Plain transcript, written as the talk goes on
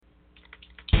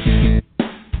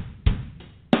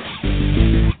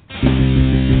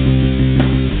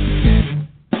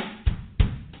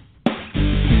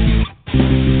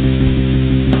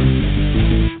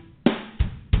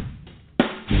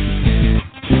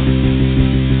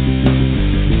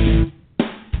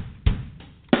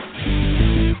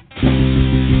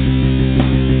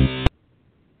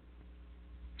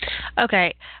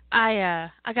Okay, I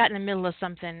got in the middle of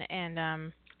something and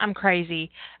I'm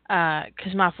crazy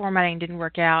because my formatting didn't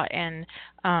work out and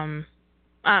um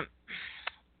um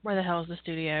where the hell is the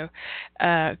studio?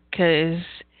 'Cause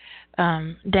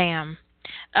damn.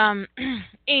 Um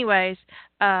anyways,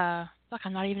 fuck,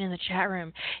 I'm not even in the chat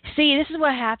room. See, this is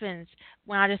what happens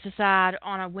when I just decide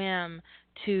on a whim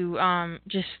to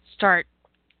just start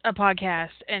a podcast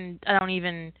and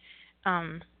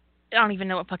um I don't even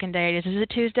know what fucking day it is. Is it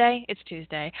Tuesday? It's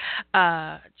Tuesday.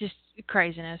 Just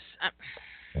craziness.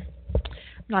 I'm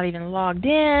not even logged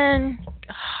in.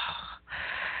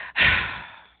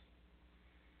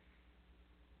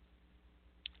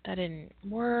 That didn't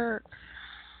work.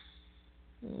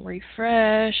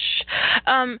 Refresh.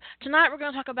 Tonight we're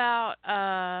gonna talk about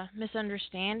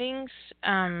misunderstandings.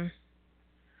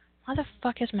 Why the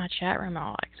fuck is my chat room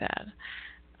all like that?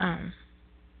 Um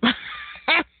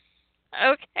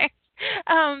okay.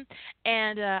 Um,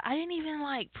 and I didn't even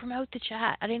like promote the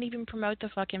chat. I didn't even promote the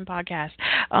fucking podcast.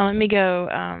 Let me go.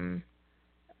 Uh,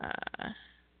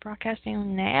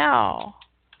 broadcasting now.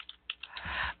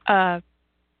 Uh,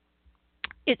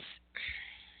 it's.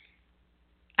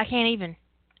 I can't even.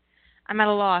 I'm at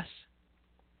a loss.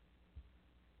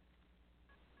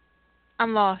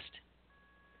 I'm lost,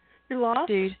 You're lost?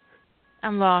 dude.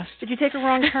 I'm lost. Did you take a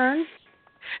wrong turn?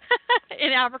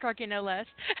 In Albuquerque, no less.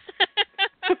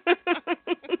 It's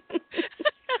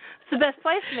the best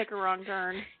place to make a wrong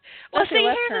turn. Well, Especially a see,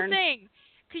 left here's the turn. thing.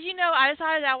 Because, I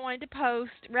decided I wanted to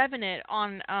post Revenant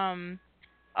on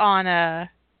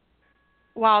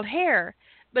Wild Hair,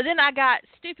 but then I got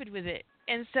stupid with it,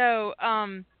 and so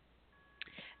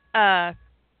uh, I'm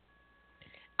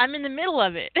in the middle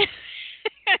of it.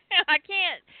 I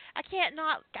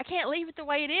can't leave it the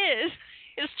way it is.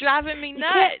 It's driving me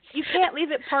nuts. You can't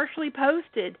leave it partially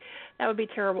posted. That would be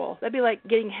terrible. That'd be like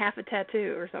getting half a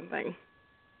tattoo or something.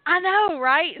 I know,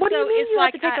 right? What do So you mean it's you have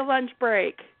like to take a lunch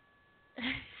break?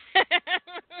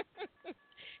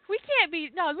 we can't be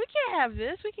no, we can't have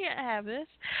this. We can't have this.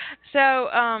 So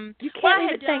You what can't I leave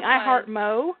had it saying done I heart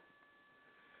Mo.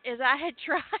 is I had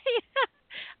tried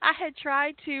I had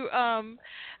tried to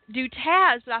do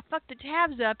tabs, but I fucked the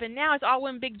tabs up and now it's all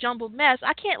one big jumbled mess.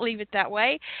 I can't leave it that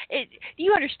way. It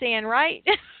you understand, right?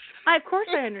 Of course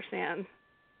I understand.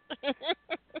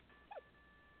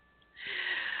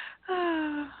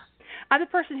 I'm the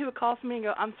person who would call somebody and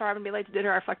go, I'm sorry, I'm going to be late to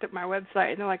dinner. I fucked up my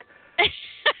website. And they're like,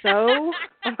 so?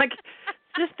 I'm like,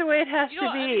 it's just the way it has you to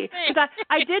don't be. understand. Because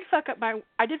I did fuck up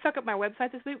my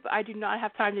website this week, but I do not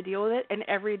have time to deal with it. And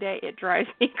every day it drives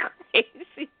me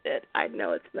crazy that I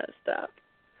know it's messed up.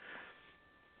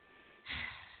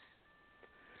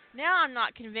 Now I'm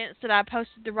not convinced that I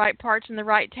posted the right parts in the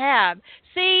right tab.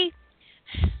 See?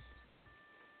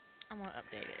 I want to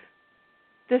update it.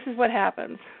 This is what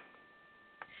happens.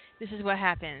 This is what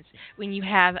happens when you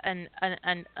have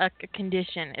a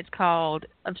condition. It's called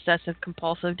obsessive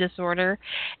compulsive disorder,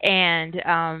 and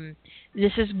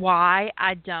this is why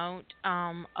I don't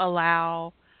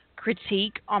allow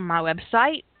critique on my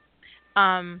website. A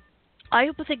lot of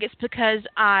people think it's because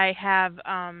I have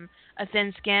a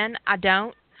thin skin. I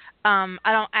don't.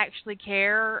 I don't actually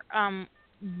care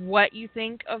what you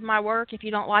think of my work if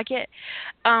you don't like it.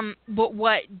 But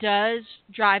what does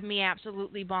drive me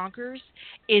absolutely bonkers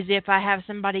is if I have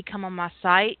somebody come on my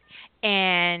site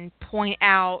and point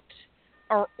out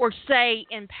or say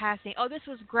in passing, "Oh, this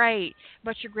was great,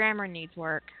 but your grammar needs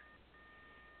work,"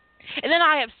 and then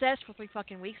I obsess for 3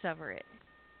 fucking weeks over it.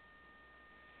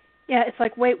 Yeah, it's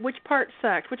like, wait, which part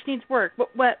sucked? Which needs work?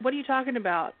 What are you talking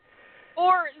about?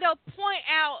 Or they'll point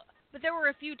out, but there were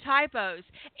a few typos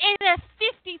in a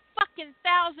 50 fucking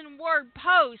thousand word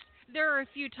post. There are a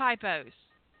few typos.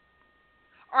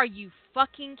 Are you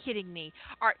fucking kidding me?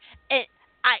 It,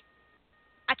 I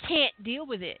I can't deal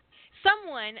with it.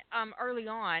 Someone early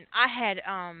on, I had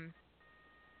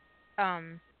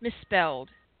misspelled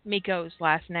Miko's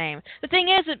last name. The thing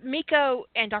is that Miko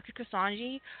and Dr.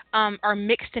 Kasanji are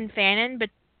mixed in fanon, but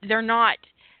they're not.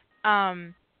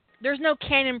 Um, there's no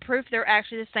canon proof they're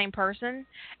actually the same person.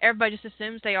 Everybody just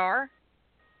assumes they are,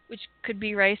 which could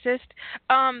be racist.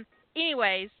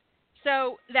 Anyways,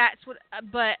 so that's what.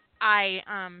 But I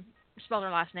spelled her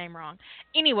last name wrong.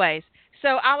 Anyways,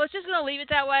 so I was just gonna leave it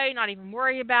that way, not even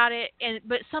worry about it.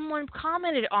 But someone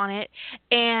commented on it,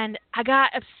 and I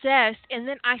got obsessed. And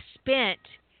then I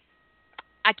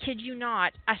kid you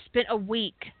not, I spent a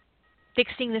week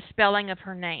fixing the spelling of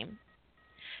her name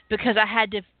because I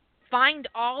had to find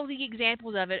all the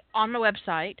examples of it on my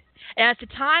website. And at the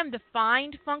time, the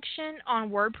find function on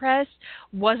WordPress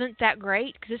wasn't that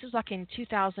great because this was like in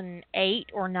 2008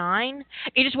 or 9.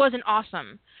 It just wasn't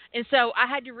awesome. And so I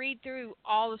had to read through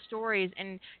all the stories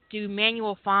and do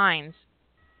manual finds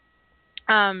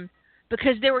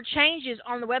because there were changes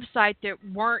on the website that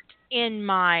weren't in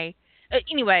my...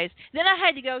 anyways, then I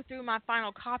had to go through my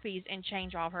final copies and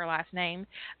change all of her last name,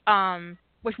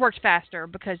 which worked faster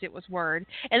because it was Word.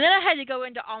 And then I had to go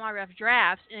into all my rough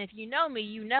drafts, and if you know me,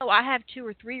 you know I have 2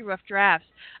 or 3 rough drafts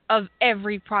of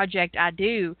every project I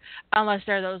do, unless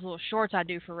they're those little shorts I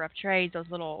do for Rough Trades, those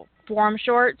little forum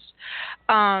shorts.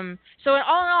 So in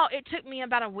all, it took me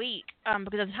about a week,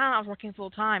 because at the time I was working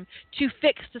full-time, to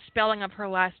fix the spelling of her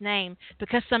last name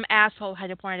because some asshole had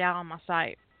to point it out on my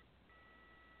site.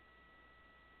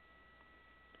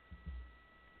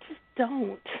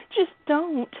 Just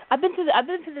don't. I've been through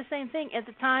the same thing. At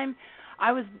the time,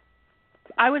 I was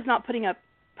not putting up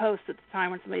posts at the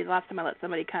time the last time I let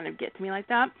somebody kind of get to me like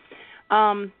that.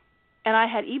 And I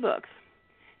had ebooks,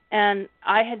 and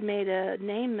I had made a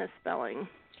name misspelling.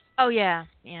 Oh yeah.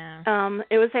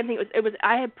 It was the same thing. It was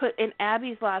I had put in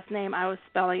Abby's last name. I was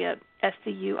spelling it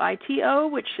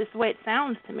Stuito, which is the way it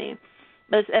sounds to me,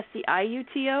 but it's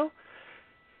Sciuto.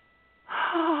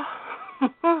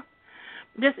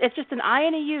 It's just an I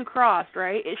and a U crossed,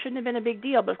 right? It shouldn't have been a big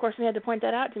deal, but of course they had to point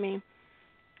that out to me,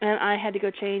 and I had to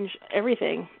go change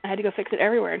everything. I had to go fix it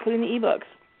everywhere, including the ebooks,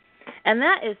 and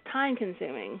that is time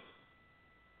consuming.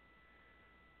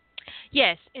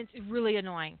 Yes, it's really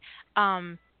annoying.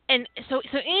 And so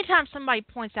anytime somebody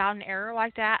points out an error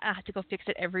like that, I have to go fix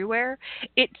it everywhere.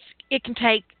 It can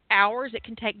take hours, it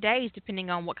can take days, depending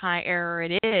on what kind of error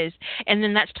it is, and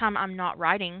then that's time I'm not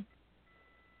writing.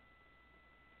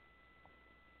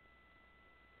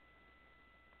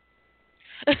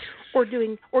 or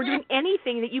doing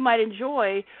anything that you might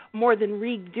enjoy more than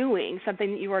redoing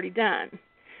something that you've already done,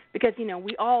 because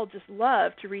we all just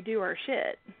love to redo our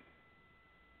shit.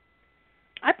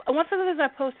 One of the reasons I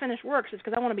post finished works is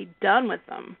because I want to be done with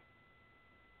them.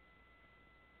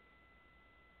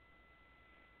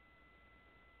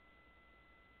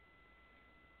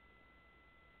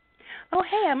 Oh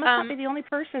hey, I must not be the only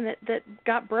person that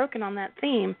got broken on that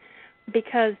theme.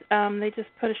 Because they just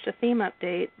pushed a theme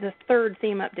update, the 3rd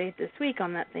theme update this week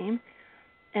on that theme,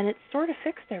 and it sort of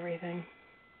fixed everything.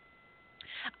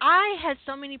 I had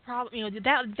so many problems.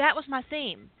 That was my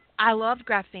theme. I loved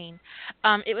Graphene.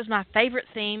 It was my favorite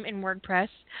theme in WordPress.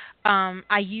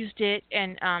 I used it,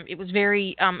 and it was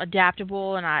very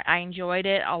adaptable, and I enjoyed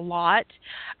it a lot.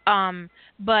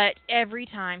 But every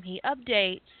time he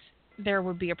updates, there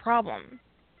would be a problem.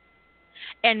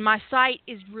 And my site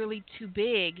is really too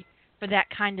big for that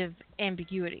kind of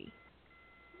ambiguity.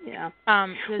 Yeah.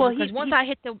 Because once I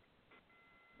hit the...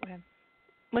 Okay.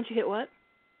 Once you hit what?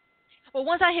 Well,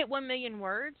 once I hit 1 million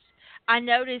words, I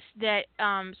noticed that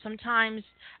sometimes,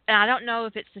 and I don't know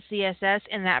if it's the CSS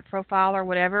in that profile or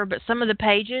whatever, but some of the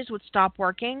pages would stop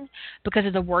working because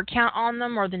of the word count on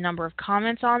them or the number of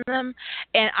comments on them,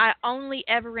 and I only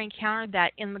ever encountered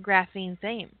that in the Graphene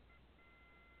theme.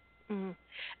 Mm-hmm.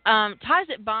 Ties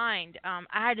That Bind, I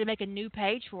had to make a new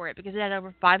page for it because it had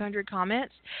over 500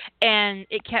 comments, and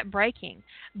it kept breaking.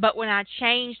 But when I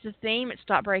changed the theme, it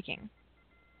stopped breaking.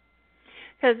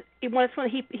 Because when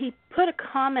he put a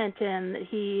comment in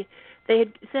that they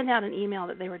had sent out an email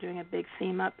that they were doing a big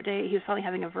theme update. He was probably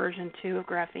having a version 2 of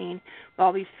Graphene with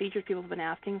all these features people have been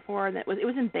asking for, and it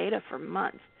was in beta for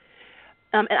months.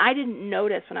 And I didn't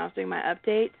notice when I was doing my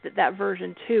updates that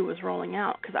version 2 was rolling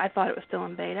out because I thought it was still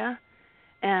in beta.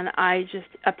 And I just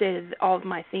updated all of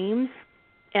my themes,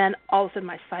 and all of a sudden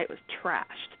my site was trashed.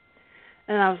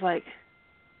 And I was like,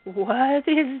 what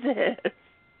is this?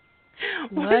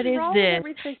 What is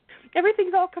this?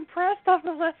 Everything's all compressed on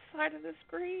the left side of the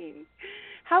screen.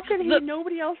 How could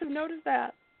nobody else have noticed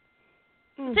that?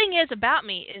 The thing is about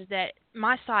me is that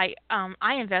my site,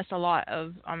 I invest a lot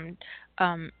of,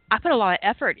 I put a lot of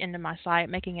effort into my site,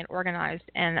 making it organized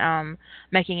and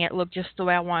making it look just the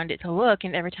way I wanted it to look.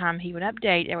 And every time he would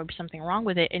update, there would be something wrong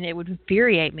with it, and it would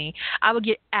infuriate me. I would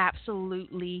get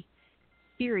absolutely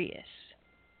furious.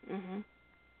 Mm-hmm.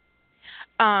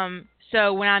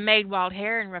 So when I made Wild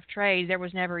Hair and Rough Trade, there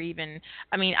was never even...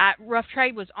 Rough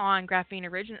Trade was on Graphene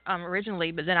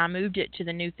originally, but then I moved it to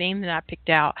the new theme that I picked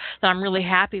out that I'm really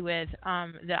happy with,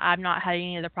 that I've not had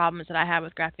any of the problems that I had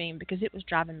with Graphene because it was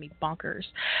driving me bonkers.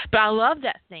 But I love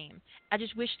that theme. I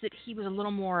just wish that he was a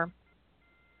little more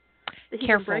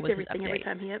careful with his update. Every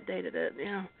time he updated it,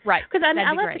 yeah. Right. Because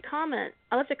I left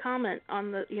a comment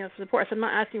on the support. I said, I'm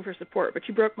not asking for support, but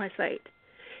you broke my site.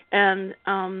 And,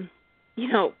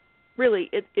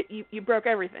 Really, you broke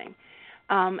everything.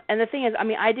 And the thing is, I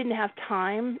mean, I didn't have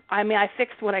time. I mean, I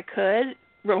fixed what I could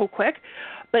real quick,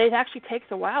 but it actually takes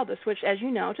a while to switch, as you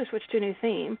know, to switch to a new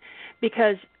theme,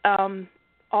 because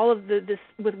all of this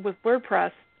with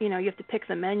WordPress, you know, you have to pick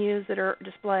the menus that are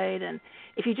displayed, and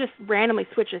if you just randomly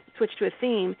switch to a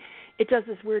theme, it does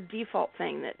this weird default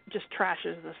thing that just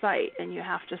trashes the site, and you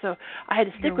have to. So I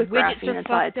had to stick with Graphene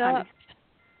until I had time.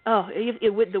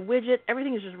 The widget,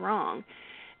 everything is just wrong.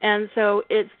 And so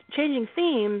it's changing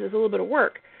themes is a little bit of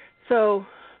work. So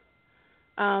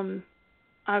I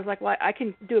was like, well, I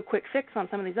can do a quick fix on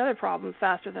some of these other problems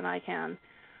faster than I can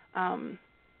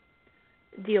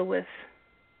deal with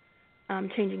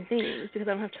changing themes, because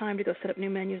I don't have time to go set up new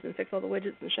menus and fix all the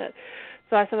widgets and shit.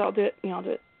 So I said I'll do it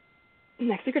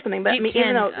next week or something. But I mean,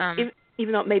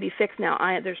 even though it may be fixed now,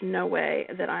 there's no way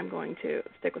that I'm going to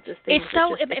stick with this theme.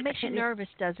 It makes you nervous,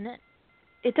 doesn't it?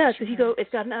 It does, because you go, it's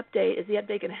got an update. Is the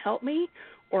update going to help me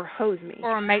or hose me?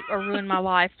 Or ruin my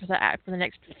life for the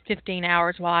next 15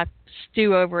 hours while I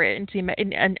stew over it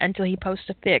until he posts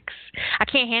a fix. I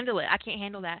can't handle it. I can't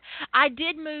handle that. I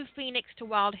did move Phoenix to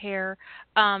Wild Hair.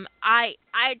 I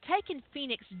had taken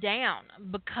Phoenix down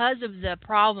because of the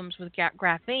problems with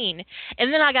Graphene,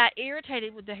 and then I got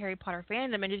irritated with the Harry Potter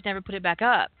fandom and just never put it back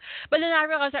up. But then I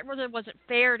realized that really wasn't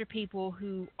fair to people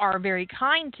who are very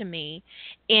kind to me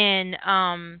in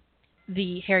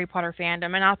the Harry Potter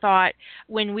fandom, and I thought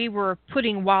when we were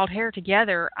putting Wild Hair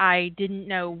together, I didn't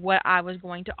know what I was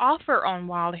going to offer on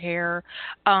Wild Hair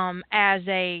as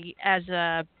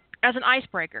an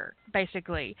icebreaker,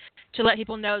 basically, to let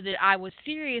people know that I was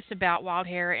serious about Wild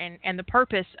Hair and the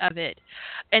purpose of it.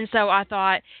 And so I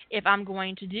thought, if I'm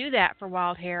going to do that for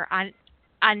Wild Hair,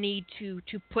 I need to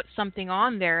put something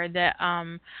on there that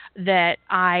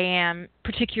I am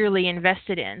particularly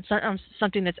invested in,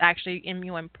 something that's actually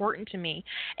important to me.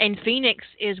 And Phoenix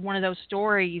is one of those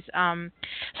stories.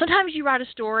 Sometimes you write a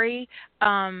story,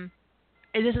 and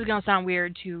this is going to sound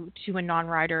weird to a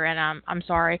non-writer, and I'm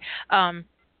sorry, not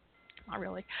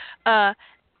really.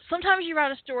 Sometimes you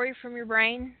write a story from your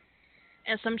brain,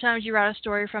 and sometimes you write a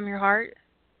story from your heart.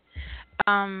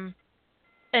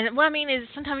 And what I mean is,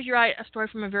 sometimes you write a story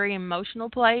from a very emotional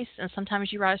place, and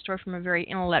sometimes you write a story from a very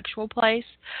intellectual place.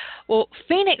 Well,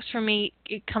 Phoenix, for me,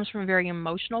 it comes from a very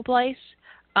emotional place.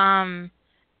 And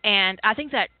I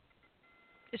think that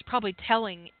is probably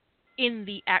telling in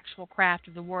the actual craft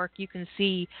of the work. You can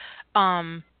see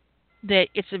that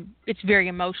it's very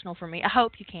emotional for me. I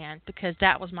hope you can, because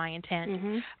that was my intent.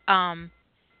 Mm-hmm.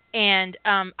 And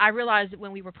I realized that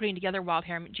when we were putting together Wild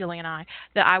Hair, Jillian and I,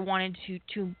 that I wanted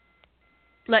to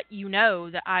let you know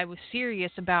that I was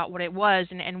serious about what it was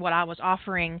and what I was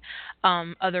offering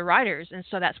other writers, and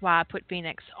so that's why I put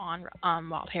Phoenix on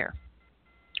Wild Hair.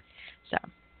 So,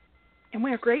 and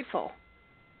we are grateful.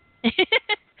 And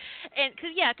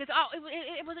because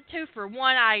it was a twofer.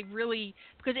 One,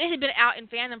 because it had been out in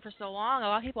fandom for so long, a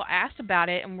lot of people asked about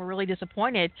it and were really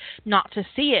disappointed not to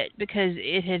see it, because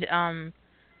it had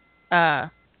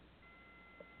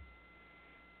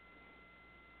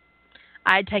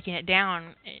I had taken it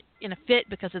down in a fit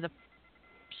because of the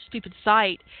stupid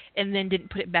site, and then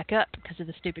didn't put it back up because of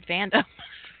the stupid fandom.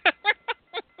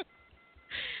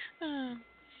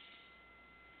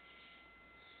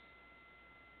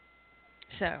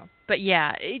 So, but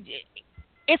yeah,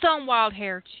 it's on Wild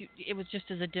Hair too. It was just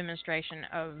as a demonstration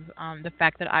of the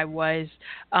fact that I was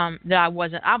going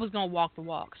to walk the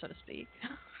walk, so to speak.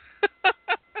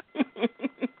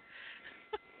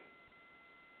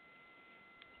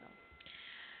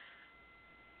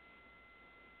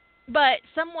 But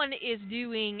someone is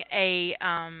doing a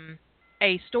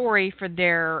story for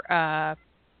their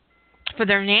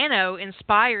Nano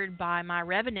inspired by my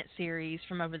Revenant series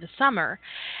from over the summer.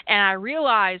 And I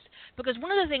realized, because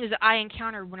one of the things that I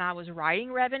encountered when I was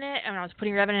writing Revenant and when I was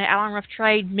putting Revenant out on Rough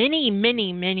Trade, many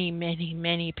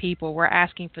people were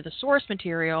asking for the source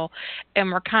material and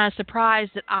were kind of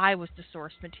surprised that I was the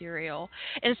source material.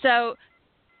 And so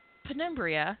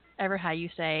Penumbria, ever how you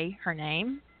say her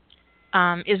name,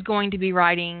 is going to be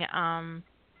writing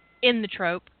in the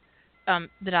trope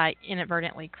that I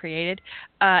inadvertently created,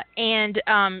 and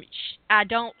I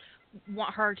don't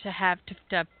want her to have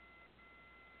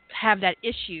have that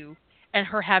issue and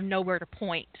her have nowhere to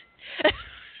point.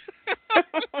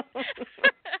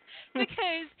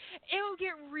 Because it will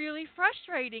get really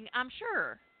frustrating, I'm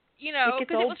sure. Because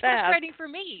it was frustrating for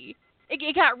me.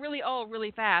 It got really old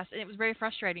really fast, and it was very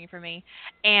frustrating for me.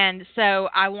 And so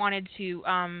I wanted to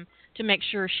make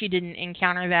sure she didn't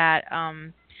encounter that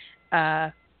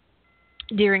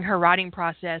during her writing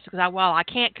process, because I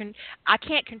can't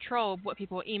control what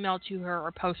people email to her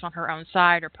or post on her own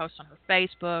site or post on her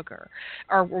Facebook or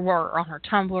on her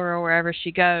Tumblr or wherever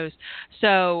she goes.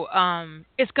 So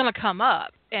it's going to come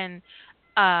up, and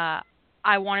I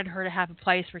wanted her to have a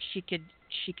place where she could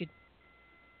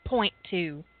point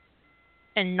to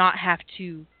and not have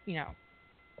to,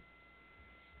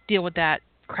 deal with that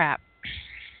crap.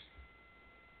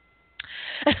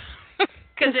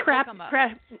 Because it will come up.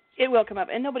 It will come up,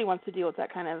 and nobody wants to deal with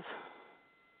that kind of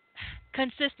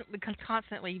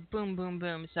constantly, boom, boom,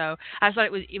 boom. So I thought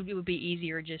it would be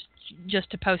easier just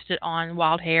to post it on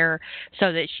Wild Hair,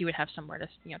 so that she would have somewhere to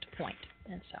to point.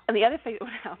 And the other thing that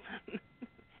would happen,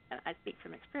 and I speak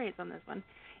from experience on this one,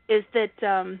 is that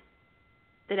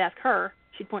they'd ask her,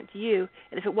 she'd point to you,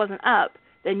 and if it wasn't up,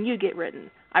 then you get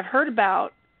written. I've heard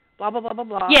about blah blah blah blah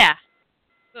blah. Yeah.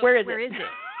 Where is it?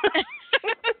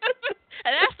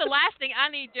 And that's the last thing I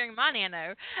need during my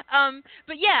nano.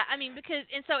 But yeah, I mean, because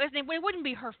it wouldn't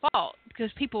be her fault,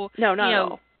 because people,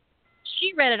 No.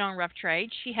 She read it on Rough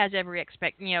Trade. She has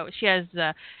she has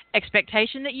the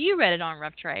expectation that you read it on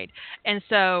Rough Trade, and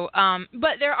so,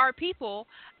 but there are people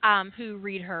who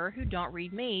read her who don't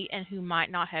read me, and who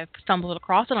might not have stumbled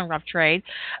across it on Rough Trade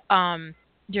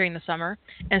during the summer,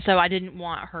 and so I didn't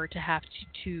want her to have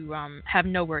to have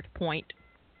nowhere to point,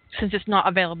 since it's not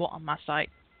available on my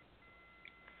site.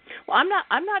 Well, I'm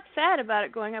not sad about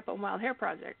it going up on Wild Hair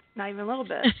Project, not even a little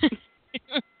bit.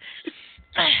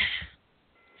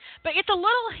 But it's a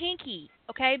little hinky,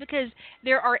 okay? Because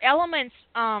there are elements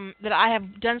that I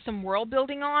have done some world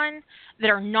building on that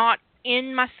are not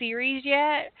in my series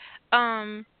yet.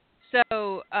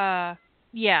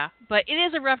 Yeah. But it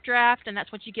is a rough draft, and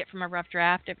that's what you get from a rough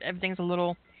draft. Everything's a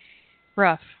little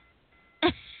rough.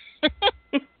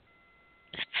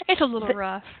 It's a little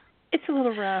rough. It's a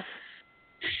little rough.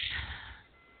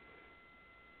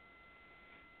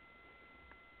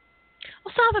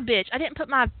 Well, son of a bitch! I didn't put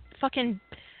my fucking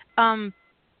art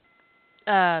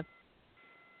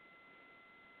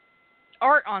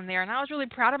on there, and I was really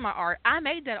proud of my art. I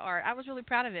made that art. I was really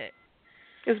proud of it.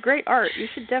 It was great art. You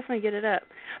should definitely get it up.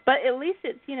 But at least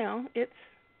it's it's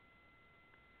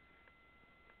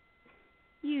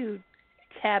you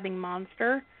tabbing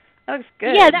monster. That looks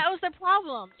good. Yeah, that was the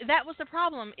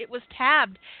problem. It was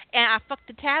tabbed, and I fucked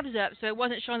the tabs up, so it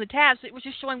wasn't showing the tabs. It was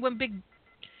just showing one big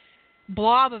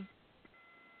blob of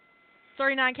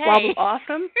 39K. Blob of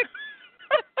awesome?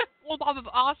 Blob of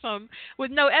awesome with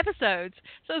no episodes.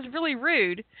 So it was really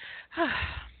rude.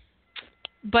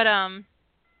 But,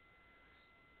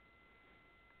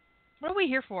 what are we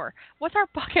here for? What's our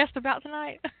podcast about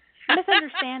tonight?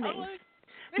 Misunderstandings.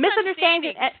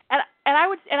 Misunderstandings, and I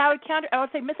would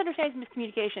say misunderstandings,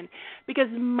 miscommunication, because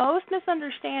most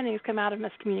misunderstandings come out of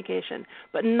miscommunication,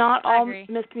 but not all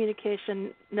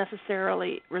miscommunication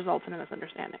necessarily results in a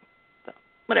misunderstanding. So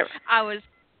whatever.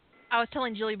 I was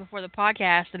telling Jilly before the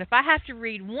podcast that if I have to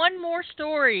read one more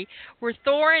story where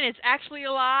Thorin is actually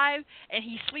alive and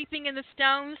he's sleeping in the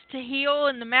stones to heal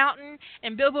in the mountain,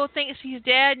 and Bilbo thinks he's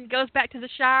dead and goes back to the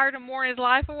Shire to mourn his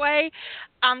life away,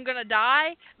 I'm going to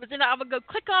die. But then I would go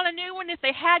click on a new one if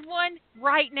they had one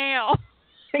right now.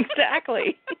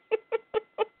 Exactly.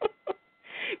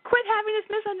 Quit having this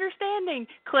misunderstanding.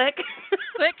 Click.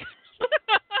 Click.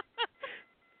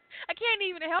 I can't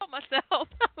even help myself.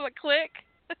 I'm a click.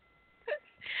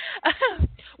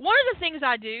 One of the things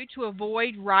I do to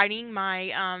avoid writing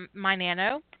my my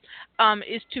nano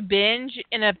is to binge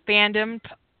in a fandom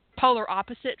polar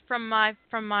opposite from my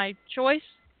choice.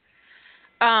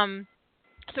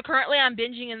 So currently I'm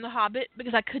binging in The Hobbit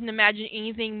because I couldn't imagine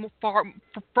anything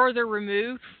further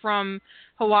removed from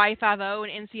Hawaii Five-0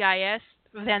 and NCIS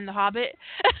than The Hobbit.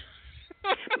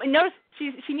 Notice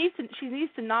she needs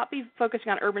to not be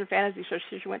focusing on urban fantasy, so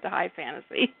she went to high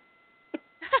fantasy.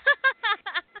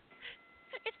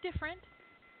 It's different.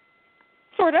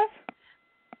 Sort of.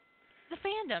 The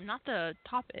fandom, not the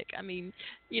topic. I mean,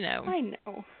 I know.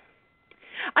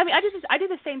 I mean, I do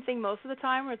the same thing most of the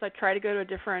time, whereas I try to go to a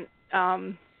different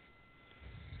fandom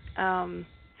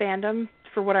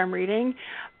for what I'm reading.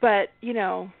 But,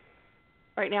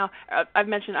 right now, I've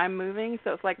mentioned I'm moving,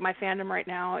 so it's like my fandom right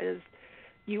now is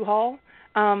U-Haul.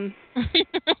 There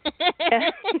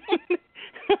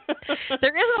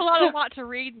isn't a lot to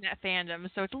read in that fandom,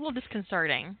 so it's a little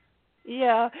disconcerting.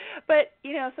 Yeah, but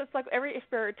so it's like every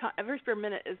spare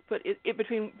minute is put in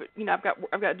between. I've got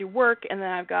to do work, and then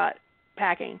I've got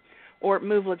packing or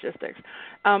move logistics.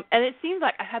 And it seems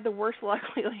like I've had the worst luck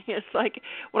lately. It's like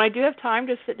when I do have time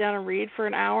to sit down and read for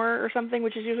an hour or something,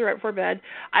 which is usually right before bed,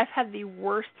 I've had the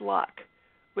worst luck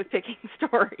with picking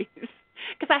stories.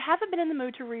 because I haven't been in the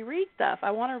mood to reread stuff.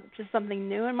 I want just something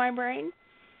new in my brain.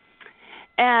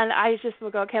 And I just will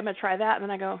go, okay, I'm going to try that. And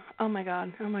then I go, oh, my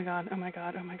God, oh, my God, oh, my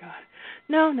God, oh, my God.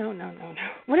 No.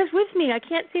 What is with me? I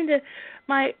can't seem to,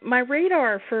 my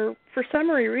radar for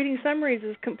reading summaries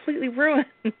is completely ruined.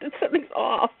 Something's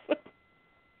off.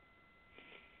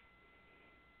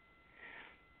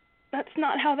 That's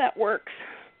not how that works.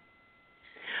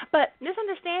 But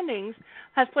misunderstandings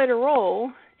has played a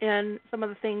role in some of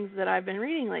the things that I've been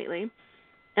reading lately.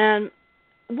 And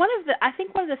I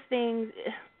think one of the things,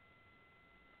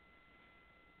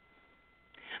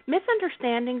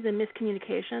 misunderstandings and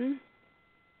miscommunication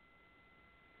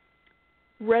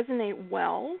resonate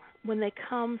well when they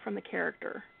come from the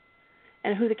character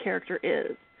and who the character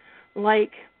is,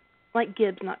 like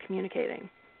Gibbs not communicating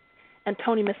and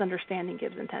Tony misunderstanding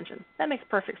Gibbs' intention. That makes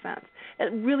perfect sense.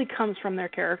 It really comes from their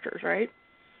characters, right?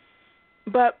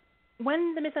 But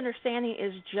when the misunderstanding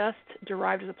is just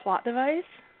derived as a plot device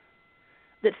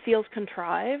that feels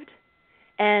contrived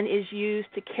and is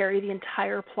used to carry the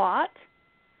entire plot,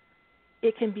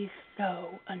 it can be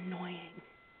so annoying.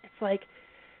 It's like,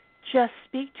 just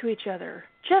speak to each other.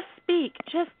 Just speak.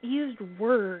 Just use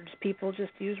words, people.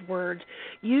 Just use words.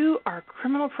 You are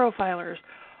criminal profilers.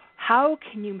 How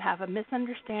can you have a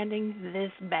misunderstanding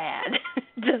this bad?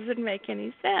 It doesn't make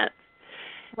any sense.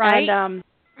 Right. And,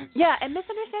 and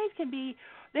misunderstandings can be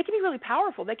really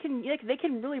powerful. They can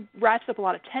really ratchet up a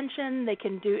lot of tension. They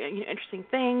can do interesting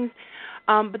things,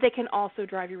 but they can also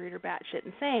drive your reader batshit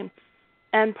insane.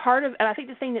 And I think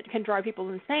the thing that can drive people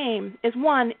insane is,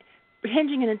 one,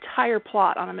 hinging an entire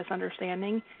plot on a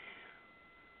misunderstanding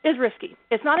is risky.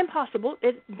 It's not impossible.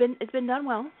 It's been done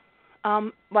well.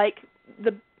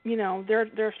 There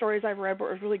are stories I've read where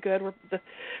it was really good,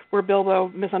 where Bilbo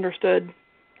misunderstood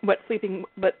what sleeping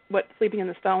in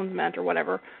the stones meant or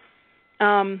whatever.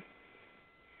 That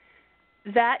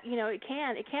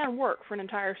it can work for an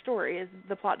entire story, is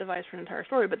the plot device for an entire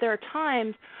story. But there are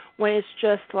times when it's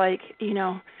just like,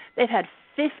 they've had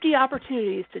 50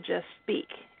 opportunities to just speak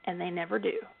and they never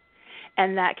do,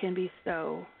 and that can be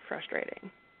so frustrating.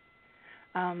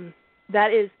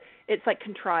 It's like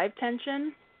contrived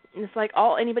tension. And it's like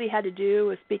all anybody had to do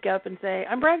was speak up and say,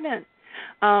 "I'm pregnant,"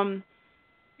 and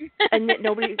yet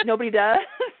nobody does.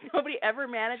 Nobody ever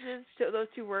manages those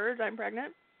two words, "I'm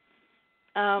pregnant."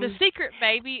 The secret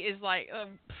baby is like,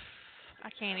 I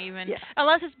can't even. Yeah.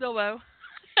 Unless it's Bilbo.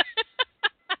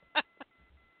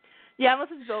 Yeah, unless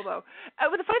it's Bilbo.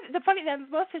 The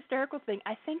most hysterical thing,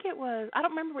 I think it was, I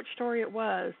don't remember which story it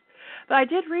was, but I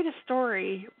did read a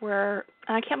story where,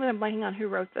 and I can't believe I'm blanking on who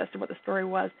wrote this and what the story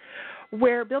was,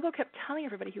 where Bilbo kept telling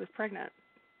everybody he was pregnant,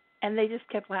 and they just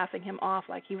kept laughing him off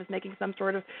like he was making some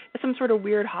sort of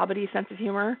weird hobbity sense of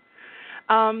humor.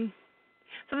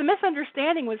 So the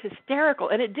misunderstanding was hysterical,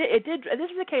 and it did. This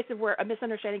is a case of where a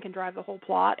misunderstanding can drive the whole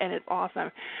plot, and it's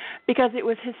awesome because it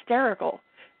was hysterical.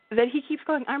 That he keeps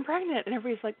going, "I'm pregnant," and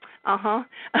everybody's like, "Uh-huh,"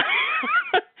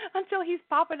 until he's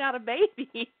popping out a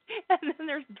baby, and then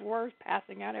there's dwarves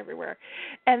passing out everywhere,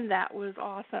 and that was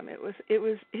awesome. It was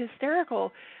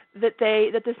hysterical that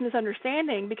this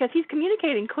misunderstanding, because he's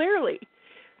communicating clearly,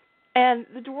 and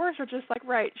the dwarves are just like,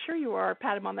 "Right, sure you are,"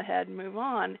 pat him on the head and move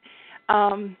on,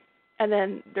 and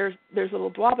then there's little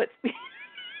dwobbits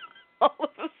all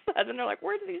of a sudden. They're like,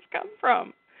 "Where did these come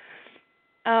from?"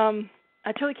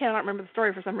 I totally cannot remember the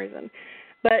story for some reason.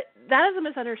 But that is a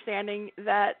misunderstanding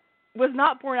that was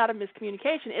not born out of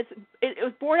miscommunication. It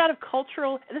was born out of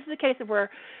cultural, this is a case of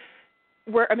where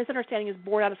a misunderstanding is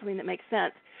born out of something that makes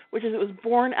sense, which is it was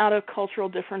born out of cultural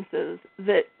differences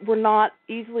that were not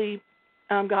easily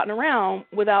gotten around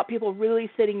without people really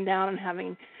sitting down and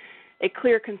having a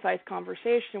clear, concise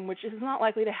conversation, which is not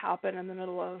likely to happen in the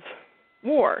middle of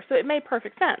war. So it made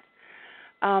perfect sense.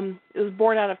 It was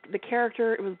born out of the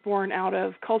character. It was born out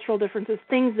of cultural differences,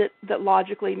 things that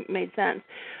logically made sense,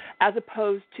 as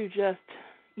opposed to just,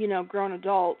 grown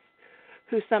adults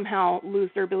who somehow lose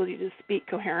their ability to speak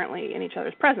coherently in each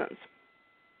other's presence,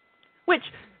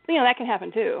 which, that can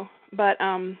happen too. But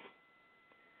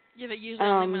yeah, but usually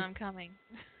only when I'm coming.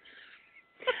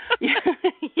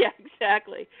 yeah,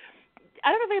 exactly. I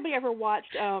don't know if anybody ever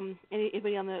watched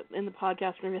anybody in the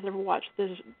podcast or maybe has ever watched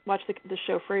the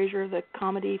show Frasier, the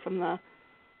comedy from the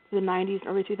 90s and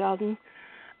early 2000s.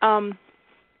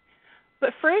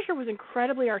 But Frasier was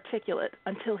incredibly articulate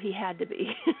until he had to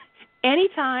be.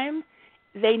 Anytime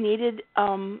they needed,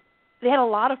 they had a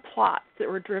lot of plots that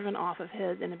were driven off of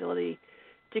his inability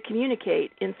to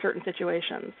communicate in certain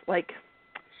situations, like,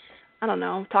 I don't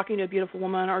know, talking to a beautiful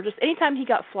woman, or just anytime he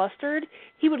got flustered,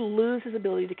 he would lose his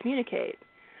ability to communicate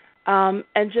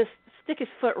and just stick his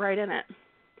foot right in it.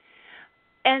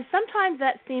 And sometimes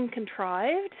that seemed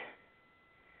contrived,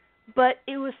 but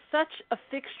it was such a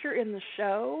fixture in the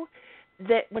show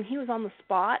that when he was on the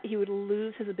spot, he would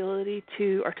lose his ability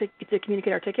to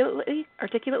communicate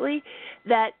articulately,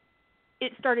 that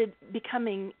it started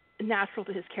becoming natural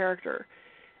to his character.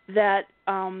 That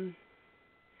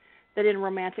that in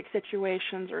romantic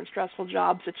situations or in stressful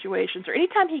job situations or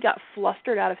anytime he got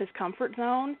flustered out of his comfort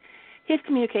zone, his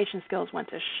communication skills went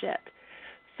to shit.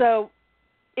 So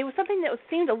it was something that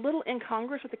seemed a little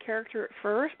incongruous with the character at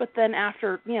first, but then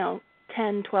after,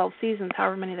 10, 12 seasons,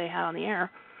 however many they had on the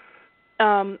air,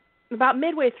 about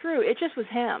midway through, it just was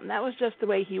him. That was just the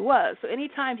way he was. So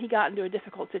anytime he got into a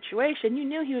difficult situation, you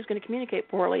knew he was going to communicate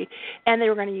poorly, and they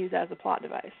were going to use that as a plot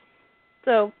device.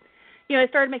 So, it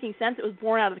started making sense. It was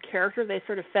born out of the character. They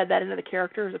sort of fed that into the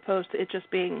character as opposed to it just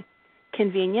being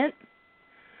convenient.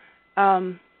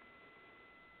 And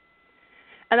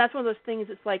that's one of those things,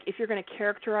 it's like if you're going to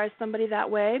characterize somebody that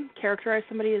way, characterize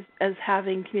somebody as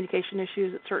having communication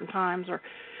issues at certain times or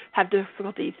have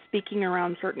difficulty speaking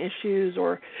around certain issues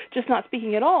or just not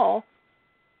speaking at all,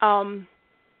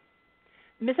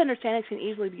 misunderstandings can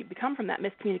easily become from that.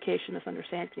 Miscommunication,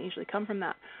 misunderstandings can easily come from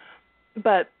that.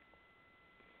 But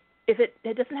if it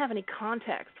doesn't have any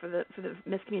context for the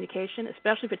miscommunication,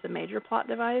 especially if it's a major plot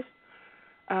device,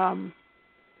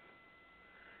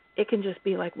 it can just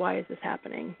be like, why is this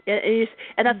happening? And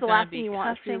that's the last thing you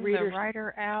want for your readers. The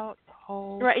writer out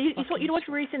whole right. You don't want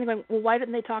your readers going, well, why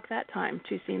didn't they talk that time?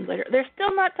 2 scenes later, they're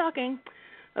still not talking.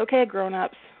 Okay,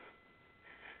 grown-ups,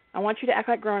 I want you to act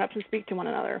like grown-ups and speak to one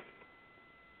another.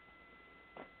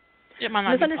 It might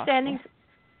not misunderstandings.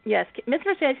 Yes,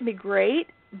 misunderstandings can be great,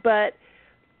 but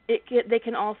they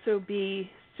can also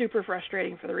be super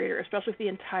frustrating for the reader, especially if the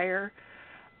entire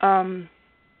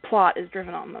plot is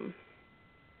driven on them.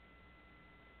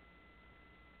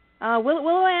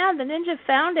 Willow Ann, the ninja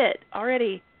found it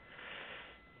already.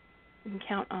 You can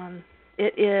count on.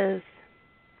 It is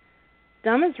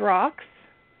Dumb as Rocks.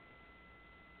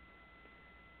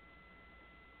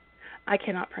 I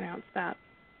cannot pronounce that.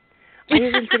 I'm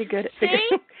usually pretty good at figuring.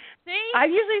 See? I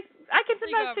can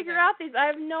sometimes figure out these. I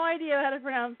have no idea how to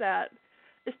pronounce that.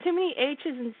 There's too many H's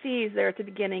and C's there at the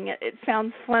beginning. It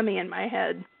sounds phlegmy in my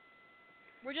head.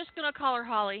 We're just going to call her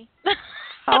Holly.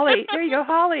 Holly. There you go,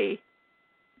 Holly.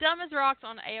 Dumb as Rocks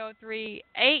on AO3,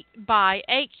 8 by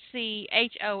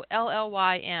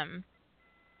HCHOLLYM.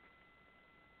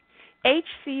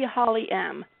 HC Holly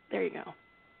M. There you go.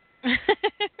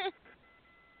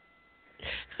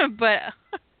 But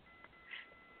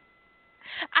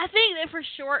I think that for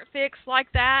short fics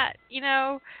like that,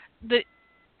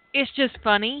 it's just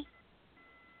funny.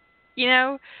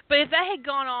 But if that had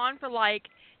gone on for like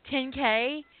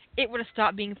 10K, it would have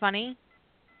stopped being funny.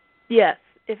 Yes.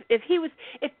 If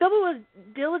Bilbo was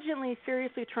diligently,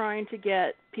 seriously trying to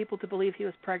get people to believe he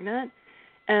was pregnant,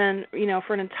 and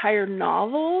for an entire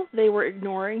novel they were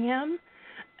ignoring him,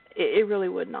 it really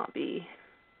would not be.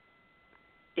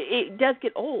 It does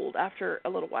get old after a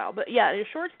little while, but yeah, in a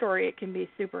short story it can be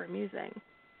super amusing.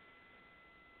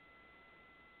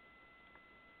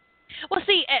 Well,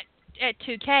 see, at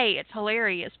 2K it's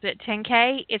hilarious, but at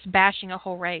 10K it's bashing a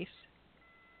whole race.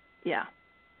 Yeah.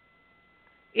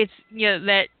 It's,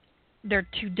 that they're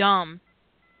too dumb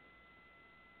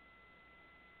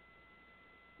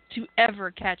to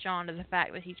ever catch on to the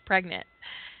fact that he's pregnant.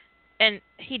 And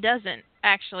he doesn't,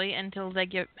 actually, until they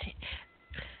don't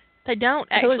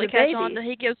actually catch on until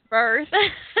he gives birth.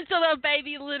 Until the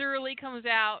baby literally comes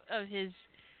out of his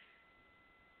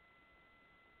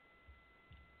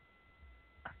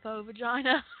faux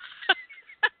vagina.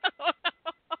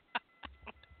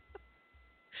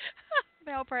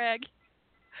 Valprag.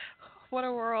 What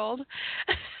a world.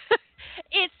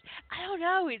 I don't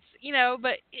know,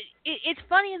 but it's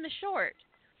funny in the short.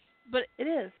 But it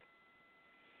is.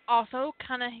 Also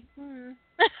kind of,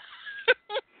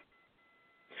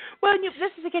 Well, this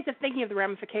is a case of thinking of the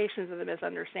ramifications of the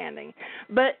misunderstanding.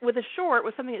 But with a short,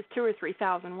 with something that's 2,000 or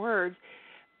 3,000 words,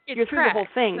 you're through the whole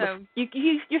thing. So.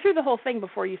 You're through the whole thing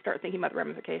before you start thinking about the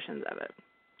ramifications of it.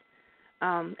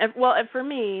 And for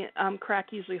me,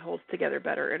 crack usually holds together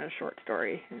better in a short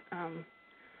story.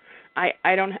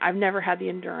 I've never had the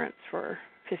endurance for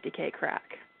 50K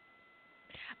crack.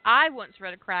 I once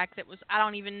read a crack that was, I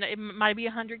don't even know, it might be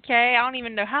 100K. I don't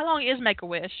even know. How long is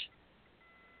Make-A-Wish?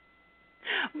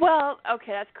 Well,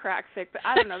 okay, that's crack fic, but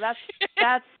I don't know. That's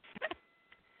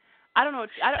I don't know.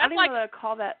 I don't even know what to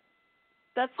call that.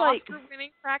 That's like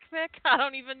Oscar-winning crack fic. I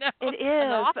don't even know. It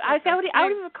is. But I don't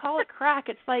even call it crack.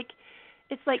 It's like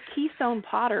Keystone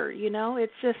Potter.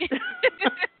 It's just.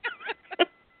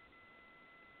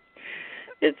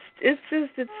 it's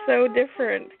so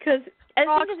different because And the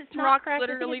Rocks, thing is, it's not rocks cracky.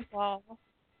 literally fall.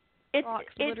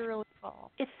 Rocks literally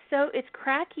fall. It's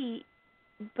cracky,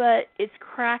 but it's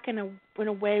crack in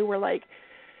a way where like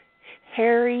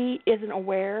Harry isn't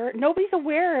aware. Nobody's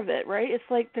aware of it, right? It's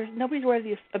like nobody's aware of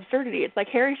the absurdity. It's like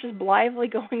Harry's just blithely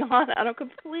going on. I'm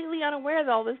completely unaware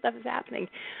that all this stuff is happening.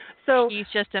 So he's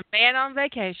just a man on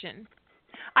vacation.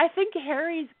 I think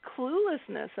Harry's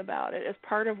cluelessness about it is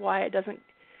part of why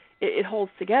it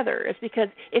holds together. It's because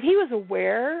if he was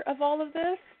aware of all of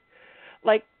this,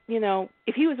 like,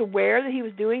 if he was aware that he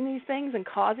was doing these things and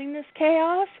causing this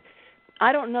chaos,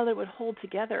 I don't know that it would hold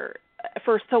together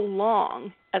for so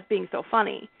long as being so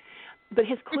funny. But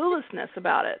his cluelessness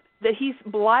about it, that he's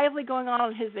blithely going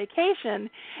on his vacation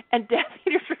and Death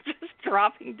Eaters are just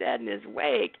dropping dead in his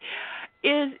wake,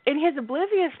 and his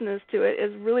obliviousness to it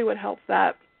is really what helps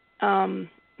that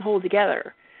hold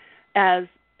together as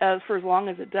for as long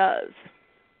as it does.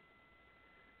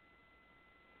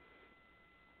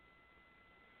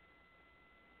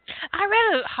 I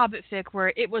read a Hobbit fic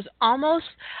where it was almost,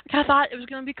 I thought it was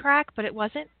going to be crack, but it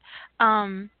wasn't.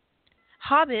 Hobbits,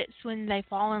 when they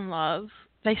fall in love,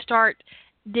 they start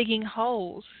digging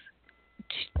holes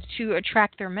to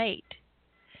attract their mate.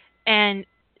 And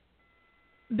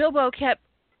Bilbo kept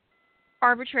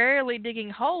arbitrarily digging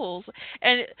holes,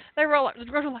 and they were all like, what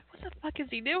the fuck is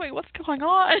he doing? What's going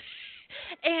on?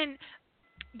 And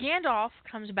Gandalf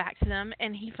comes back to them,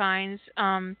 and he finds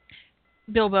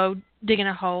Bilbo digging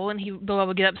a hole, and Bilbo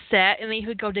would get upset, and then he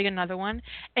would go dig another one,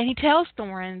 and he tells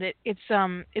Thorin that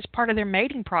it's part of their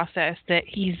mating process, that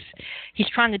he's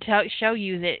trying to show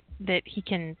you that he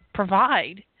can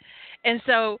provide. And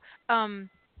so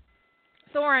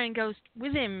Thorin goes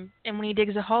with him, and when he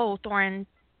digs a hole, Thorin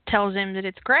tells him that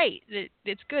it's great, that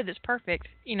it's good, that's perfect,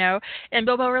 and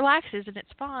Bilbo relaxes and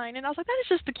it's fine. And I was like, that is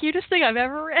just the cutest thing I've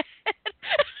ever read.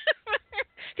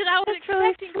 Because I was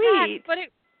expecting really that,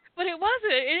 but it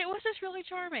wasn't, and it was just really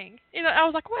charming. I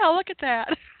was like, well, look at that.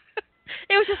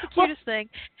 It was just the cutest thing.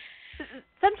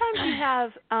 Sometimes you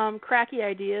have cracky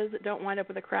ideas that don't wind up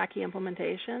with a cracky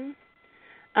implementation,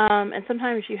 and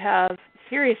sometimes you have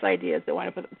serious ideas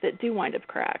that do wind up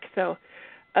crack. So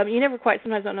you never quite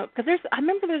sometimes don't know, because I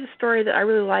remember there's a story that I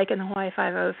really like in the Hawaii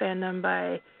Five-0 fandom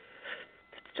by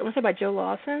Joe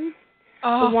Lawson.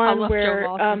 Oh, the one I love where, Joe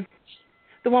Lawson.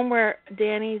 The one where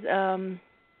Danny's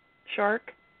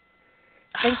shark.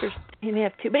 I think he may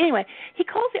have two, but anyway,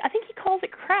 I think he calls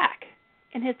it crack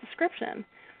in his description,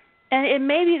 and it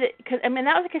may be that because that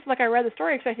was the case. Like I read the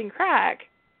story expecting crack,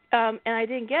 and I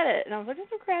didn't get it, and I was like, "There's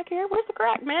no crack here. Where's the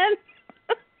crack, man?"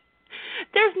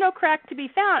 There's no crack to be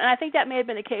found, and I think that may have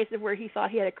been a case of where he thought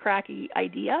he had a cracky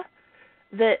idea,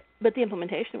 but the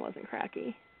implementation wasn't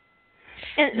cracky.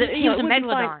 And he was a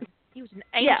megalodon. He was an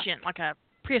ancient, like a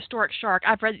prehistoric shark.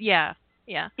 I've read, yeah.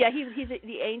 Yeah, he's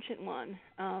the ancient one.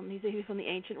 He's from the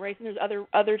ancient race, and there's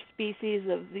other species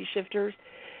of these shifters,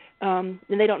 and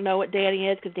they don't know what Danny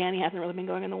is because Danny hasn't really been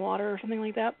going in the water or something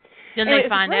like that. Then they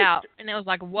find out, and it was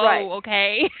like, whoa, right.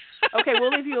 Okay. Okay, we'll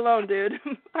leave you alone, dude.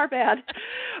 Our bad.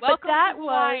 Welcome but that to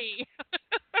Hawaii.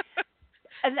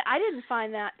 And I didn't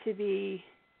find that to be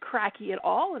cracky at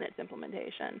all in its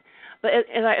implementation. But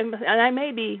I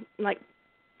may be like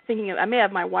thinking I may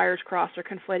have my wires crossed or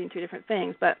conflating two different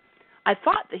things, but I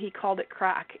thought that he called it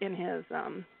crack in his. Now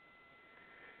I'm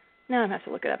gonna have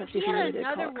to look it up and see if he really did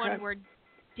call it crack. Another one where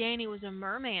Danny was a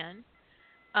merman.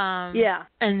 Yeah.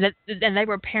 And they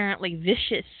were apparently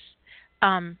vicious,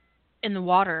 in the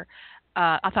water.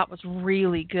 I thought was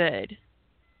really good.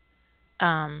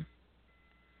 But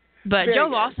Very Joe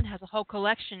good. Lawson has a whole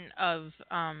collection of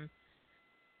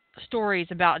stories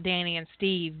about Danny and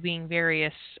Steve being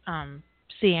various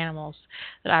sea animals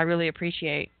that I really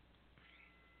appreciate.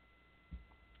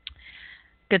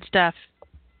 Good stuff.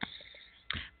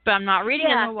 But I'm not reading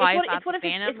in Hawaii about the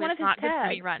Phantom. It's not good for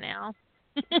me right now.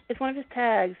 It's one of his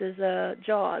tags is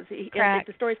Jaws. Crack.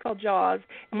 The story's called Jaws,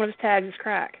 and one of his tags is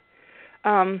crack.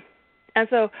 And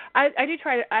so I do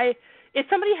try to if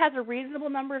somebody has a reasonable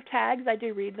number of tags, I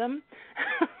do read them.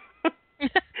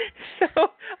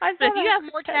 So if you have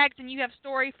more tags than you have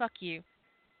story, fuck you.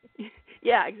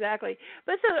 Yeah, exactly.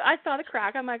 But so I saw the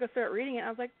crack. I might go start reading it. I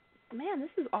was like, man, this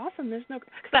is awesome. There's no,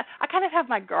 because I kind of have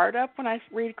my guard up when I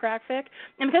read crack fic,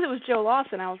 and because it was Joe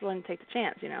Lawson, I was willing to take the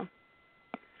chance,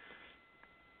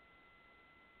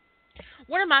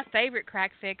 One of my favorite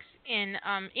crack fics in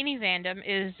any fandom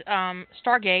is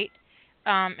Stargate,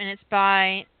 and it's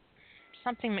by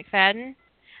something McFadden.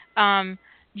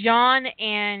 John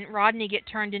and Rodney get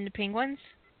turned into penguins.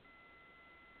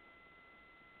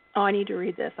 Oh, I need to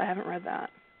read this. I haven't read that.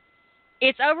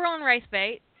 It's over on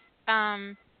Racebait,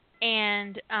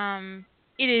 and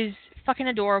it is fucking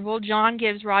adorable. John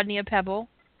gives Rodney a pebble,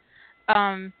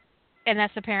 and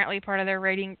that's apparently part of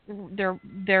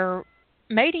their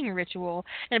mating ritual.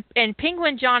 And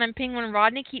Penguin John and Penguin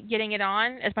Rodney keep getting it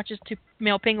on as much as two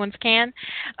male penguins can,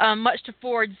 much to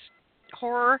Ford's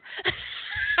horror.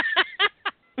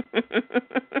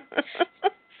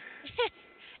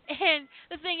 And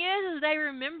the thing is they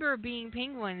remember being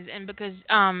penguins, and because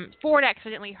Ford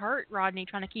accidentally hurt Rodney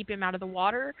trying to keep him out of the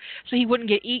water so he wouldn't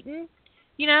get eaten,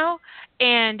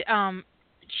 and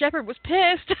Shepard was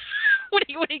pissed when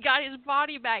he got his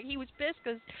body back. He was pissed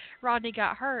because Rodney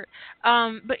got hurt.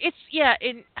 But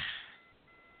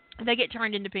they get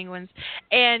turned into penguins,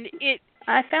 and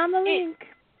I found the link.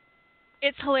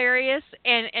 It's hilarious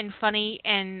and funny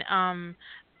and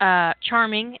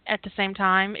charming at the same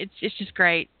time. It's just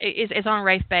great. It's on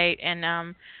Wraithbait,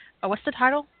 and what's the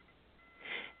title?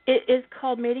 It is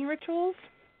called Mating Rituals.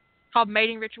 Called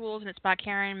Mating Rituals, and it's by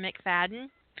Karen McFadden.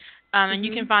 And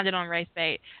you can find it on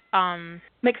Wraithbait.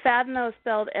 McFadden, though, is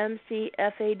spelled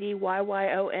McFaddyon.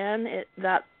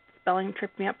 That spelling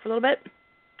tripped me up for a little bit.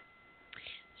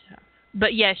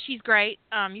 But yeah, she's great.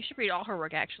 You should read all her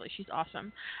work, actually. She's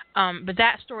awesome. But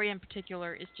that story in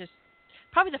particular is just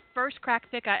probably the first crack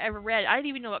fic I ever read. I didn't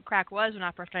even know what crack was when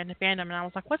I first got into fandom, and I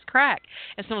was like, what's crack?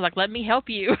 And someone was like, let me help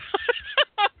you.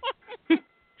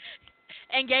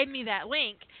 And gave me that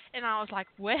link, and I was like,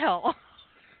 well.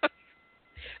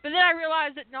 But then I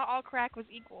realized that not all crack was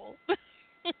equal.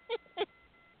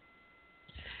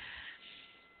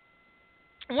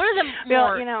 One of the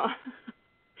more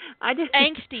I just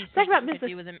angsty talk about things to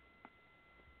do with them.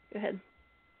 Go ahead.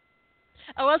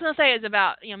 Oh, what I was going to say is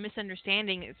about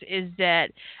misunderstanding is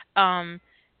that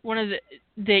one of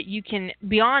that you can,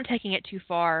 beyond taking it too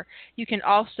far, you can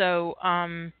also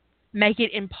make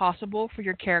it impossible for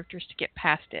your characters to get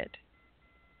past it.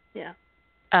 Yeah.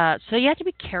 So you have to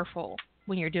be careful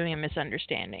when you're doing a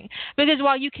misunderstanding, because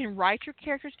while you can write your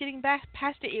characters getting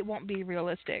past it, it won't be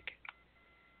realistic.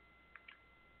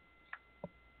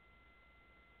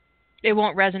 It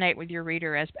won't resonate with your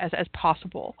reader as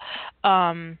possible.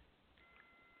 I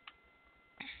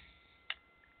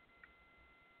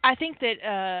think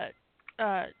that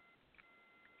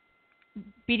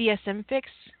BDSM fics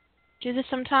do this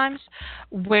sometimes,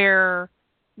 where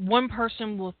one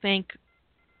person will think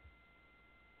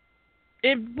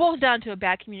it boils down to a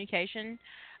bad communication,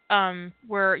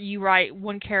 where you write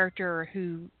one character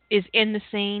who is in the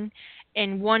scene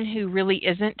and one who really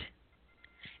isn't.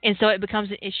 And so it becomes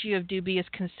an issue of dubious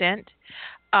consent,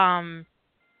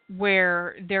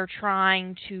 where they're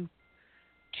trying to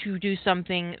do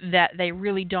something that they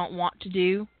really don't want to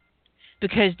do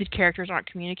because the characters aren't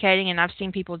communicating. And I've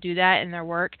seen people do that in their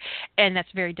work, and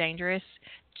that's very dangerous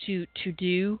to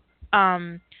do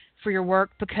for your work,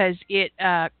 because it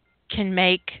can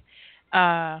make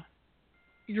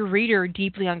your reader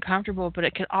deeply uncomfortable, but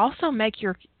it can also make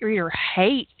your reader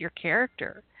hate your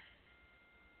character.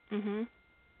 Mhm.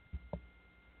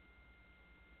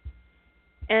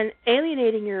 And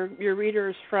alienating your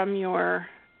readers from your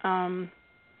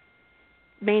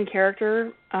main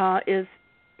character is,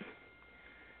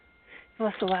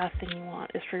 what's the last thing you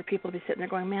want? Is for people to be sitting there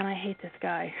going, "Man, I hate this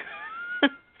guy."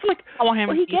 It's like, I want him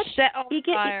to be set on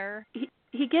fire.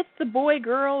 He gets the boy,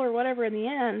 girl, or whatever in the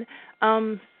end.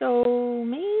 So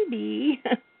maybe.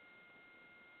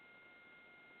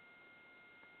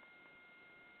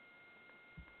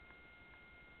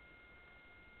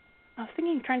 I was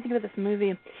trying to think of this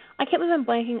movie. I can't believe I'm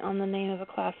blanking on the name of a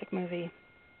classic movie.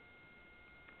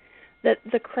 That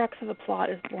the crux of the plot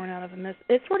is born out of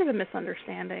it's sort of a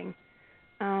misunderstanding.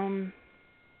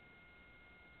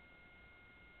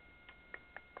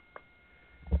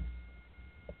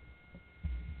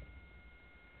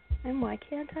 And why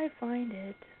can't I find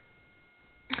it?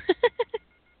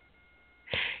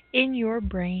 In your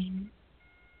brain.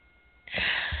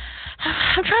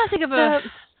 I'm trying to think of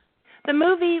the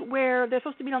movie where they're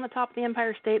supposed to be on the top of the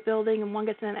Empire State Building, and one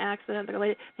gets in an accident.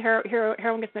 The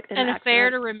heroine gets in an accident. An Affair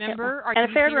to Remember. An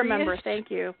Affair to Remember.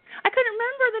 Thank you. I couldn't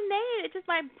remember the name. It just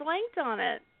I blanked on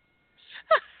it.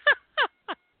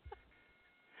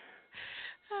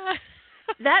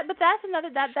 But that's another.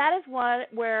 That is one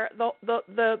where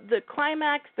the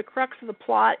climax, the crux of the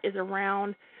plot is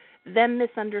around them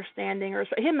misunderstanding, or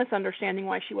him misunderstanding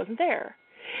why she wasn't there,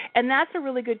 and that's a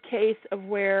really good case of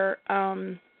where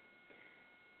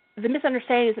the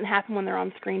misunderstanding doesn't happen when they're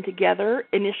on screen together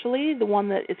initially. The one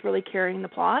that is really carrying the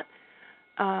plot,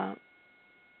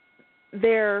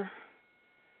 they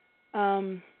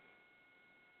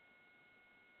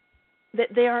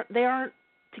aren't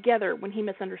together when he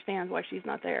misunderstands why she's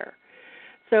not there.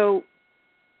 So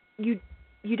you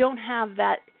don't have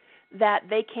that that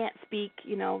they can't speak,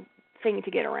 thing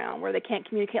to get around, where they can't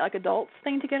communicate like adults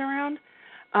thing to get around.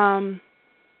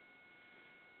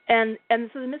 And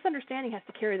so the misunderstanding has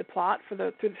to carry the plot through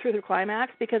the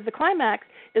climax, because the climax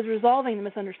is resolving the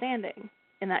misunderstanding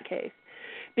in that case.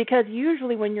 Because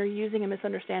usually when you're using a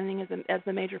misunderstanding as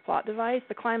the major plot device,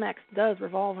 the climax does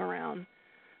revolve around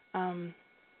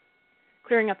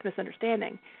clearing up the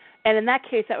misunderstanding. And in that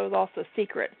case, that was also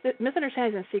secrets.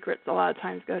 Misunderstandings and secrets a lot of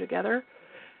times go together,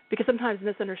 because sometimes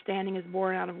misunderstanding is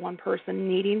born out of one person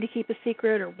needing to keep a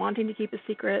secret or wanting to keep a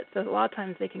secret. So a lot of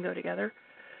times they can go together.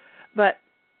 But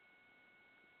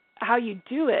how you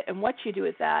do it and what you do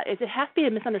with that is it has to be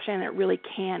a misunderstanding that really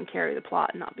can carry the plot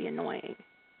and not be annoying.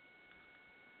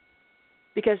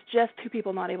 Because just two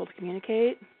people not able to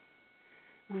communicate,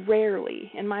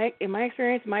 rarely, in my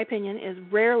experience, my opinion, is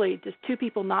rarely just two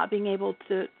people not being able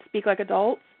to speak like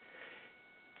adults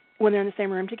when they're in the same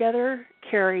room together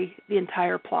carry the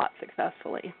entire plot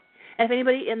successfully. And if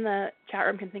anybody in the chat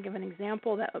room can think of an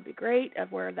example, that would be great,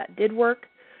 of where that did work.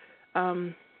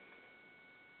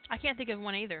 I can't think of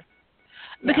one either.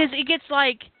 Because it gets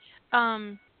like,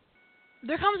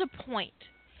 there comes a point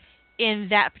in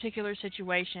that particular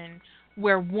situation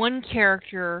where one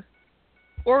character,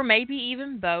 or maybe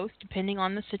even both, depending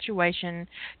on the situation,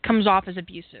 comes off as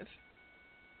abusive.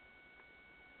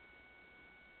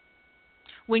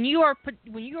 When you are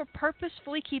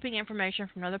purposefully keeping information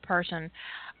from another person,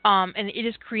 and it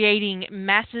is creating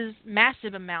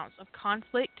massive amounts of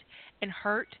conflict and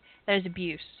hurt, that is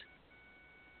abuse.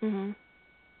 Mm-hmm.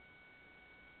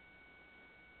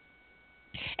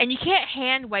 And you can't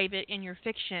hand wave it in your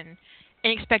fiction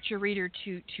and expect your reader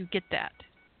to get that,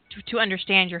 to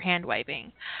understand your hand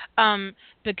waving,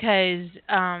 because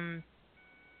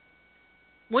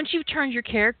once you've turned your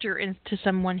character into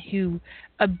someone who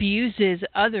abuses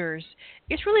others,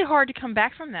 it's really hard to come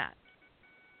back from that,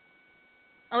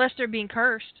 unless they're being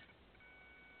cursed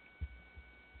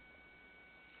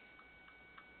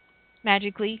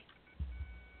magically,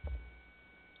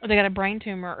 or they got a brain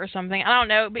tumor or something. I don't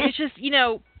know, but it's just,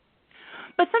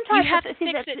 But sometimes you have to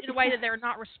fix it in a way that they're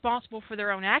not responsible for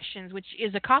their own actions, which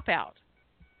is a cop-out.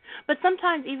 But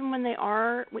sometimes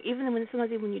sometimes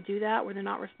when you do that, where they're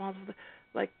not responsible,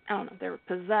 like, I don't know, they're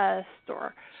possessed,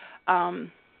 or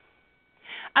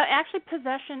actually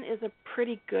possession is a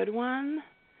pretty good one,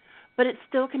 but it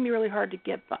still can be really hard to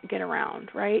get around,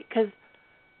 right? Because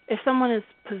if someone is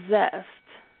possessed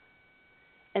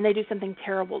and they do something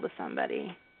terrible to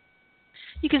somebody,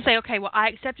 you can say, okay, well, I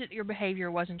accepted that your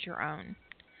behavior wasn't your own,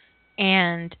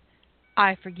 and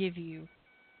I forgive you,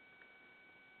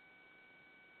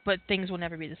 but things will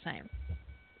never be the same.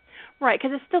 Right,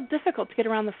 because it's still difficult to get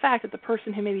around the fact that the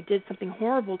person who maybe did something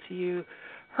horrible to you,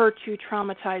 hurt you,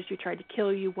 traumatized you, tried to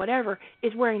kill you, whatever,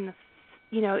 is wearing the,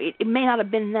 it may not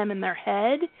have been them in their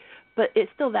head, but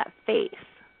it's still that face.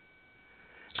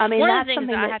 I mean, one that's of the things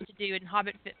something that I have to do in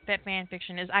Hobbit fan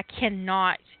fiction is I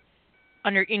cannot,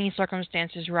 under any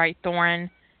circumstances, write Thorin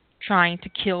trying to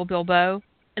kill Bilbo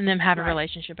and them have a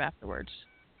relationship afterwards.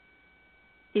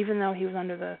 Even though he was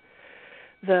under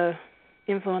the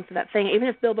influence of that thing, even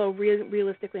if Bilbo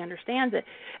realistically understands it.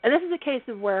 And this is a case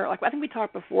of where, like, I think we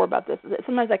talked before about this, that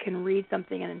sometimes I can read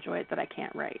something and enjoy it that I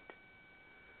can't write.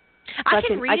 So I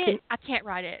can read it, I can't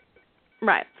write it.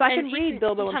 Right. So I can read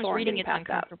Bilbo and Thorin reading getting it's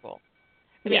uncomfortable.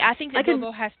 I mean, I think that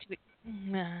Bilbo has to be...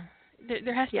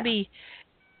 there has to be...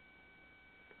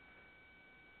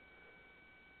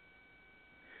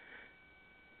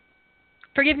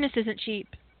 Forgiveness isn't cheap.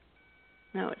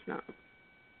 No, it's not.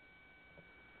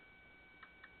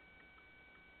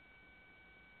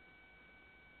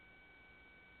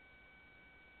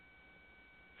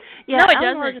 Yeah, no, it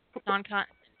doesn't.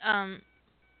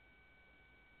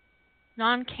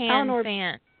 Non-canon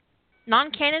fan.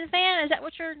 Non-canon fan? Is that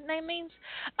what your name means?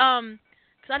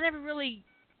 Because I never really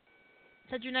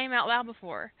said your name out loud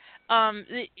before.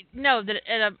 No, that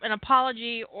an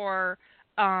apology or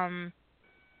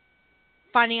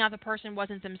finding out the person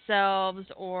wasn't themselves,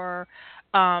 or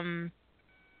they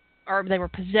were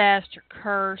possessed or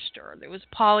cursed, or there was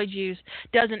polyjuice,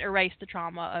 doesn't erase the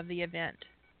trauma of the event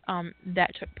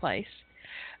that took place.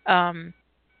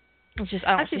 Which is,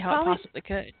 I don't see how it possibly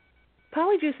could.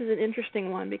 Polyjuice is an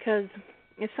interesting one, because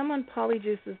if someone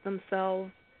polyjuices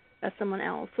themselves as someone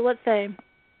else, so let's say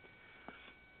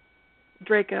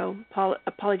Draco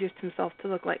polyjuiced himself to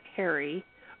look like Harry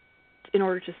in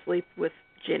order to sleep with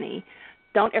Ginny.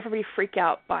 Don't everybody freak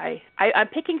out by... I'm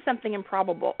picking something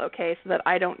improbable, okay, so that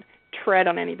I don't tread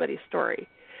on anybody's story.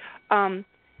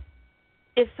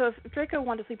 If Draco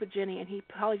wanted to sleep with Ginny and he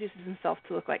polyjuices himself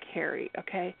to look like Harry,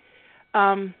 okay,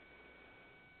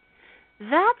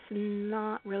 That's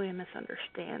not really a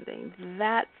misunderstanding.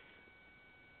 That's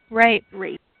Rape.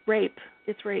 Rape.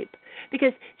 It's rape.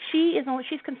 Because she's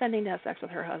consenting to have sex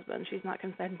with her husband. She's not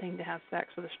consenting to have sex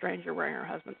with a stranger wearing her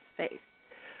husband's face.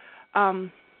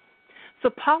 So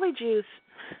polyjuice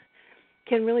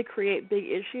can really create big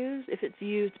issues if it's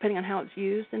used, depending on how it's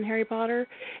used in Harry Potter,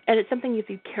 and it's something you have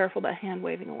to be careful about hand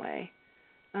waving away,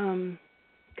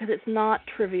 because it's not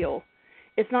trivial.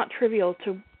 It's not trivial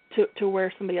to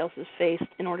wear somebody else's face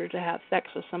in order to have sex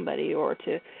with somebody or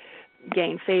to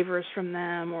gain favors from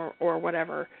them or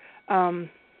whatever.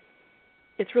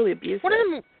 It's really abusive.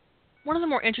 One of the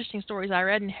more interesting stories I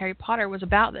read in Harry Potter was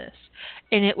about this,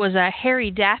 and it was a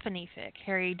Harry Daphne fic.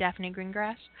 Harry Daphne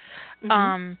Greengrass.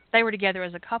 Mm-hmm. They were together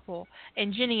as a couple,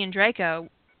 and Ginny and Draco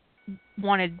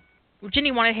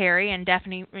Ginny wanted Harry, and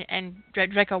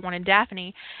Draco wanted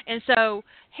Daphne, and so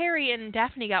Harry and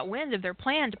Daphne got wind of their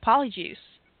plan to polyjuice.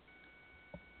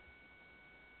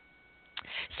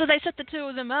 So they set the two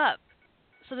of them up,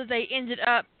 so that they ended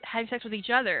up having sex with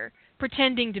each other,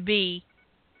 pretending to be.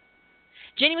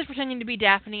 Ginny was pretending to be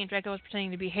Daphne, and Draco was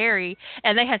pretending to be Harry,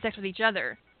 and they had sex with each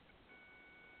other.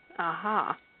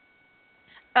 Aha.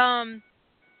 And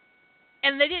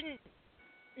they didn't.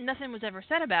 Nothing was ever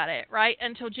said about it, right?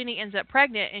 Until Ginny ends up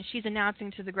pregnant, and she's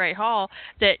announcing to the Great Hall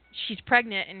that she's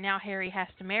pregnant, and now Harry has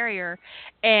to marry her.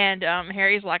 And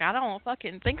Harry's like, I don't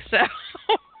fucking think so.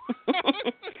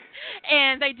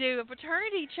 And they do a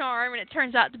paternity charm, and it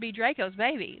turns out to be Draco's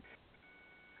baby.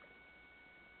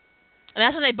 And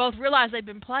that's when they both realize they've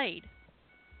been played.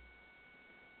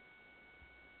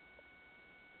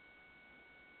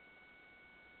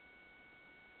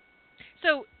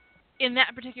 So, in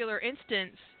that particular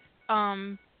instance,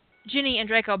 Ginny and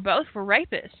Draco both were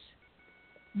rapists,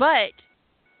 but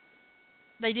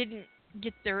they didn't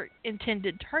get their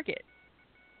intended target.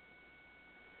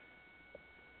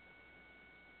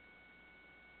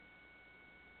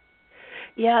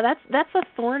 Yeah, that's a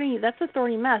thorny mess.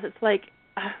 It's like,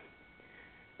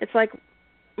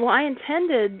 well, I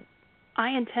intended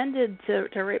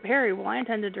to rape Harry. Well, I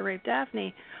intended to rape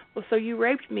Daphne. Well, so you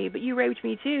raped me, but you raped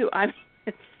me too. I mean,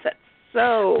 that's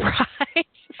so right.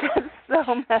 That's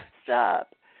so messed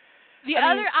up.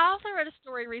 I also read a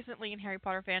story recently in Harry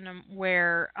Potter fandom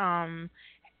where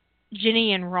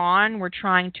Ginny and Ron were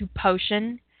trying to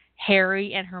potion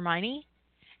Harry and Hermione,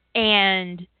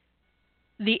 and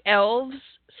the elves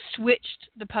switched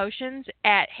the potions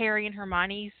at Harry and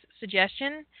Hermione's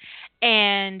suggestion,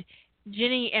 and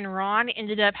Ginny and Ron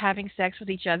ended up having sex with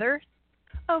each other.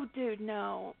 Oh, dude,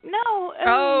 no.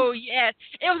 Oh, yes.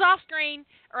 It was off screen,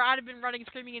 or I'd have been running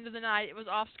screaming into the night. It was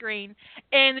off screen.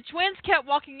 And the twins kept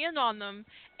walking in on them.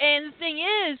 And the thing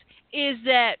is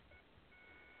that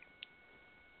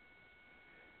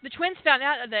the twins found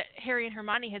out that Harry and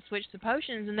Hermione had switched the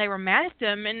potions, and they were mad at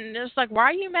them. And it was like, why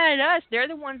are you mad at us? They're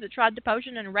the ones that tried the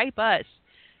potion and rape us.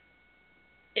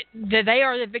 They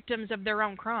are the victims of their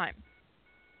own crime.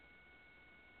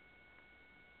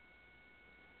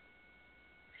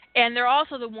 And they're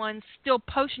also the ones still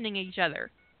potioning each other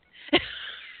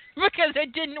because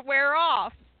it didn't wear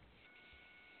off.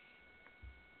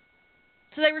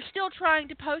 So they were still trying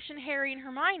to potion Harry and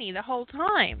Hermione the whole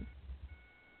time.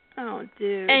 Oh,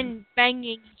 dude. And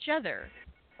banging each other.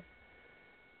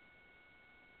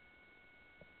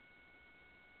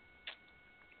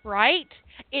 Right?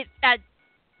 I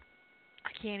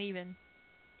can't even.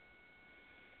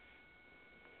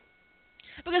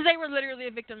 Because they were literally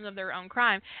the victims of their own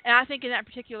crime. And I think in that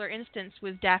particular instance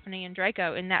with Daphne and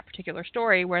Draco, in that particular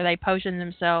story where they potioned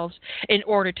themselves in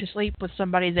order to sleep with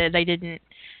somebody that they didn't,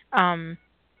 that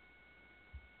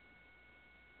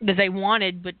they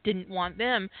wanted but didn't want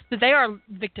them, that they are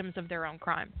victims of their own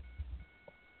crime.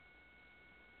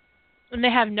 And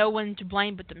they have no one to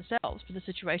blame but themselves for the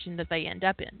situation that they end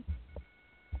up in.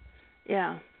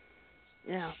 Yeah.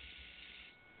 Yeah.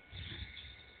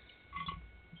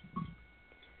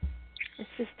 It's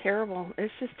just terrible.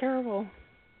 It's just terrible.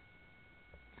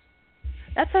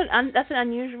 That's an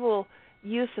unusual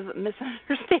use of a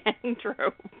misunderstanding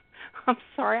trope. I'm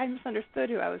sorry, I misunderstood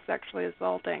who I was sexually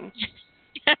assaulting.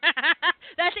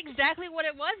 That's exactly what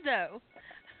it was, though.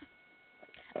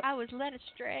 I was led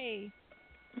astray.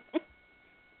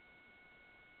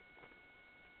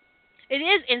 It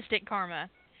is instant karma,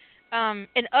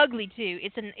 and ugly too.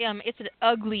 It's an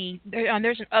ugly.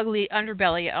 There's an ugly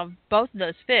underbelly of both of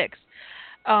those fics.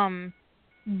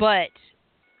 But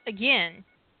again,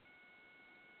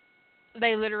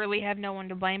 they literally have no one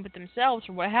to blame but themselves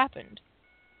for what happened.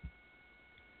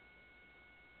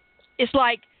 It's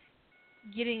like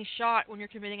getting shot when you're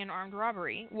committing an armed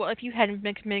robbery. Well, if you hadn't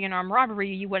been committing an armed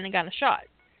robbery, you wouldn't have gotten shot.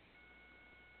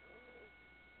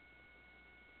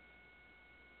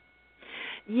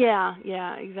 Yeah,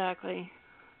 exactly.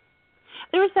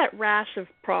 There was that rash of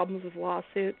problems with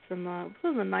lawsuits in the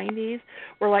 90s,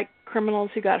 where like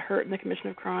criminals who got hurt in the commission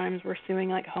of crimes were suing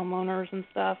like homeowners and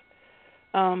stuff.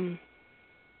 Um,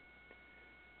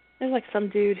 there's like some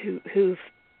dude who,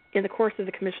 in the course of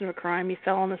the commission of a crime, he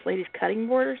fell on this lady's cutting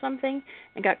board or something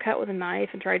and got cut with a knife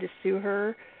and tried to sue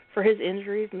her for his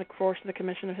injuries in the course of the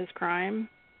commission of his crime.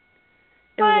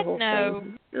 It was a whole No.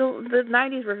 thing. The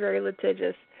 90s were very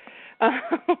litigious.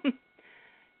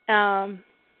 Um,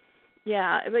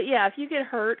 yeah, but yeah, if you get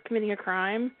hurt committing a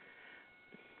crime,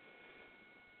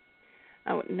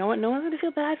 no one's going to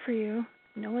feel bad for you.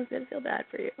 No one's going to feel bad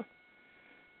for you.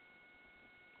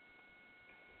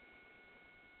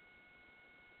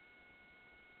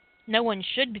 No one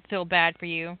should feel bad for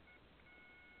you.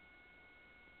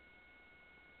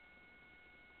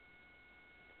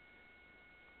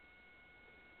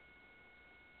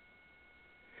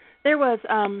 There was,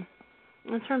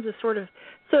 in terms of sort of,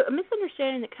 so a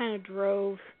misunderstanding that kind of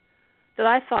drove, that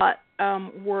I thought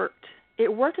worked.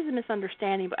 It worked as a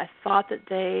misunderstanding, but I thought that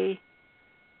they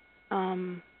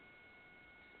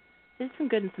did some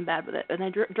good and some bad with it, and they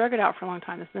drug it out for a long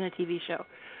time. It's been a TV show.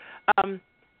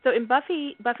 So in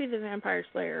Buffy the Vampire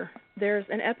Slayer, there's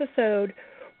an episode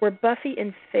where Buffy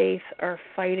and Faith are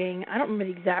fighting. I don't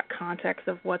remember the exact context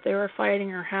of what they were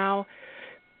fighting or how.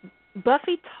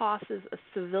 Buffy tosses a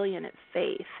civilian at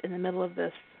Faith in the middle of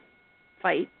this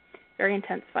fight, very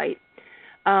intense fight,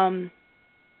 to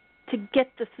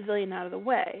get the civilian out of the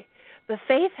way. But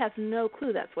Faith has no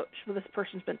clue that's what this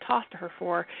person's been tossed to her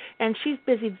for, and she's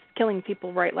busy killing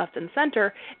people right, left, and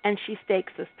center, and she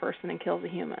stakes this person and kills a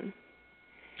human.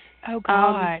 Oh,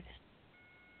 God.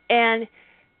 And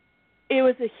it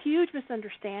was a huge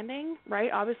misunderstanding,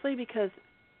 right, obviously, because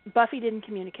Buffy didn't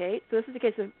communicate. So this is a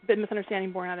case of a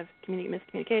misunderstanding born out of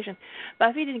miscommunication.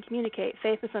 Buffy didn't communicate.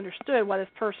 Faith misunderstood why this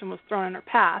person was thrown in her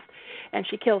path, and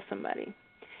she kills somebody.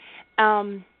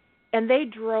 And they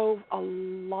drove a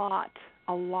lot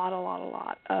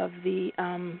of the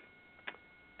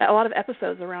a lot of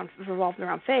episodes revolved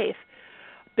around Faith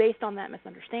based on that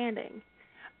misunderstanding.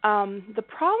 The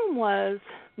problem was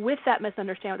with that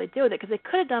misunderstanding what they did with it, because they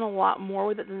could have done a lot more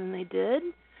with it than they did.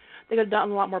 They could have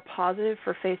done a lot more positive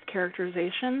for Faith's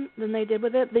characterization than they did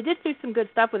with it. They did do some good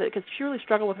stuff with it because she really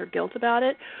struggled with her guilt about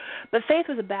it. But Faith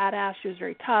was a badass. She was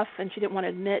very tough, and she didn't want to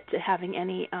admit to having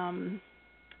any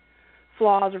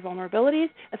flaws or vulnerabilities.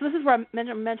 And so this is where I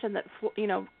mentioned that, you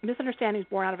know, misunderstandings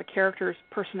born out of a character's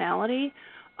personality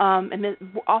and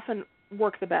often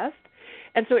work the best.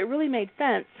 And so it really made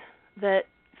sense that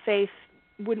Faith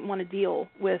wouldn't want to deal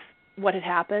with what had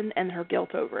happened and her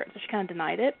guilt over it. So she kind of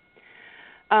denied it.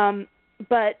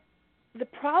 But the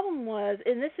problem was,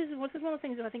 and this is one of the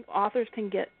things that I think authors can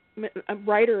get,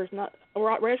 writers can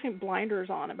get blinders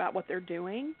on about what they're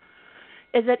doing,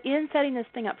 is that in setting this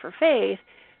thing up for Faith,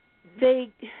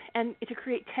 and to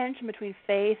create tension between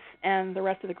Faith and the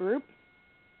rest of the group,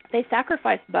 they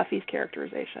sacrificed Buffy's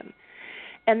characterization.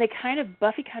 And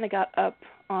Buffy kind of got up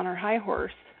on her high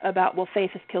horse about, well,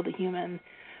 Faith has killed a human,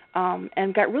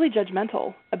 and got really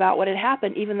judgmental about what had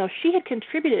happened, even though she had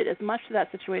contributed as much to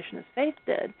that situation as Faith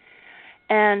did.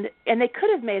 And they could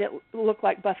have made it look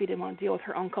like Buffy didn't want to deal with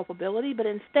her own culpability, but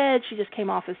instead she just came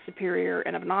off as superior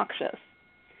and obnoxious.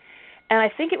 And I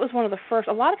think it was one of the first,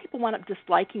 a lot of people wound up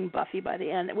disliking Buffy by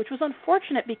the end, which was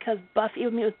unfortunate because Buffy,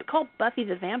 it was called Buffy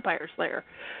the Vampire Slayer,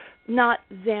 not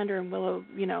Xander and Willow,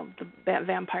 you know, the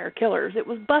vampire killers. It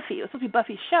was Buffy. It was supposed to be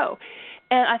Buffy's show.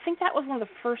 And I think that was one of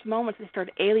the first moments they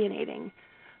started alienating,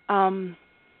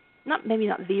 maybe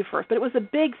not the first, but it was a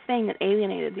big thing that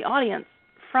alienated the audience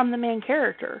from the main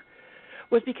character,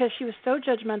 was because she was so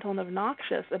judgmental and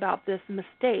obnoxious about this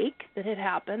mistake that had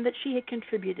happened that she had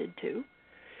contributed to,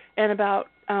 and about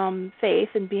Faith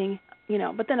and being, you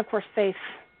know, but then of course Faith,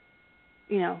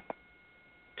 you know,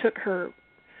 took her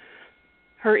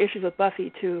issues with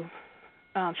Buffy to,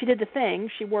 she did the thing,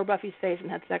 she wore Buffy's face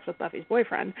and had sex with Buffy's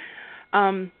boyfriend,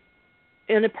 and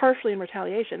partially in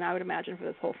retaliation, I would imagine, for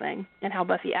this whole thing, and how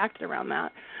Buffy acted around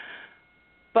that.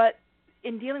 But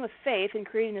in dealing with Faith and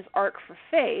creating this arc for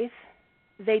Faith,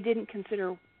 they didn't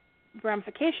consider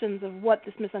ramifications of what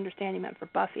this misunderstanding meant for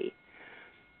Buffy.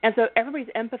 And so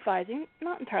everybody's empathizing,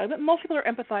 not entirely, but most people are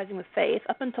empathizing with Faith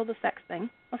up until the sex thing.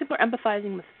 Most people are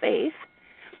empathizing with Faith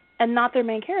and not their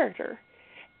main character,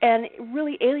 and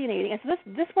really alienating. And so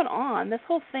this went on, this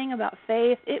whole thing about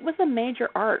Faith, it was a major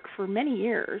arc for many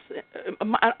years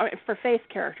for Faith's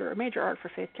character, a major arc for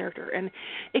Faith's character. And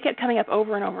it kept coming up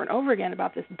over and over and over again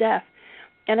about this death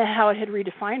and how it had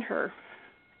redefined her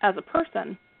as a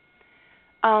person.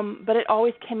 But it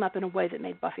always came up in a way that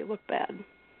made Buffy look bad.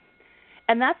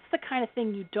 And that's the kind of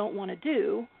thing you don't want to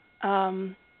do.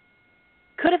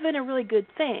 Could have been a really good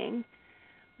thing,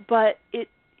 but it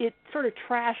sort of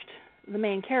trashed the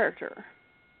main character.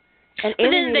 And but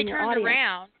then they your turned audience.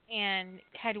 around and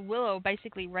had Willow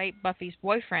basically rape Buffy's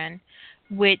boyfriend,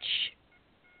 which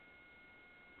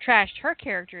trashed her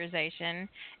characterization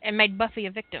and made Buffy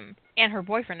a victim and her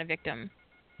boyfriend a victim.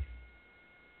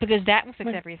 Because that will fix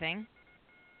everything.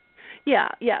 Yeah.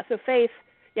 So Faith,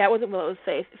 it wasn't Willow, it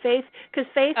was Faith. Because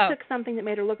Faith took something that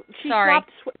made her look. She Sorry.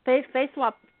 Faith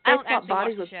swapped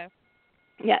bodies with. Show.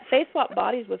 Yeah, Faith swapped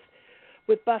bodies with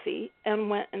Buffy and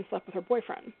went and slept with her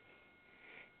boyfriend.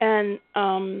 And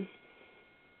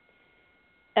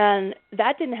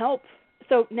that didn't help.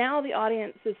 So now the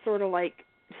audience is sort of like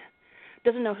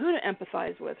doesn't know who to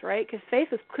empathize with, right? Because Faith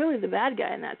is clearly the bad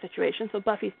guy in that situation, so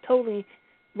Buffy's totally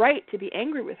right to be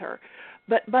angry with her.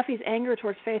 But Buffy's anger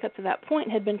towards Faith up to that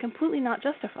point had been completely not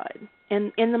justified.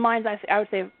 In the minds, I would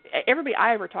say, everybody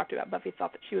I ever talked to about Buffy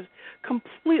thought that she was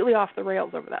completely off the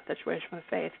rails over that situation with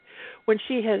Faith, when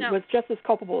she was just as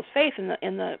culpable as Faith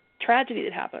in the tragedy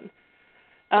that happened.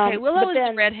 Okay, Willow is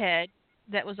the redhead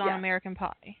that was on American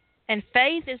Pie. And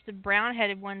Faith is the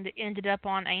brown-headed one that ended up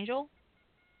on Angel?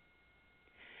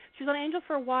 She was on Angel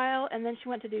for a while, and then she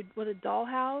went to do,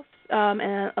 Dollhouse,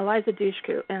 and Eliza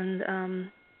Dushku,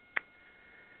 and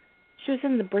she was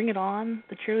in the Bring It On,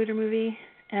 the cheerleader movie,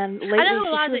 and lately I know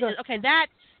Eliza is. Okay,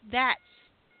 that's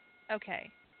okay.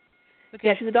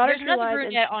 Because she's the daughter there's another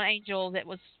brunette on Angel that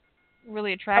was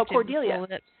really attractive. Oh, Cordelia.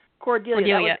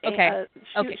 Cordelia. Okay.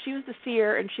 She was the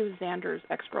seer, and she was Xander's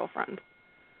ex-girlfriend.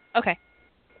 Okay.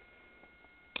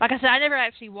 Like I said, I never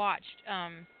actually watched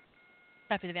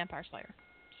Buffy the Vampire Slayer,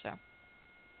 so.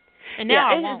 And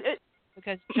now I won't,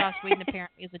 because Joss Whedon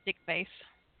apparently is a dick face.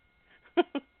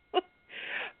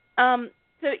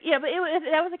 So yeah, but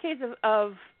that was a case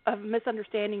of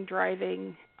misunderstanding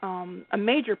driving a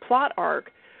major plot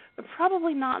arc, but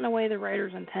probably not in a way the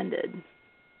writers intended.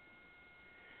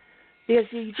 Because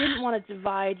you didn't want to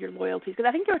divide your loyalties. Because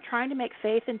I think they were trying to make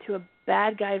Faith into a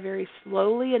bad guy very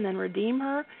slowly and then redeem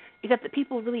her, except that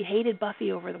people really hated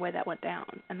Buffy over the way that went down.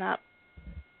 And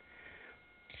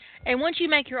once you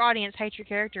make your audience hate your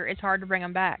character, it's hard to bring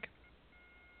them back.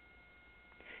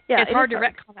 Yeah, it's hard to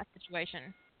retcon that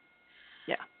situation.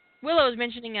 Yeah. Willow was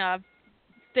mentioning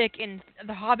Thick in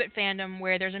the Hobbit fandom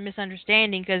where there's a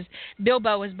misunderstanding because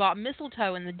Bilbo has bought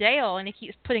mistletoe in the Dale and he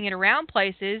keeps putting it around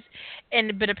places,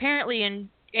 but apparently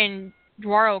in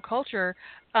Dwaro culture,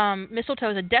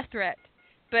 mistletoe is a death threat.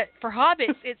 But for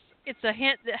hobbits, it's a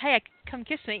hint that, hey, come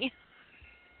kiss me.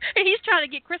 And he's trying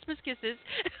to get Christmas kisses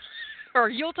or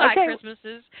Yuletide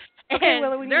Christmases. Okay,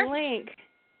 Willow, we need a link.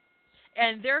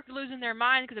 And they're losing their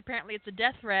mind because apparently it's a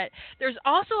death threat. There's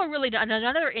also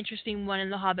another interesting one in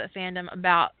the Hobbit fandom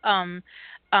about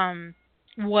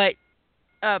what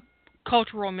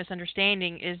cultural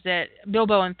misunderstanding is that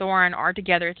Bilbo and Thorin are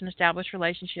together. It's an established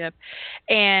relationship,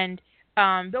 and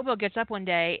Bilbo gets up one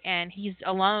day and he's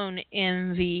alone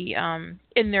in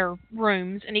their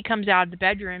rooms, and he comes out of the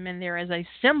bedroom and there is a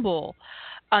symbol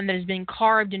that has been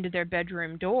carved into their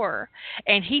bedroom door,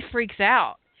 and he freaks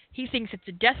out. He thinks it's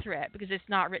a death threat because it's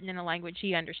not written in a language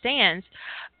he understands.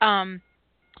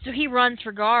 So he runs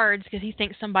for guards because he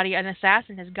thinks an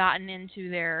assassin has gotten into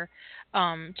their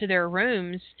to their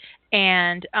rooms,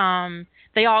 and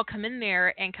they all come in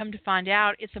there and come to find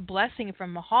out it's a blessing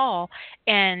from Mahal,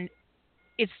 and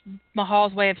it's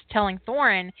Mahal's way of telling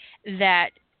Thorin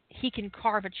that he can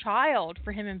carve a child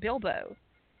for him and Bilbo,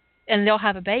 and they'll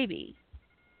have a baby.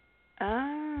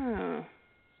 Oh.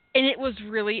 And it was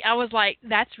I was like,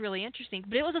 that's really interesting.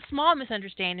 But it was a small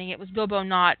misunderstanding. It was Bilbo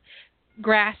not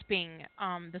grasping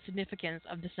the significance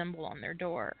of the symbol on their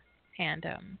door. And,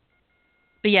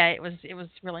 but yeah, it was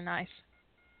really nice.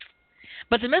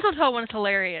 But the mistletoe one's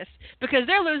hilarious because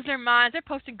they're losing their minds. They're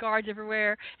posting guards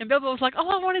everywhere. And Bilbo was like, all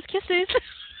I want is kisses.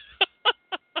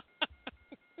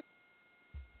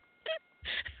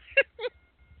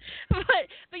 but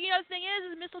you know, the thing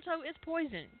is mistletoe is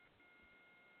poison.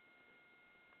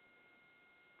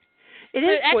 It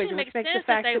is poison, which makes the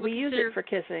fact that we use it for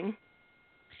kissing.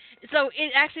 So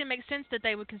it actually makes sense that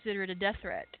they would consider it a death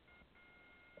threat.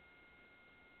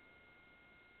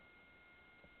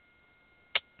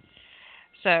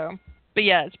 So, but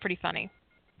yeah, it's pretty funny.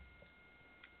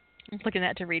 I'm looking at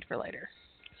that to read for later.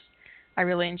 I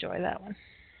really enjoy that one.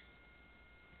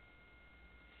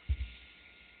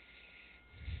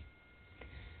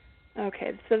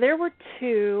 Okay, so there were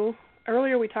two.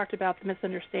 Earlier we talked about the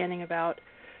misunderstanding about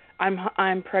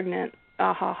I'm pregnant,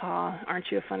 ha ha, aren't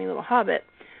you a funny little hobbit?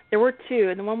 There were two,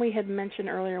 and the one we had mentioned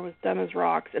earlier was Dumb as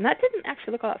Rocks, and that didn't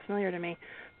actually look all that familiar to me.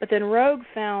 But then Rogue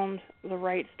found the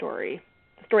right story,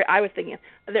 the story I was thinking of.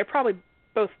 They're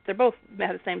both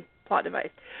have the same plot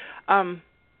device.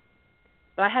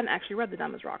 But I hadn't actually read the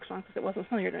Dumb as Rocks one because it wasn't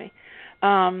familiar to me.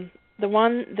 The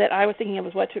one that I was thinking of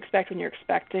was What to Expect When You're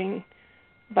Expecting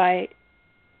by...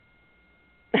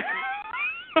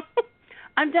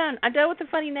 I'm done with the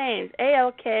funny names.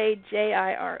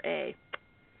 Alkjira.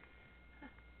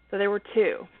 So there were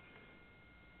two.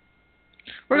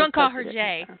 We're going to call her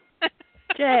Jay.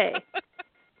 Jay.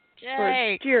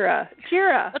 Jay. Jira.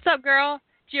 What's up, girl?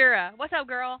 Jira. What's up,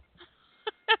 girl?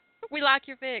 We like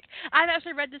your fic. I've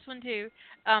actually read this one, too.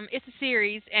 It's a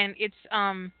series, and it's...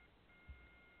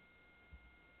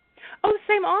 Oh, the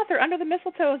same author. Under the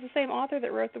Mistletoe is the same author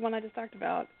that wrote the one I just talked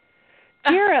about.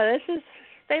 Jira, this is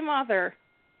same author.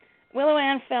 Willow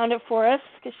Ann found it for us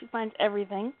because she finds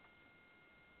everything.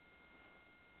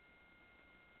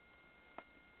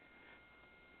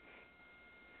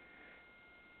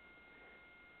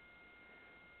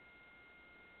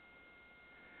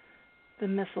 The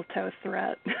Mistletoe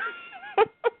Threat.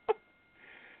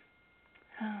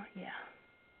 Oh, yeah.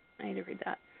 I need to read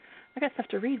that. I got stuff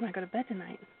to read when I go to bed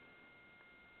tonight.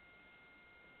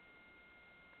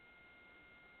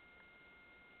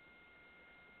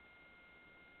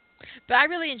 But I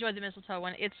really enjoyed the Mistletoe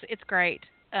one. It's great.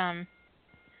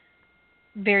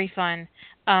 Very fun.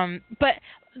 But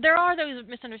there are those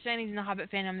misunderstandings in the Hobbit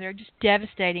fandom. They're just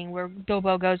devastating, where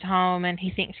Bilbo goes home and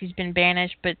he thinks he's been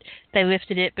banished, but they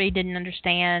lifted it, but he didn't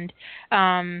understand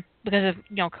because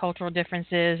of cultural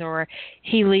differences, or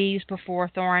he leaves before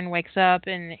Thorin wakes up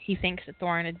and he thinks that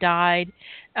Thorin had died,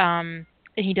 and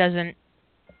he doesn't,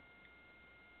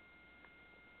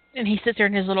 and he sits there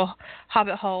in his little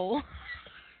Hobbit hole.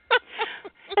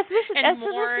 And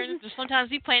mourns. Sometimes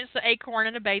he plants the acorn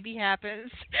and a baby happens.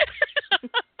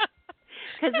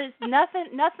 Because there's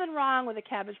nothing wrong with a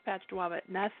Cabbage Patch Dwobbit.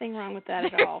 Nothing wrong with that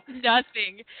at all.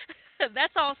 Nothing.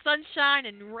 That's all sunshine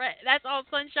and that's all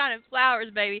sunshine and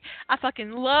flowers, baby. I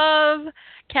fucking love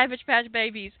Cabbage Patch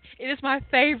Babies. It is my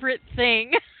favorite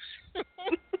thing.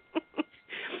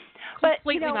 But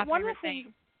Completely my one favorite of the things,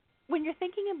 thing. when you're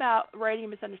thinking about writing a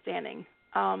misunderstanding,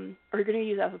 or you're going to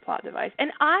use it as a plot device,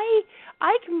 and I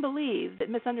can believe that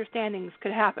misunderstandings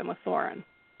could happen with Thorin.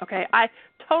 Okay, I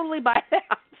totally buy that.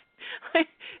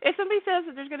 If somebody says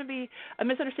that there's going to be a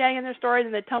misunderstanding in their story,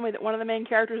 then they tell me that one of the main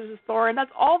characters is Thorin.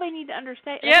 That's all they need to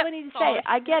understand. Yep. All they need to say.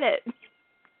 I get it.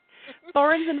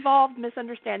 Thorin's involved.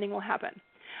 Misunderstanding will happen.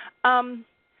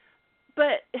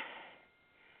 But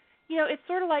it's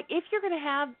sort of like if you're going to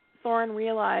have Thorin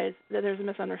realize that there's a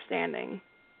misunderstanding,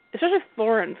 especially if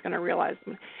Thorin's going to realize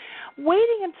them,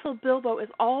 waiting until Bilbo is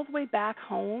all the way back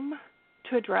home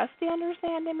to address the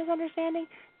misunderstanding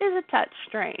is a touch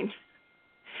strange.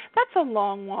 That's a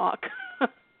long walk.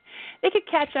 They could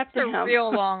catch up to him. It's a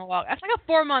real long walk. That's like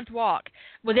a 4-month walk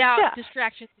without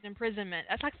distractions and imprisonment.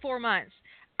 That's like 4 months.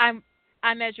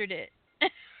 I measured it.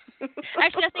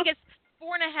 Actually, I think it's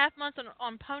 4.5 months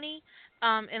on pony,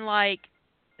 and like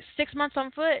 6 months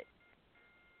on foot.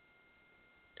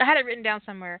 I had it written down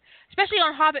somewhere, especially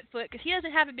on Hobbit foot, because he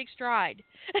doesn't have a big stride.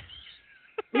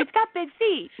 He's got big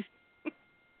feet.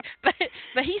 But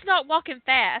he's not walking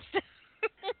fast.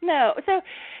 No, so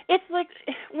it's like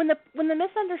when the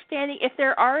misunderstanding, if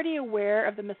they're already aware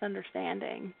of the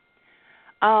misunderstanding,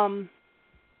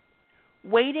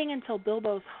 waiting until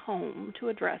Bilbo's home to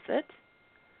address it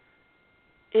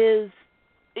is,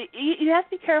 you have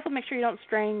to be careful to make sure you don't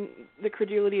strain the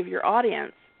credulity of your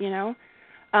audience,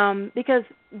 because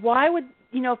why would,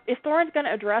 if Thorin's going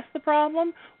to address the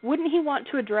problem, wouldn't he want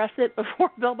to address it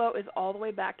before Bilbo is all the way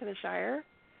back to the Shire?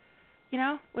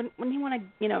 Wouldn't he want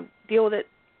to, deal with it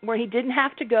where he didn't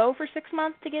have to go for 6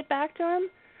 months to get back to him?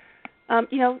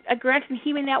 Granted,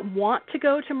 he may not want to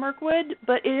go to Mirkwood,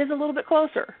 but it is a little bit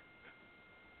closer.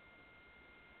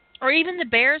 Or even the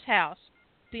bear's house.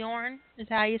 Bjorn is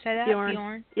how you say that?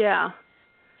 Bjorn. Yeah.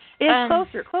 It's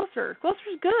closer.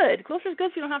 Closer's good. Closer's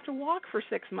good so you don't have to walk for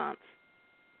 6 months.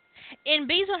 In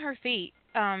Bees on Her Feet,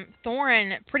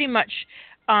 Thorin pretty much...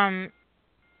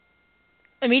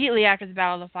 immediately after the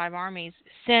Battle of the Five Armies,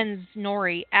 sends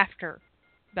Nori after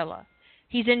Bella.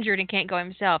 He's injured and can't go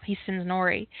himself. He sends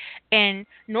Nori. And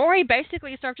Nori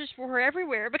basically searches for her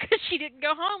everywhere because she didn't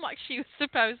go home like she was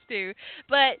supposed to.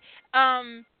 But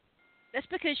that's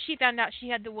because she found out she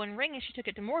had the One Ring and she took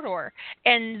it to Mordor.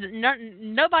 And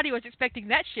nobody was expecting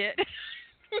that shit.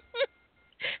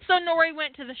 So Nori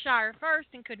went to the Shire first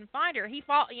and couldn't find her. He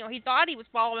thought he was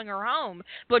following her home,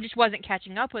 but just wasn't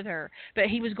catching up with her. But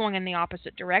he was going in the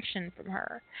opposite direction from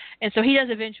her, and so he does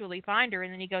eventually find her,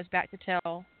 and then he goes back to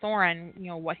tell Thorin,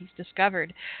 what he's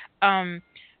discovered.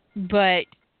 But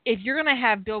if you're gonna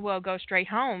have Bilbo go straight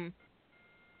home,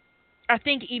 I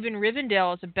think even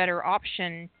Rivendell is a better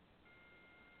option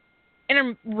and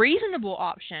a reasonable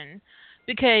option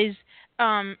because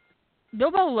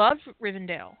Bilbo loved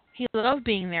Rivendell. He loved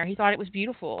being there. He thought it was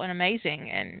beautiful and amazing,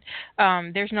 and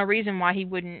there's no reason why he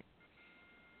wouldn't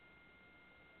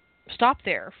stop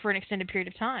there for an extended period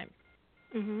of time.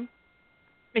 Mhm.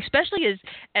 Especially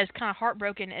as kind of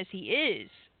heartbroken as he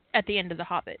is at the end of The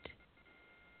Hobbit.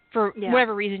 For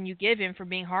whatever reason you give him for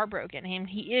being heartbroken,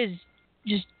 he is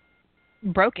just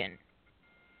broken.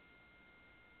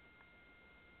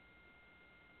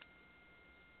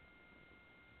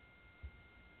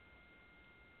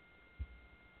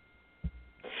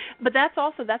 But that's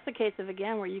the case of,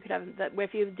 again, where you could have that,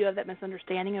 if you do have that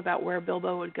misunderstanding about where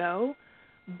Bilbo would go,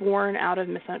 born out of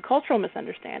cultural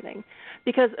misunderstanding,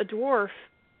 because a dwarf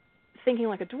thinking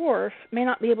like a dwarf may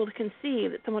not be able to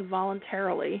conceive that someone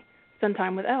voluntarily spend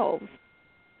time with elves.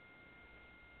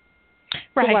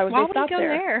 Right? So why would they stop go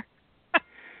there?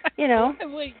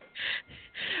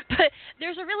 But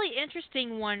there's a really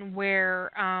interesting one where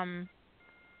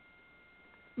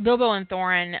Bilbo and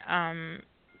Thorin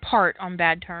part on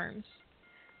bad terms.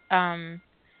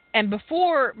 And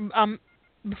before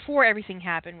everything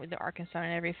happened with the Arkenstone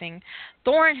and everything,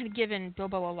 Thorin had given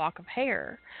Bilbo a lock of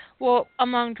hair. Well,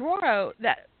 among Dwarro,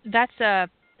 that's a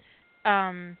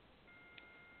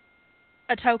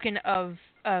token of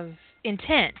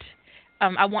intent.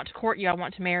 I want to court you. I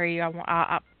want to marry you.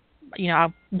 I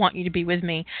want you to be with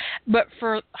me. But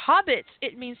for hobbits,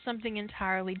 it means something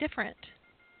entirely different.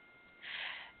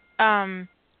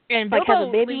 And Bilbo like have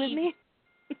a baby with me?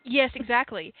 Yes,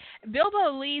 exactly.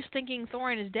 Bilbo leaves thinking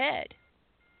Thorin is dead.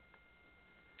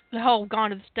 The whole Gone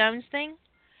to the Stones thing.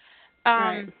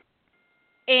 Right.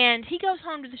 And he goes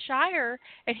home to the Shire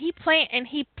and he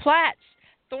plats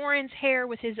Thorin's hair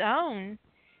with his own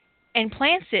and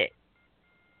plants it.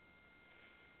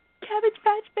 Cabbage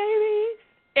Patch Babies.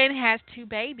 And has 2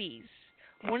 babies.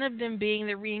 One of them being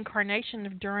the reincarnation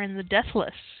of Durin the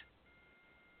Deathless.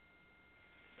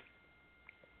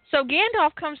 So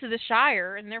Gandalf comes to the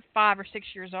Shire, and they're 5 or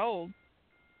 6 years old,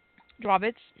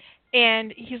 Drobbits,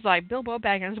 and he's like, Bilbo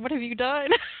Baggins, what have you done?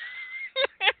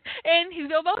 And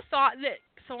Bilbo thought that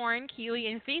Thorin,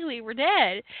 Kili, and Fili were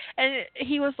dead, and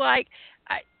he was like,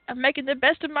 I'm making the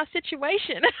best of my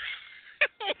situation.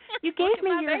 You gave me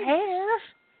your hair.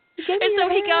 You gave me and your so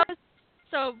hair. he goes.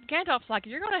 So Gandalf's like,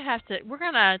 you're gonna have to. We're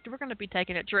gonna be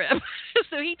taking a trip.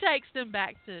 So he takes them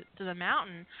back to the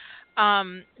mountain,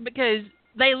 because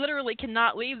they literally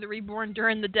cannot leave the reborn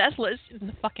Durin the Deathless in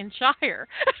the fucking Shire.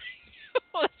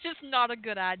 Well, it's just not a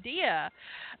good idea.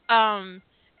 And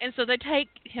so they take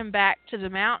him back to the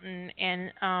mountain,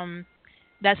 and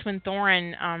that's when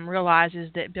Thorin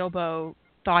realizes that Bilbo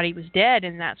thought he was dead,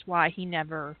 and that's why he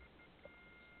never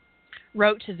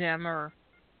wrote to them or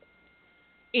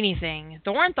anything.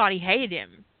 Thorin thought he hated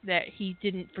him, that he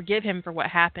didn't forgive him for what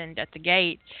happened at the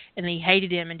gate, and he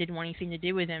hated him and didn't want anything to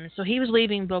do with him. So he was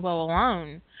leaving Bilbo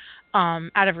alone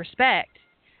out of respect.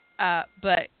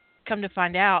 But come to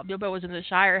find out, Bilbo was in the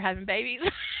Shire having babies.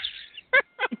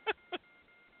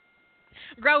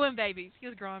 Growing babies. He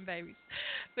was growing babies.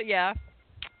 But yeah,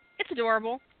 it's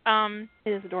adorable. It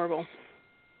is adorable.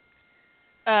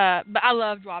 But I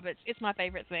love Drobbits. It's my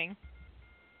favorite thing.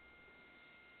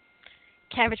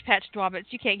 Cabbage Patch Drobbits.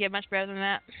 You can't get much better than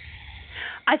that.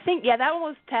 I think, that one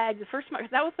was tagged.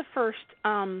 That was the first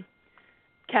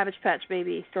Cabbage Patch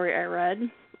Baby story I read,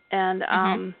 and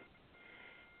I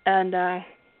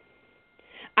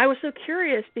was so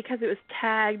curious because it was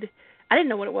tagged. I didn't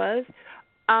know what it was,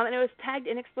 and it was tagged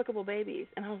Inexplicable Babies,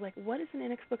 and I was like, what is an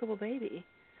inexplicable baby?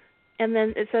 And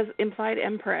then it says implied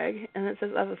MPreg, and it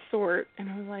says of a sort, and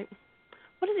I was like,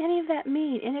 what does any of that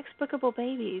mean? Inexplicable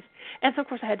babies. And so, of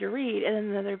course, I had to read,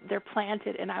 and then they're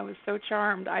planted, and I was so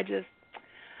charmed. I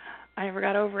never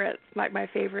got over it. It's like my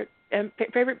favorite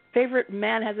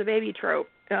man has a baby trope.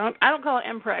 I don't call it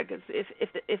MPreg, because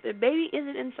if the baby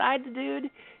isn't inside the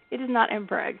dude, it is not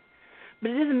MPreg.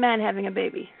 But it is a man having a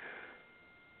baby.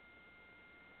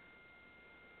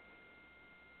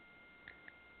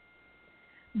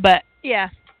 But, yeah,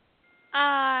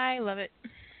 I love it.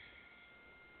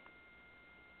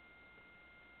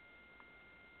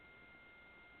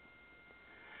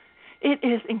 It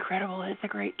is incredible. It's a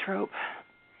great trope.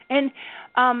 And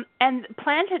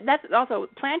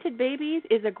planted babies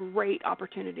is a great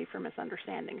opportunity for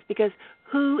misunderstandings, because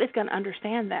who is going to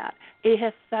understand that? It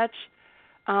has such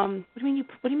what do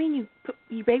you mean you put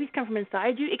your babies come from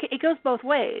inside you? It goes both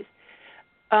ways.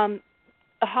 A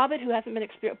hobbit who hasn't been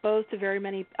exposed to very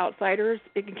many outsiders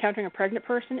encountering a pregnant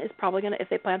person is probably going to, if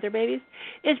they plant their babies,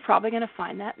 is probably going to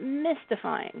find that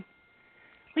mystifying.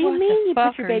 What do you mean you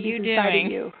put your babies inside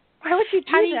of you? Why would you do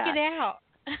that? How do you get out?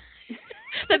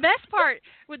 The best part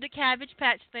with the Cabbage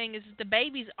Patch thing is that the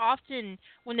babies often,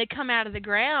 when they come out of the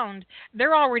ground,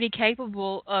 they're already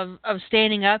capable of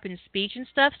standing up and speech and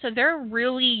stuff, so they're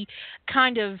really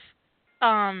kind of,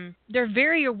 they're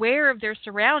very aware of their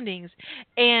surroundings.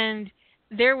 And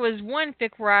there was one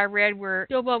fic where I read where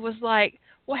Bilbo was like,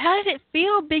 well, how did it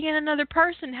feel being in another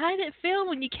person? How did it feel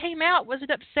when you came out? Was it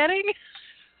upsetting?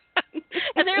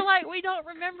 And they're like, we don't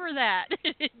remember that.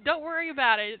 Don't worry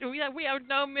about it. We have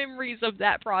no memories of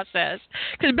that process.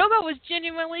 Because Bilbo was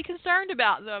genuinely concerned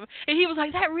about them. And he was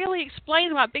like, that really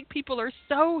explains why big people are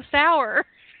so sour.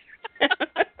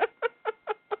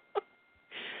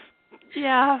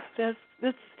 Yeah, that's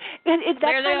and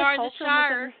there they kind are of in the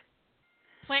Shire,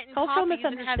 planting poppies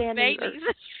and having babies.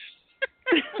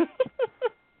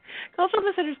 Cultural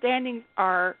misunderstandings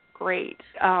are great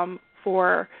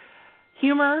for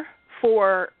humor,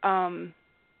 for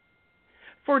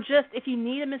just if you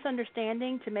need a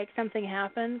misunderstanding to make something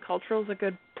happen. Cultural is a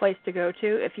good place to go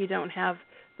to if you don't have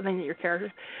something that your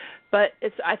characters. But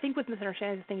I think with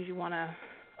misunderstandings, the things you want to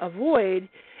avoid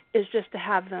is just to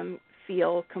have them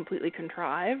feel completely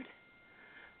contrived.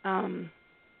 Because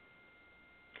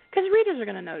readers are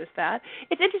going to notice that.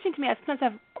 It's interesting to me. I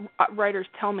sometimes have writers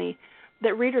tell me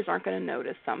that readers aren't going to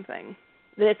notice something.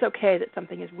 That it's okay that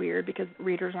something is weird because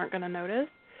readers aren't going to notice.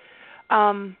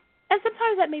 And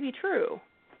sometimes that may be true.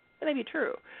 That may be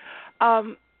true.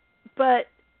 But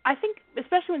I think,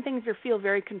 especially when things feel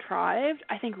very contrived,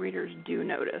 I think readers do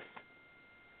notice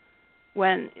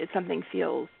when something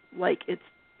feels like it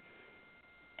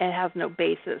has no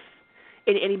basis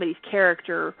in anybody's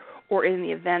character or in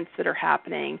the events that are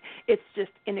happening. It's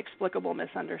just inexplicable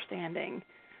misunderstanding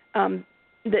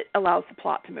that allows the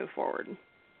plot to move forward.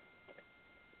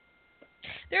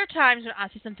 There are times when I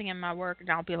see something in my work and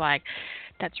I'll be like,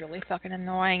 that's really fucking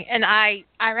annoying. And I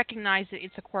recognize that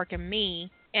it's a quirk in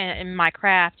me and in my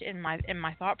craft, in my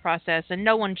thought process, and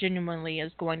no one genuinely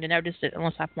is going to notice it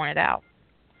unless I point it out.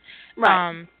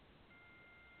 Right.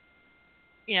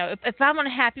 If I'm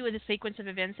unhappy with the sequence of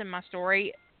events in my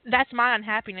story, that's my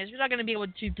unhappiness. You're not going to be able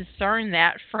to discern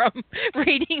that from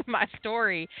reading my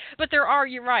story. But you're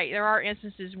right, there are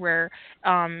instances where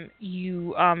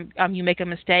you make a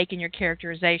mistake in your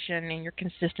characterization and your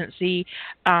consistency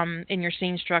in your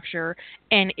scene structure,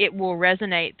 and it will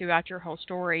resonate throughout your whole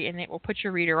story, and it will put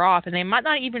your reader off, and they might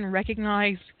not even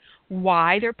recognize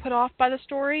why they're put off by the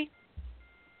story,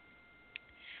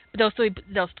 but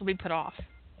they'll still be put off.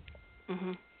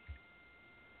 Mm-hmm.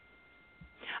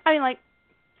 I mean,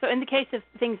 so in the case of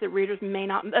things that readers may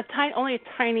not, only a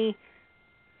tiny,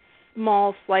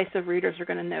 small slice of readers are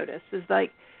going to notice is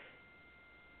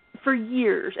for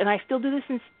years, and I still do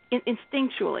this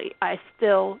instinctually, I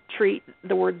still treat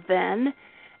the word then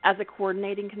as a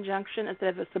coordinating conjunction instead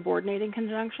of a subordinating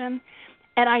conjunction.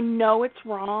 And I know it's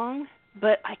wrong,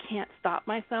 but I can't stop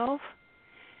myself.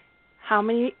 How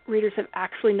many readers have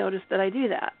actually noticed that I do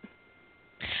that?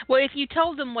 Well, if you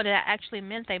told them what it actually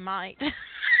meant, they might.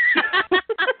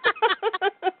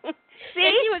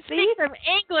 If you would speak from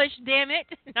English, damn it.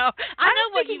 No, I know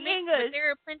what you mean, but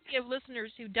there are plenty of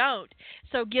listeners who don't.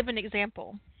 So give an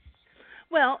example.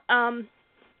 Well,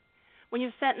 when you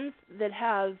have a sentence that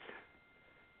has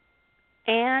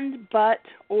and, but,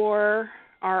 or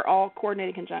are all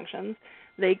coordinating conjunctions,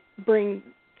 they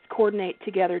coordinate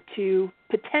together to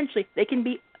potentially, they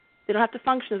don't have to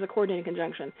function as a coordinating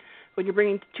conjunction. When you're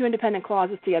bringing two independent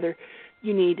clauses together,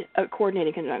 you need a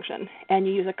coordinating conjunction, and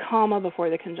you use a comma before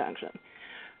the conjunction.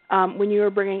 When you are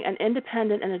bringing an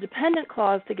independent and a dependent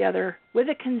clause together with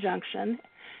a conjunction,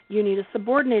 you need a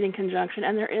subordinating conjunction,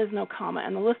 and there is no comma.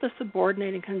 And the list of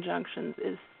subordinating conjunctions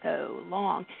is so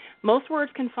long. Most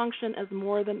words can function as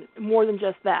more than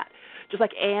just that. Just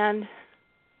like and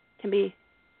can be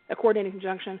a coordinating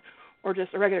conjunction or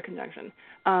just a regular conjunction.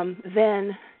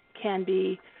 Then can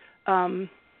be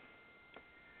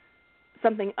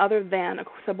something other than a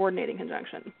subordinating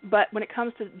conjunction. But when it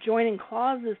comes to joining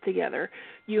clauses together,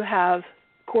 you have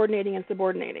coordinating and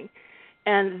subordinating.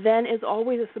 And then is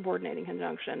always a subordinating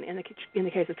conjunction in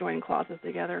the case of joining clauses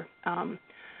together.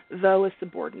 Though is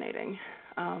subordinating.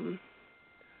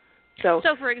 So,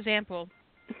 for example,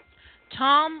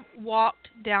 Tom walked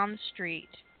down the street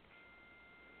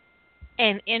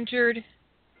and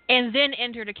then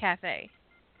entered a cafe.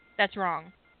 That's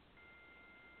wrong.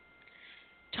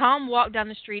 Tom walked down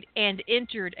the street and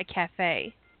entered a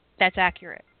cafe. That's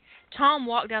accurate. Tom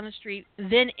walked down the street,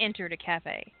 then entered a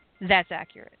cafe. That's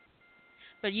accurate.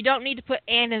 But you don't need to put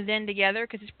and then together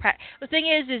because the thing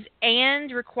is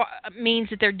and means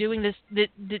that they're doing this.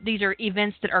 These are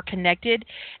events that are connected.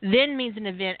 Then means an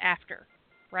event after,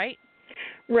 right?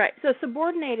 Right. So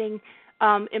subordinating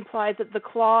implies that the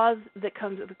clause that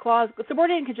comes with the clause.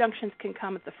 Subordinating conjunctions can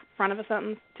come at the front of a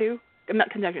sentence too. Not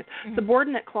conjunctions. Mm-hmm.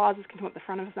 Subordinate clauses can come at the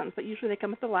front of a sentence, but usually they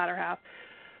come at the latter half.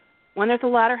 When there's the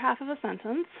latter half of a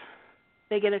sentence,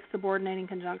 they get a subordinating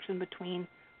conjunction between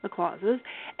the clauses,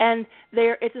 and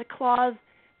it's a clause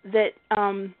that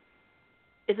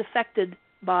is affected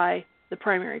by the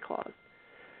primary clause.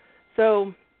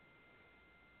 So,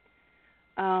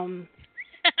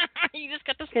 you just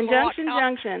got the conjunction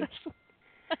junction.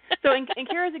 So in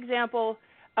Kira's example,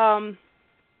 Tom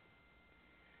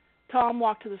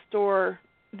walked to the store,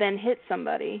 then hit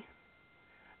somebody.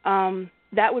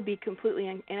 That would be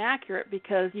completely inaccurate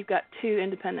because you've got two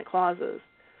independent clauses.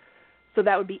 So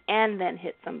that would be and then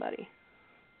hit somebody.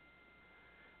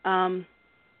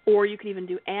 Or you could even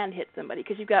do and hit somebody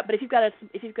because if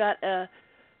you've got a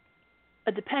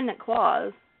dependent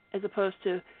clause as opposed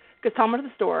to because Tom went to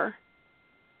the store,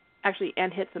 actually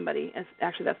and hit somebody.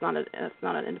 Actually, that's not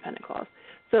an independent clause.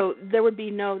 So there would be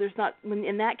in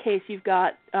that case you've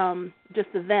got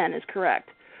just the then is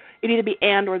correct. It'd either be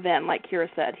and or then, like Kira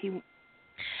said. You've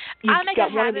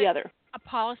got one or the other. A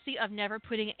policy of never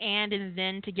putting and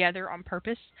then together on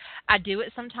purpose. I do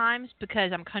it sometimes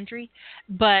because I'm country,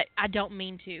 but I don't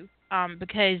mean to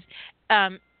because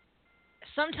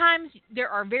sometimes there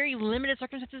are very limited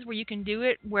circumstances where you can do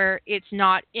it where it's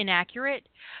not inaccurate,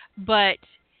 but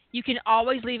you can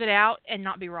always leave it out and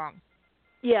not be wrong.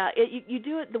 Yeah, you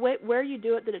do it the way where you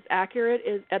do it that it's accurate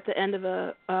is at the end of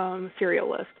a serial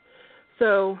list.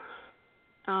 So,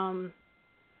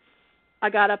 I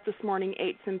got up this morning,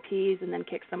 ate some peas, and then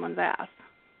kicked someone's ass.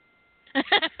 That's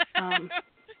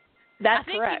correct. I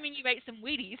think you mean you ate some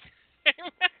Wheaties.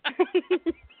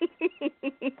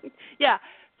 Yeah,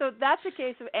 so that's the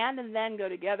case of and then go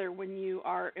together when you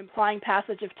are implying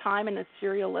passage of time in a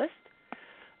serial list.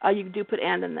 You do put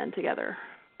and then together.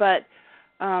 But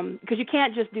because you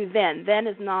can't just do then. Then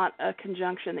is not a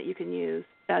conjunction that you can use.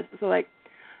 So like,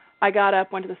 I got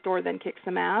up, went to the store, then kicked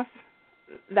some ass.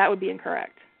 That would be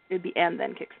incorrect. It would be and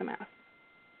then kick some ass.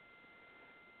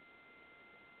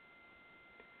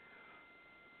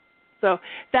 So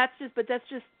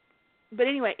but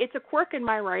anyway, it's a quirk in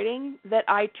my writing that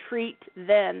I treat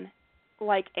then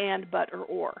like and, but,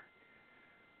 or.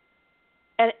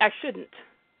 And I shouldn't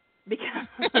because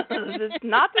it's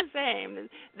not the same.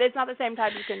 It's not the same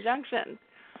type of conjunction.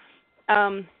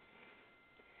 And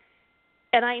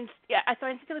so I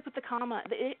instinctively put the comma.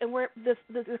 And where the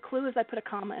clue is, I put a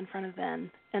comma in front of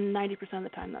then, and 90% of the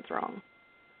time that's wrong.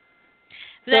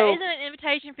 So that isn't an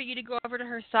invitation for you to go over to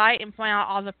her site and point out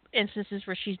all the instances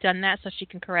where she's done that, so she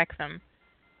can correct them.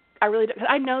 I really do.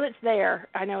 I know it's there.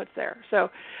 I know it's there. So,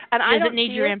 and I don't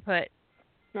need your input.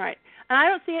 Right, and I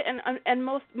don't see it. And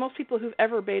most people who've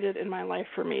ever baited in my life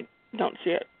for me don't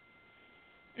see it.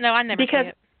 No, I never see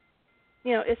it.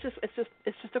 It's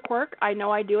just a quirk. I know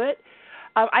I do it.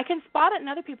 I can spot it in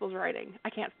other people's writing.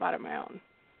 I can't spot it in my own.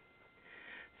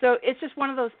 So it's just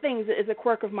one of those things that is a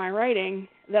quirk of my writing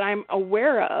that I'm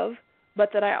aware of,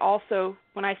 but that I also,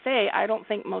 when I say, I don't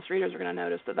think most readers are going to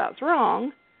notice that that's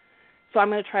wrong, so I'm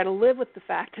going to try to live with the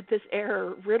fact that this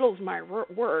error riddles my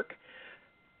work.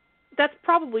 That's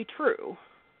probably true,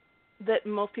 that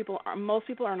most people are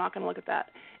not going to look at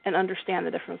that and understand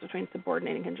the difference between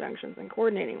subordinating conjunctions and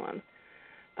coordinating ones.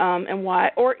 And why,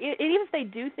 or even if they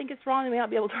do think it's wrong, they may not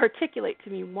be able to articulate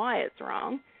to me why it's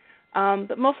wrong.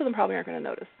 But most of them probably aren't going to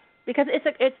notice because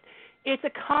it's a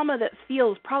comma that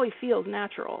probably feels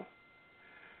natural.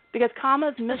 Because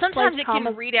commas misplaced sometimes it commas,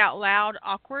 can read out loud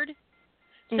awkward.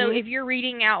 So if you're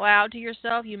reading out loud to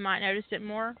yourself, you might notice it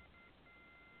more.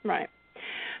 Right.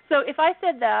 So if I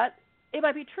said that, it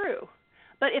might be true.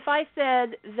 But if I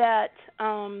said that,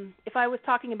 if I was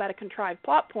talking about a contrived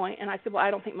plot point, and I said, well, I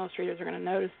don't think most readers are going to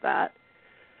notice that,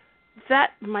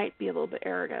 that might be a little bit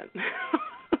arrogant.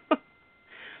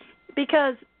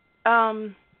 Because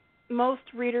most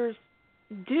readers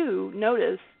do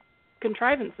notice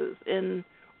contrivances in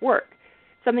work.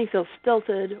 Something feels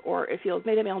stilted, or it feels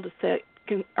maybe I'm able to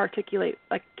articulate,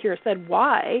 like Kira said,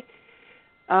 why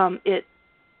it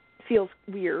feels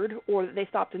weird, or that they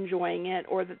stopped enjoying it,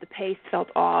 or that the pace felt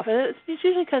off. And it's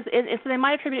usually because, so they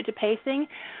might attribute it to pacing,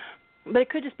 but it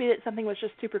could just be that something was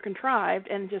just super contrived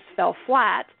and just fell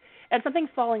flat, And something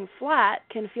falling flat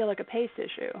can feel like a pace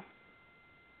issue.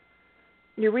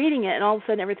 You're reading it, and all of a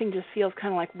sudden everything just feels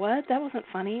kind of like, what? That wasn't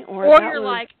funny. Or you're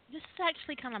like, this is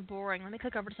actually kind of boring. Let me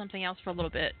click over to something else for a little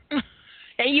bit.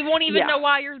 And you won't even know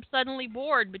why you're suddenly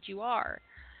bored, but you are.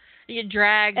 You get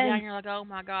dragged down, and you're like, oh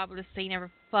my God, will this scene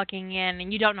ever fucking end?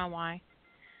 And you don't know why.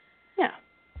 Yeah.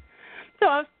 So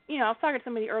I was talking to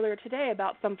somebody earlier today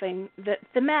about something that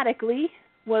thematically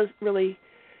was really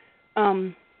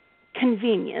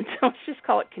convenient. Let's just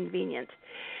call it convenient.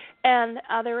 And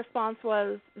their response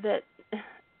was that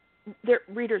their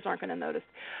readers aren't going to notice.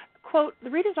 Quote, the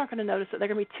readers aren't going to notice that they're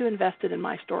going to be too invested in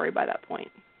my story by that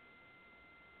point.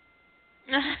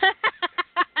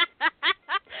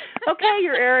 Okay,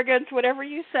 your arrogance, whatever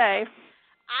you say.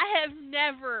 I have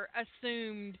never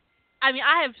assumed, I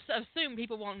have assumed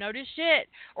people won't notice shit,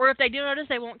 or if they do notice,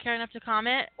 they won't care enough to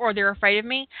comment, or they're afraid of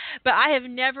me, but I have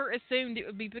never assumed it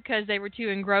would be because they were too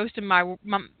engrossed in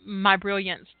my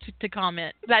brilliance to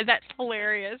comment. That's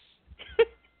hilarious.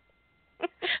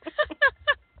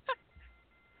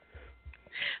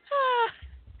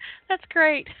 That's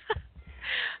great.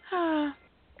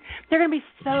 They're going to be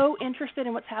so interested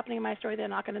in what's happening in my story, they're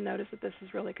not going to notice that this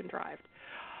is really contrived.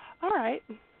 All right.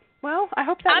 Well, I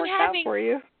hope that works out for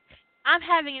you. I'm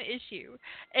having an issue,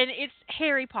 and it's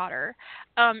Harry Potter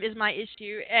is my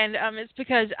issue, and it's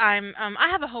because I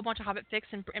have a whole bunch of Hobbit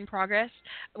fics in progress,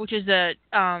 which is a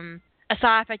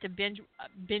side effect of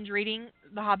binge reading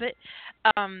The Hobbit.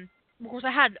 Of course,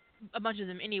 I had a bunch of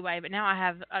them anyway, but now I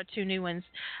have 2 new ones,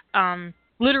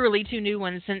 literally 2 new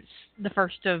ones since the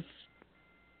 1st of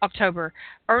October.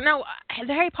 Or no,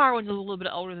 the Harry Potter one's a little bit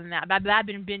older than that, but I've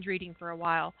been binge reading for a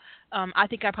while. I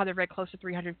think I probably read close to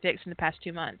 300 fics in the past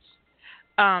 2 months.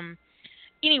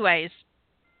 Anyways,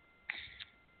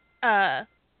 I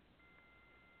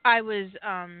was,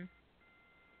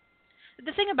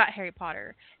 the thing about Harry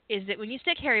Potter is that when you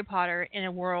stick Harry Potter in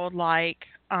a world like,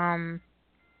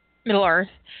 Middle Earth,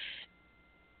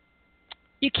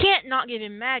 you can't not give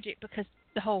him magic because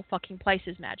the whole fucking place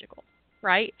is magical,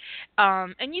 right?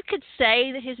 And you could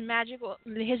say that his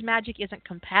magic isn't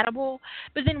compatible,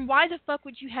 but then why the fuck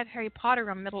would you have Harry Potter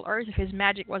on Middle Earth if his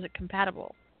magic wasn't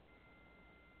compatible?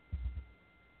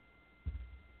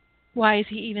 Why is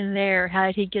he even there? How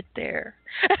did he get there?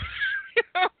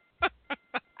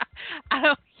 I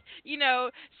don't,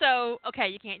 so, okay,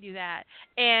 you can't do that.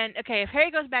 And, okay, if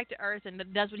Harry goes back to Earth and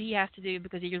does what he has to do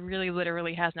because he really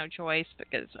literally has no choice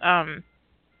because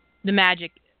the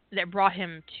magic that brought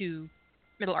him to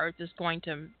Middle Earth is going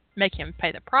to make him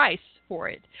pay the price for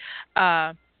it.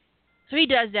 So he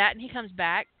does that, and he comes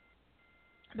back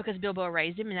because Bilbo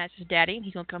raised him, and that's his daddy, and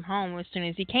he's going to come home as soon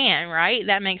as he can, right?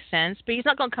 That makes sense. But he's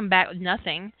not going to come back with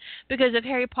nothing, because if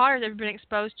Harry Potter's ever been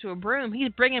exposed to a broom, he's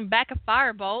bringing back a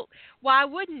firebolt. Why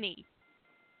wouldn't he?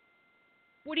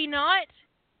 Would he not?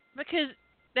 Because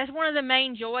that's one of the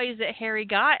main joys that Harry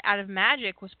got out of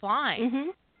magic was flying. Mm-hmm.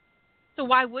 So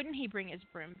why wouldn't he bring his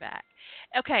broom back?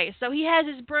 Okay, so he has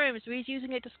his broom, so he's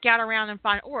using it to scout around and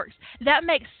find orcs. That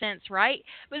makes sense, right?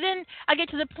 But then I get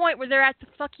to the point where they're at the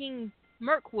fucking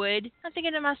Mirkwood. I'm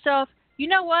thinking to myself, you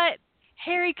know what?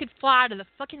 Harry could fly to the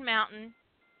fucking mountain,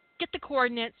 get the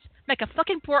coordinates, make a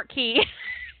fucking port key,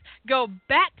 go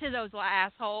back to those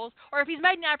assholes, or if he's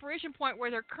made an apparition point where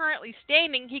they're currently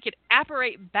standing, he could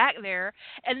apparate back there,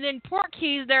 and then port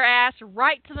keys their ass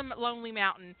right to the Lonely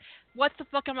Mountain. What the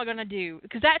fuck am I going to do?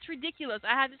 Because that's ridiculous.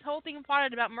 I had this whole thing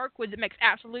plotted about Mirkwood that makes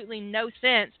absolutely no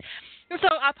sense. And so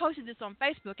I posted this on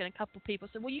Facebook, and a couple of people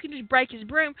said, well, you can just break his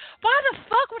broom. Why the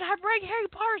fuck would I break Harry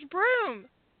Potter's broom?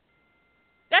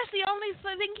 That's the only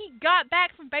thing he got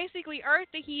back from basically Earth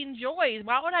that he enjoys.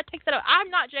 Why would I take that up? I'm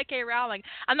not J.K. Rowling.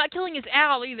 I'm not killing his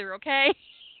owl either, okay?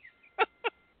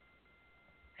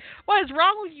 What is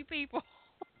wrong with you people?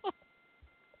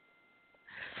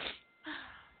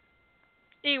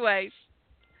 Anyways,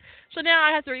 so now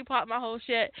I have to replot my whole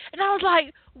shit. And I was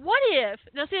like, what if?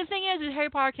 Now, see, the thing is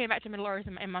Harry Potter came back to Middle Earth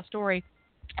in my story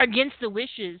against the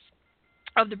wishes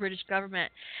of the British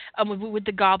government with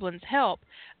the goblins' help.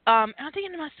 And I'm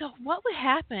thinking to myself, what would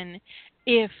happen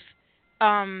if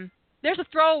there's a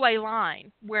throwaway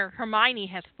line where Hermione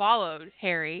has followed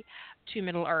Harry to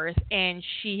Middle Earth, and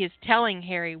she is telling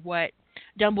Harry what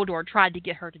Dumbledore tried to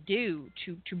get her to do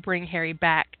to bring Harry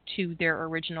back to their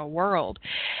original world,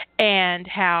 and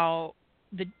how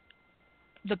the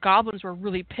goblins were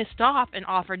really pissed off and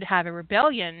offered to have a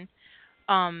rebellion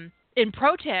in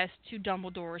protest to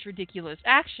Dumbledore's ridiculous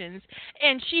actions,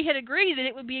 and she had agreed that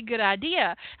it would be a good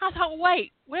idea. I thought,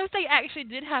 wait, what if they actually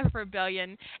did have a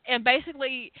rebellion, and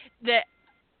basically that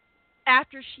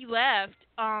after she left,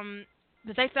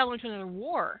 that they fell into another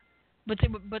war?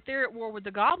 they're at war with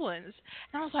the goblins.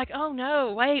 And I was like, oh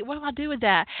no, wait, what do I do with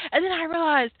that? And then I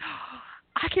realized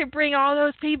I can bring all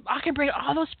those people. I can bring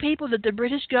all those people that the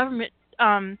British government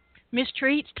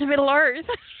mistreats to Middle Earth.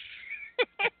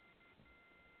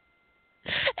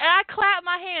 And I clap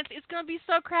my hands. It's going to be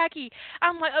so cracky.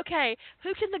 I'm like, okay,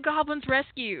 who can the goblins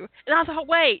rescue? And I thought,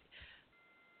 wait,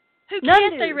 who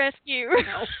can't they rescue?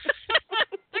 No.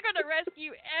 They're going to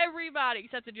rescue everybody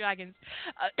except the dragons.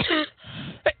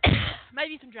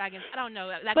 Maybe some dragons. I don't know.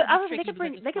 That but could be they could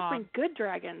bring good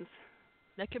dragons.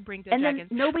 They could bring good dragons. And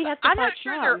then nobody has to I'm fight not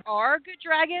sure there are good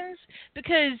dragons,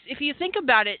 because if you think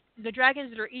about it, the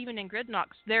dragons that are even in Gridnox,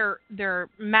 they're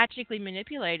magically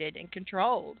manipulated and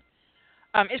controlled.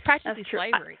 It's practically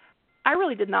slavery. I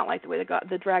really did not like the way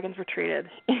the dragons were treated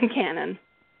in canon.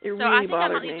 It really bothered me. I think I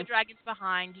might leave the dragons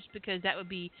behind, just because that would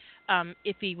be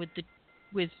iffy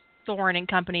with Thorin and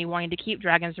company wanting to keep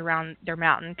dragons around their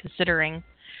mountain, considering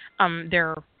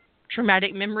their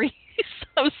traumatic memories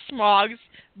of Smaug's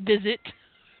visit.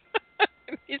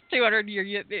 His 200-year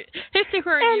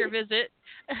visit.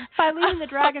 By leaving the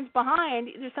dragons behind,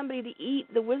 there's somebody to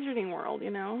eat the wizarding world,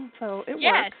 So it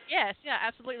works. Yes,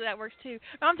 absolutely, that works too.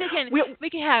 I'm thinking we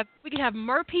could have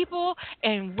merpeople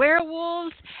and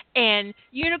werewolves and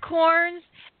unicorns,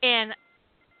 and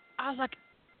I was like,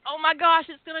 oh my gosh,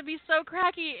 it's gonna be so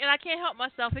cracky, and I can't help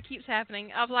myself. It keeps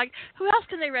happening. I was like, who else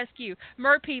can they rescue?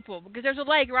 Merpeople, because there's a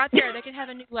lake right there. They can have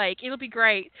a new lake. It'll be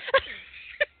great.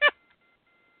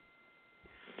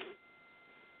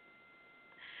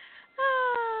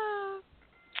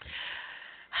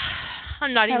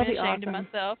 I'm not even ashamed of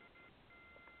myself.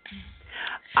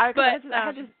 I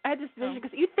had this vision,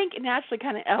 because you'd think naturally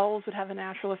kind of elves would have a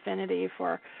natural affinity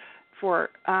for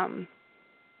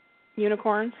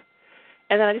unicorns,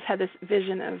 and then I just had this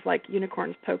vision of like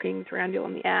unicorns poking Thranduil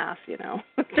in the ass,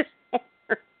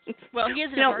 Well, he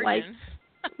is a virgin.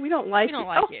 We don't like you.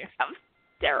 That was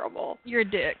terrible. You're a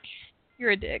dick.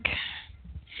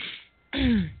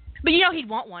 But he'd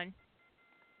want one.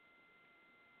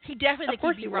 He definitely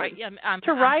could be right.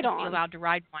 To ride on. Be allowed to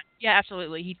ride one. Yeah,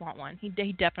 absolutely. He'd want one. He'd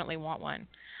definitely want one.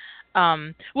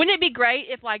 Wouldn't it be great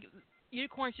if like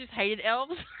unicorns just hated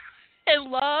elves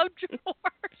and loved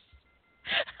dwarves?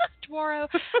 Dwaro.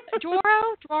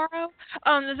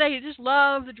 They just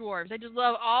love the dwarves. They just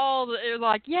love all the. They're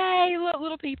like, yay,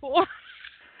 little people.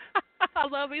 I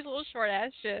love these little short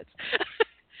ass shits.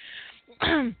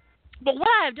 But what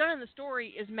I have done in the story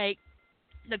is make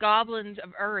the goblins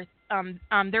of Earth.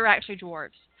 They're actually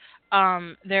dwarves.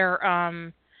 And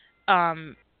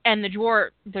the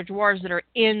dwarves that are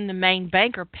in the main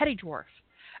bank are petty dwarf.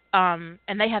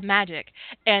 And they have magic.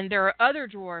 And there are other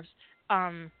dwarves,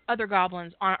 other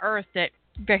goblins on Earth that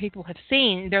very people have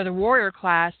seen. They're the warrior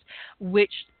class,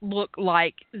 which look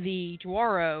like the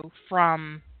Dwaro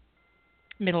from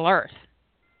Middle Earth.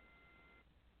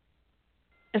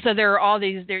 And so there are all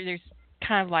these. There's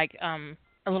kind of like a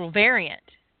little variant.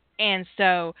 And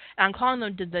so I'm calling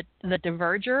them the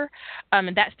Diverger,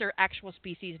 and that's their actual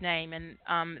species name. And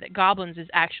that goblins is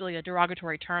actually a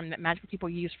derogatory term that magical people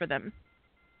use for them.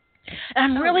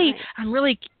 And I'm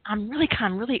really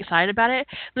excited about it.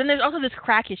 But then there's also this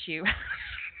crack issue.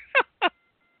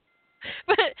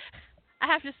 But I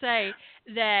have to say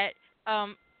that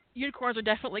unicorns are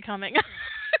definitely coming.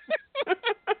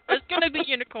 There's going to be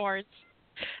unicorns.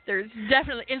 There's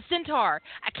definitely, and Centaur.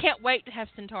 I can't wait to have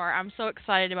Centaur. I'm so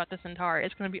excited about the Centaur.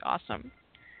 It's going to be awesome.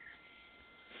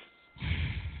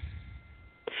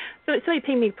 So somebody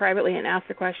pinged me privately and asked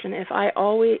the question: if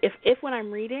when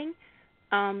I'm reading,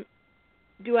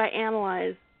 do I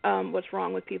analyze what's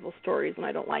wrong with people's stories when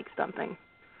I don't like something?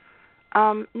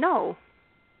 No.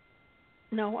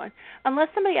 Unless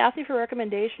somebody asks me for a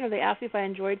recommendation or they ask me if I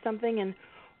enjoyed something and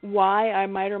why I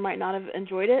might or might not have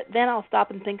enjoyed it, then I'll stop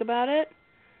and think about it.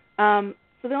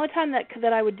 So the only time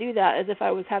that I would do that is if I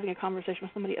was having a conversation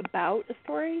with somebody about a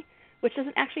story, which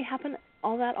doesn't actually happen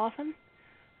all that often.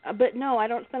 But no, I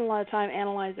don't spend a lot of time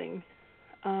analyzing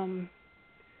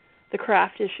the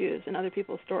craft issues in other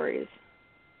people's stories.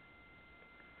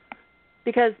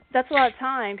 Because that's a lot of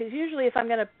time, because usually if I'm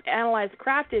going to analyze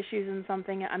craft issues in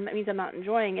something, that means I'm not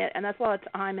enjoying it, and that's a lot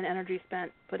of time and energy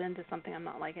put into something I'm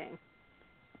not liking.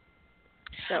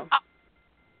 So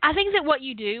I think that what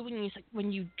you do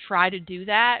when you try to do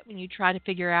that, when you try to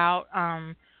figure out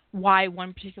why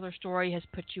one particular story has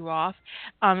put you off,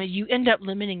 you end up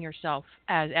limiting yourself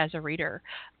as a reader.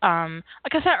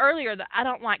 Like I said earlier, that I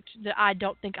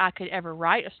don't think I could ever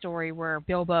write a story where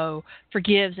Bilbo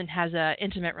forgives and has an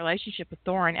intimate relationship with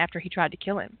Thorin after he tried to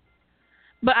kill him.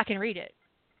 But I can read it.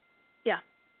 Yeah.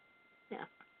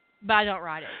 But I don't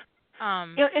write it.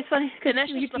 It's funny because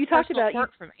you talked about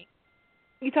work for me.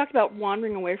 you talked about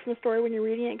wandering away from the story when you're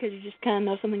reading it because you just kind of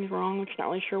know something's wrong, but you're not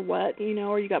really sure what,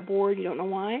 or you got bored, you don't know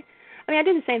why. I mean, I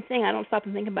do the same thing. I don't stop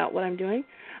and think about what I'm doing.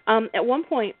 At one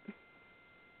point,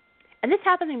 and this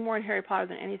happens to me more in Harry Potter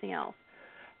than anything else,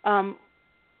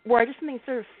 where I just something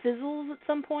sort of fizzles at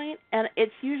some point, and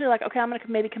it's usually like, okay, I'm going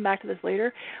to maybe come back to this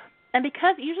later. And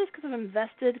usually it's because I've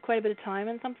invested quite a bit of time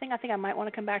in something, I think I might want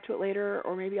to come back to it later,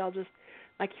 or maybe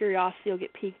my curiosity will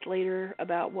get piqued later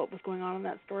about what was going on in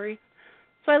that story.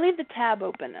 So I leave the tab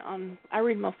open. I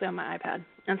read mostly on my iPad,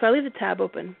 and so I leave the tab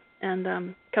open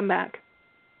and come back,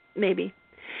 maybe.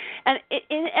 And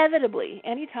inevitably,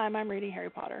 anytime I'm reading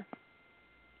Harry Potter,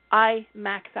 I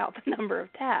max out the number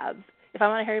of tabs. If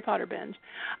I'm on a Harry Potter binge,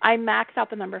 I max out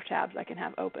the number of tabs I can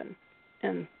have open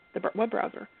in the web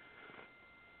browser.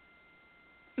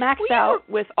 Maxed out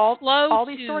with all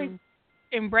these stories.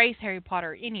 Embrace Harry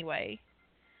Potter anyway.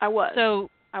 I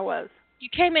was. You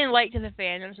came in late to the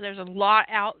fandom, so there's a lot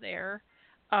out there.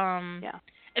 And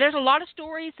there's a lot of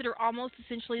stories that are almost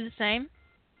essentially the same.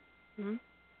 Mm-hmm.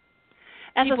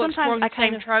 And people so sometimes explore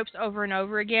the same tropes over and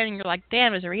over again, and you're like,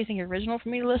 damn, is there anything original for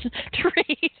me to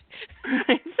read?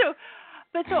 So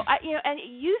and it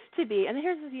used to be, and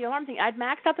here's the alarm thing, I'd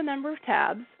maxed out the number of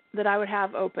tabs that I would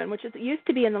have open, which it used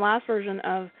to be in the last version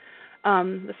of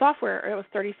the software, it was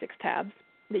 36 tabs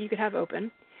that you could have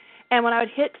open. And when I would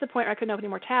hit to the point where I couldn't open any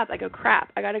more tabs, I go,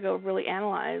 crap, I got to go really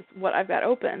analyze what I've got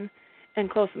open and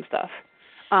close some stuff.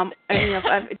 And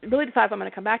I really decide if I'm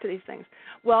going to come back to these things.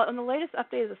 Well, in the latest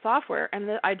update of the software, and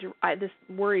this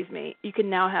worries me, you can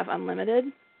now have unlimited.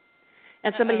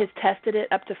 And somebody has tested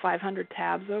it up to 500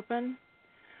 tabs open.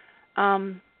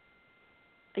 I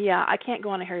can't go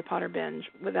on a Harry Potter binge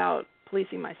without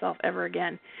policing myself ever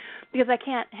again, because I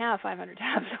can't have 500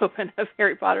 tabs open of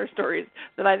Harry Potter stories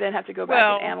that I then have to go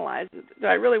back and analyze. Do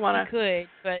I really want to? You could,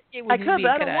 but it wouldn't be a good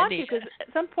idea. I could, but I don't want to, because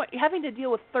at some point, having to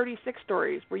deal with 36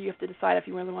 stories where you have to decide if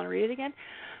you really want to read it again.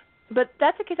 But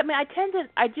that's the case. I mean,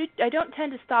 I don't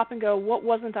tend to stop and go, what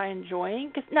wasn't I enjoying?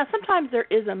 Because now sometimes there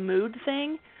is a mood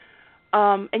thing,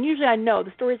 and usually I know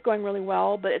the story's going really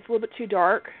well, but it's a little bit too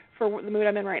dark for the mood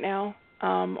I'm in right now,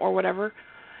 or whatever.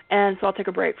 And so I'll take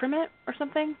a break from it or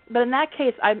something. But in that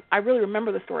case, I really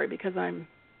remember the story because I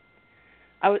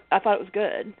thought it was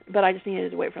good, but I just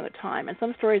needed to wait for another time. And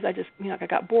some stories I just, I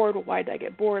got bored. Well, why did I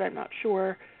get bored? I'm not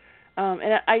sure.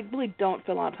 And I really don't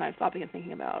spend a lot of time stopping and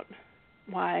thinking about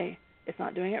why it's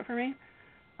not doing it for me.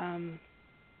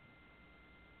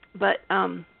 But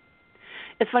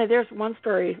it's funny. There's one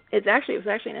story. It was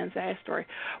actually an NCIS story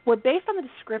where, based on the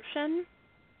description,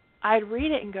 I'd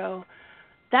read it and go,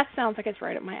 that sounds like it's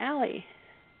right up my alley.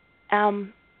 I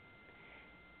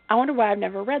wonder why I've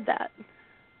never read that.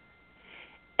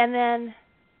 And then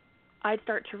I'd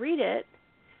start to read it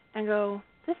and go,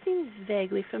 this seems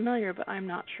vaguely familiar, but I'm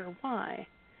not sure why.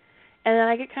 And then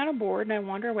I get kind of bored and I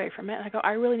wander away from it and I go,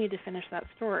 I really need to finish that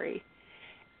story.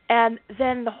 And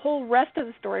then the whole rest of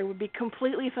the story would be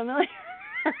completely familiar.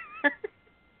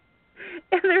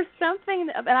 And there's something,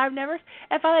 and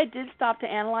if I did stop to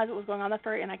analyze what was going on in that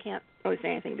story, and I can't really say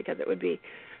anything because it would be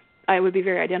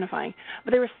very identifying,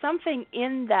 but there was something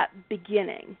in that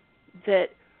beginning that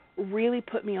really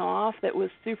put me off. It was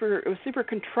super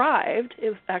contrived. It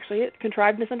was actually a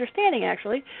contrived misunderstanding,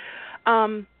 actually,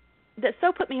 that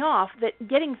so put me off that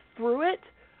getting through it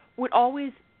would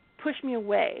always push me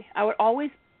away. I would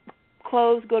always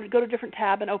close, go to a different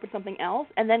tab and open something else,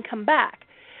 and then come back.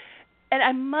 And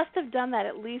I must have done that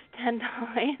at least 10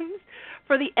 times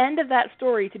for the end of that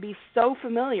story to be so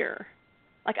familiar.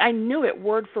 Like, I knew it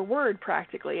word for word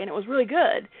practically, and it was really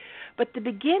good. But the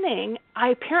beginning, I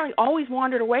apparently always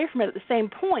wandered away from it at the same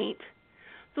point,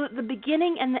 so that the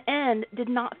beginning and the end did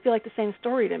not feel like the same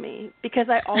story to me, because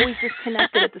I always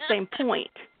disconnected at the same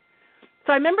point.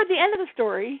 So I remembered the end of the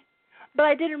story, but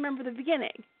I didn't remember the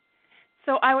beginning.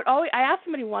 So I asked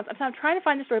somebody once, I'm trying to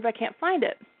find the story, but I can't find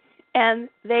it. And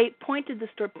they pointed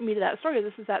me to that story.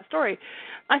 This is that story.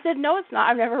 I said, no, it's not.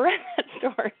 I've never read that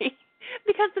story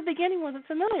because the beginning wasn't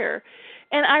familiar.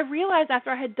 And I realized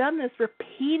after I had done this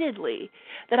repeatedly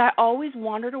that I always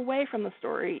wandered away from the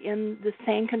story in the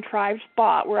same contrived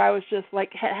spot where I was just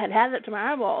like had it to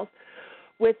my eyeballs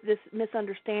with this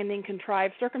misunderstanding,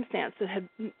 contrived circumstance that had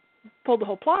pulled the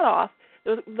whole plot off.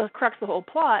 It was the crux of the whole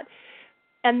plot.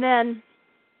 And then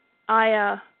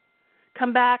I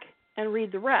come back and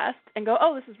read the rest and go,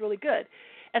 oh, this is really good.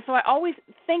 And so I always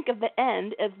think of the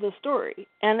end as the story.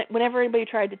 And whenever anybody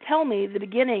tried to tell me the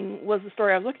beginning was the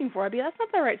story I was looking for, I'd be, that's not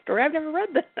the right story. I've never read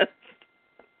this.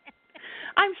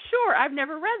 I'm sure I've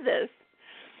never read this.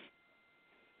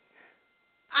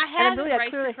 I have a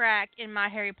race-to-crack in my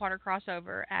Harry Potter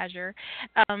crossover, Azure.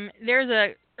 There's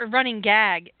a running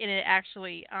gag in it,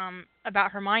 actually,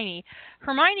 about Hermione.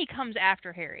 Hermione comes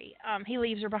after Harry. He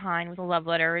leaves her behind with a love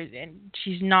letter, and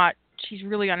she's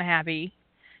really unhappy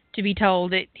to be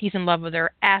told that he's in love with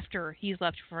her after he's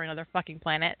left for another fucking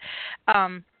planet,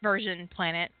 version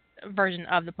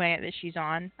of the planet that she's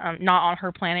on, not on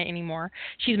her planet anymore.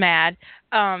 She's mad.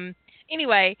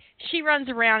 Anyway, she runs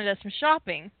around and does some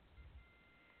shopping.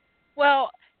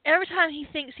 Well, every time he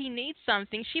thinks he needs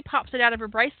something, she pops it out of her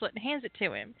bracelet and hands it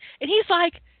to him. And he's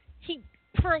like,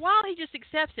 for a while he just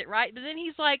accepts it, right? But then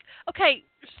he's like, okay,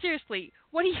 seriously,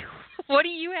 what do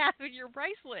you have in your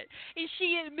bracelet? And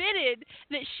she admitted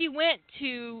that she went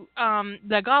to,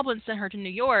 the Goblin sent her to New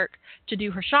York to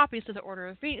do her shopping so the Order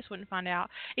of Phoenix wouldn't find out.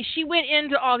 And she went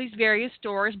into all these various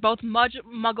stores, both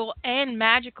muggle and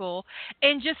magical,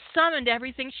 and just summoned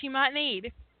everything she might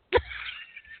need.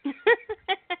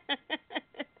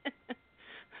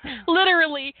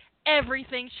 Literally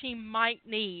everything she might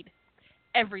need.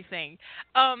 Everything.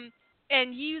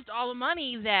 And used all the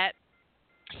money that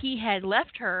he had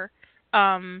left her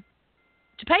to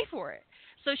pay for it.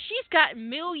 So she's got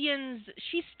millions.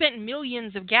 She spent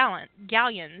millions of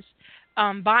galleons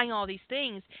buying all these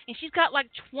things, and she's got like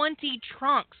 20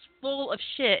 trunks full of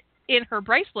shit in her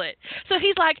bracelet. So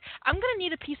he's like, I'm gonna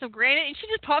need a piece of granite, and she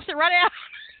just pops it right out.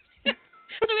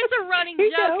 So it's a running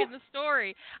joke in the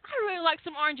story. I really like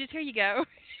some oranges. Here you go.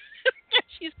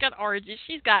 She's got oranges.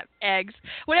 She's got eggs.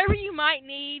 Whatever you might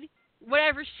need,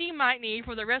 whatever she might need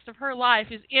for the rest of her life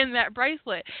is in that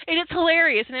bracelet. And it's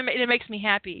hilarious, and it makes me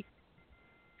happy.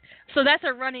 So that's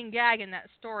a running gag in that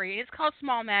story. And it's called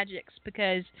Small Magics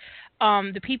because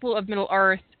the people of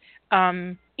Middle-earth,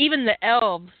 even the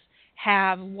elves,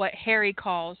 have what Harry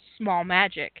calls small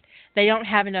magic. They don't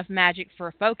have enough magic for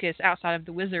a focus outside of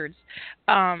the wizards,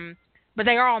 but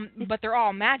they're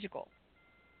all magical.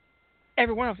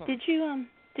 Every one of them. Did you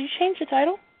change the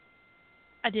title?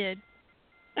 I did.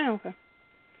 Oh, okay.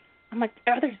 I'm like,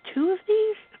 are there two of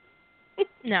these?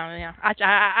 No,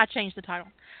 I changed the title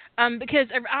because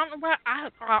I don't know why.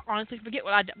 I honestly forget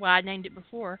what I named it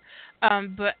before,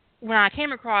 but when I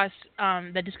came across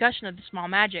the discussion of the small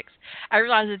magics, I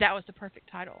realized that was the perfect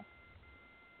title.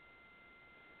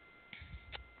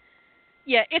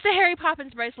 Yeah, it's a Harry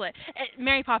Poppins bracelet.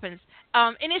 Mary Poppins.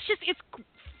 And it's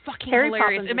fucking hilarious.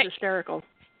 Harry Poppins is hysterical.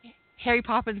 Harry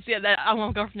Poppins, yeah, that I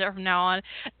won't go from there from now on.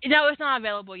 No, it's not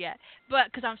available yet, but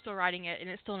because I'm still writing it, and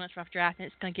it's still in its rough draft, and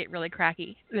it's going to get really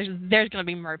cracky. There's going to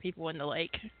be more people in the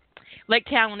lake. Lake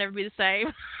Town will never be the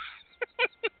same.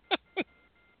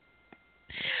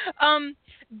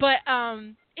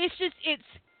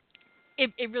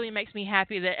 It really makes me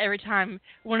happy that every time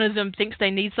one of them thinks they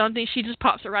need something, she just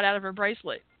pops it right out of her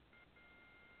bracelet.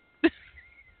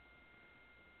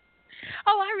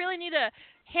 Oh, I really need a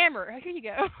hammer. Here you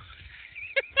go.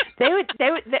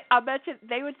 I bet you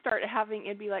they would start having,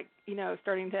 it'd be like,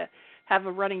 starting to have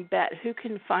a running bet. Who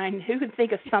can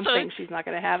think of something she's not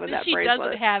going to have in that bracelet? She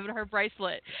doesn't have in her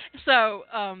bracelet. So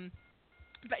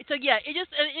yeah,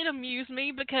 it amused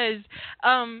me because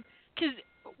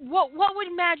what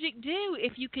would magic do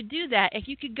if you could do that? If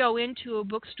you could go into a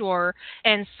bookstore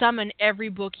and summon every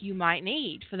book you might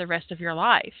need for the rest of your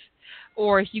life,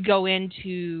 or if you go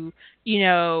into,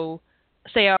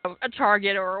 say a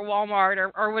Target or a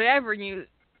Walmart or whatever, and you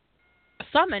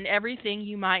summon everything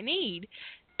you might need,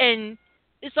 and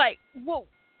it's like,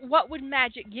 what would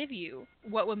magic give you?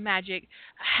 What would magic?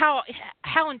 How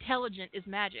intelligent is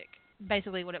magic?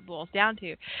 Basically, what it boils down to.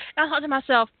 And I thought to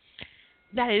myself,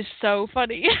 that is so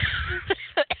funny.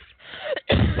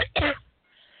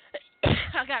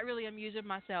 I got really amused with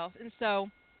myself, and so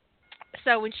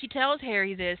when she tells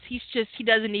Harry this, he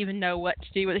doesn't even know what to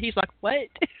do with it. He's like, what?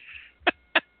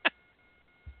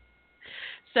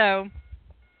 So,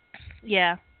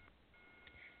 yeah,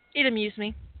 it amused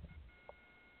me.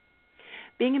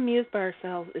 Being amused by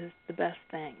ourselves is the best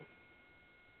thing.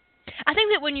 I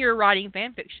think that when you're writing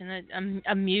fan fiction,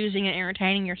 amusing and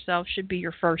entertaining yourself should be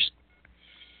your first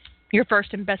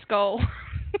and best goal.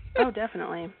 Oh,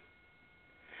 definitely.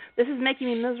 This is making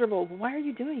me miserable. Why are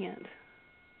you doing it?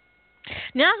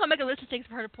 Now I'm going to make a list of things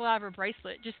for her to pull out of her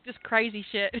bracelet. Just crazy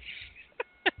shit.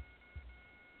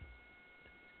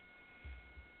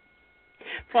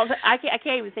 Well, I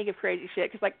can't even think of crazy shit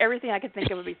because, like, everything I could think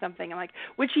of would be something. I'm like,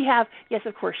 would she have? Yes,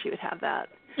 of course she would have that.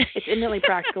 It's eminently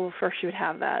practical. Of course she would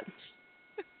have that.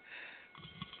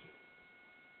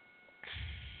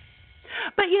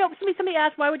 But, somebody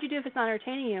asked, why would you do it if it's not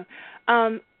entertaining you?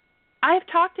 I've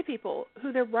talked to people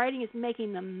who their writing is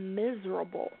making them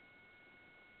miserable.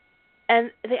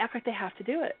 And they act like they have to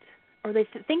do it. or they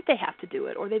think they have to do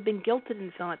it, or they've been guilted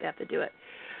into feeling like they have to do it.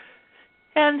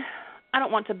 And I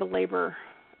don't want to belabor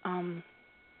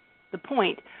the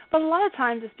point, but a lot of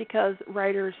times it's because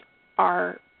writers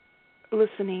are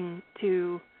listening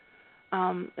to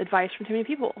advice from too many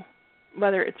people,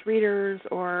 whether it's readers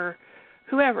or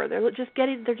whoever. They're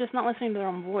just not listening to their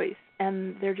own voice,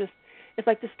 and it's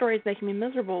like, this story is making me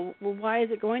miserable. Well, why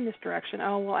is it going this direction?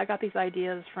 Oh, well, I got these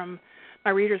ideas from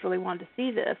my readers really wanted to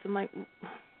see this. I'm like,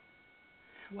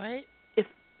 what?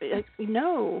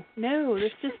 No,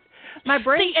 it's just my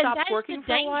brain stops working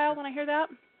for a while when I hear that.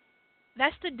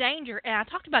 That's the danger, and I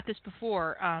talked about this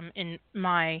before in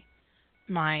my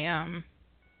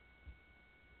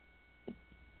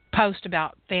post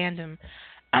about fandom,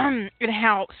 and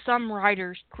how some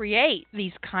writers create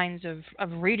these kinds of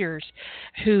readers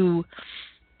who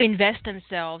invest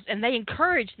themselves, and they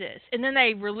encourage this, and then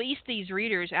they release these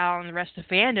readers out on the rest of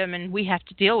fandom, and we have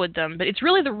to deal with them. But it's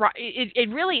really it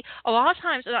really, a lot of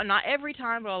times, not every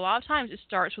time, but a lot of times, it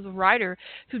starts with a writer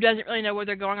who doesn't really know where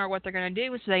they're going or what they're going to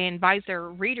do, so they invite their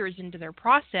readers into their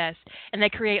process, and they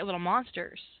create little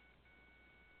monsters.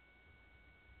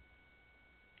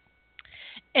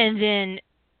 And then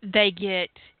they get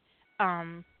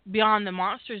beyond the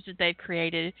monsters that they've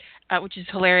created, which is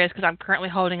hilarious because I'm currently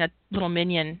holding a little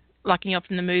minion, like,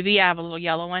 from the movie. I have a little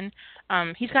yellow one.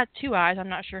 He's got 2 eyes. I'm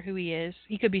not sure who he is.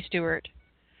 He could be Stuart.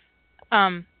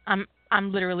 I'm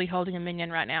literally holding a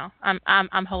minion right now.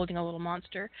 I'm holding a little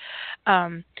monster.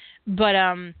 What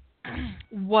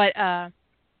I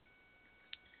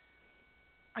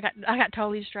got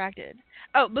totally distracted.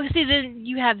 Oh, but see, then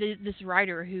you have this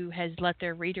writer who has let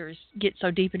their readers get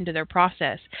so deep into their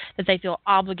process that they feel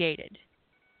obligated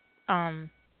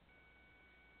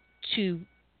to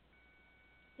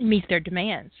meet their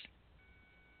demands.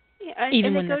 Yeah, and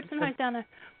they go sometimes down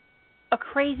a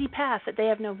crazy path that they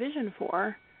have no vision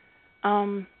for.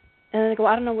 And then they go,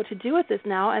 I don't know what to do with this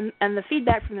now. And the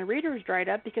feedback from the readers dried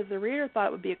up because the reader thought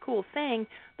it would be a cool thing,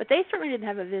 but they certainly didn't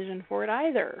have a vision for it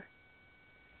either.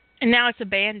 And now it's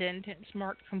abandoned. It's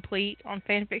marked complete on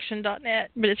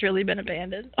fanfiction.net, but it's really been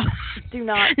abandoned. Do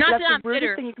not. That's the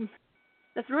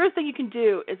rudest thing you can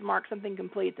do is mark something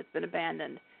complete that's been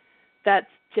abandoned. That's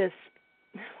just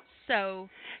so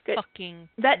fucking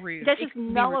rude. That just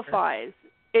nullifies.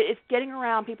 It's getting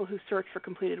around people who search for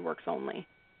completed works only.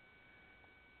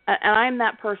 And I'm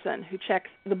that person who checks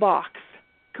the box,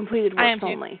 completed works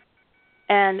only.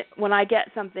 And when I get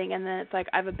something and then it's like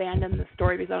I've abandoned the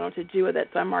story because I don't know what to do with it,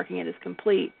 so I'm marking it as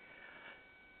complete.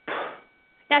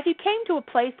 Now, if you came to a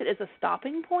place that is a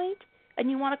stopping point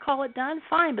and you want to call it done,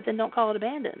 fine, but then don't call it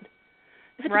abandoned.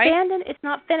 If it's abandoned, it's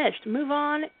not finished. Move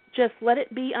on. Just let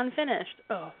it be unfinished.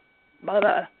 Oh, blah,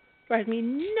 blah. Drives me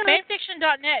nuts.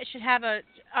 Fanfiction.net should have an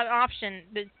option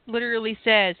that literally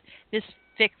says, this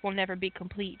fic will never be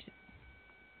complete.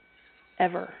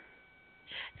 Ever.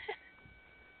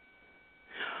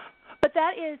 But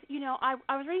that is, I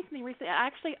was reading something recently.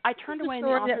 I turned away in the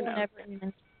author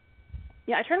notes.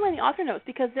 Yeah, I turned away in the author notes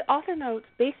because the author notes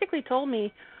basically told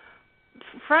me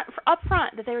up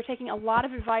front that they were taking a lot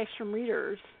of advice from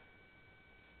readers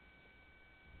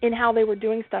in how they were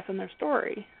doing stuff in their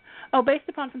story. Oh, based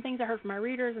upon some things I heard from my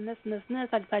readers and this and this and this,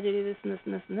 I decided to do this and this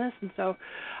and this and this, and so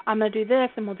I'm going to do this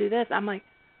and we'll do this. I'm like,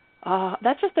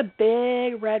 that's just a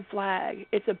big red flag.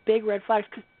 It's a big red flag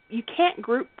because you can't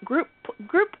group.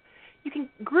 You can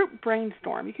group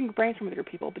brainstorm. You can brainstorm with your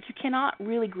people, but you cannot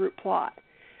really group plot.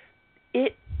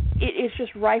 It is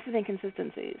just rife with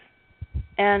inconsistencies.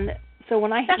 And so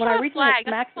when I read Max,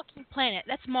 that's a fucking planet.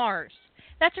 That's Mars.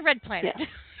 That's a red planet. Yeah.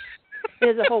 It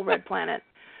is a whole red planet.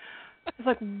 It's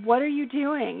like, what are you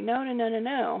doing? No.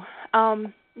 Now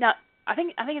I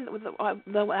think it was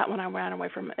the one I ran away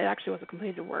from. It actually was a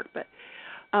completed work, but.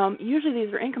 Usually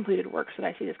these are incompleted works that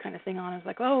I see this kind of thing on. It's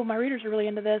like, oh, my readers are really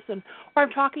into this, or I'm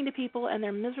talking to people and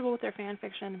they're miserable with their fan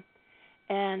fiction,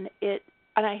 and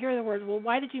I hear the words, well,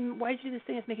 why did you do this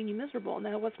thing that's making you miserable? And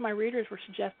then what's my readers were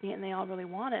suggesting it and they all really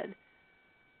wanted?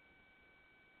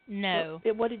 No.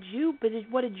 What did you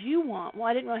want? Well,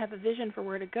 I didn't really have a vision for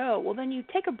where to go. Well, then you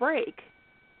take a break.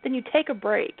 If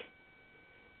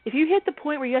you hit the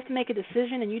point where you have to make a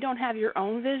decision and you don't have your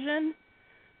own vision,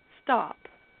 stop.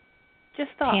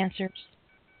 Just stop. Pantsers.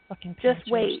 Fucking pantsers. Just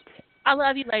wait. I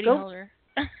love you, Lady Holder.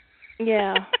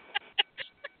 Yeah.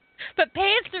 But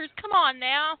pantsers, come on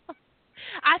now.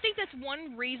 I think that's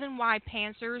one reason why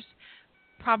pantsers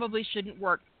probably shouldn't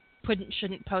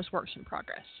post works in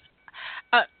progress.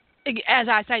 As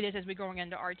I say this as we're going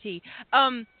into RT,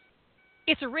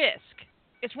 it's a risk.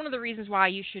 It's one of the reasons why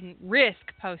you shouldn't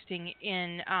risk posting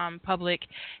in public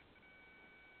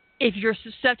if you're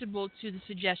susceptible to the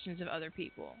suggestions of other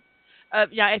people.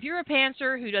 yeah, if you're a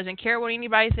pantser who doesn't care what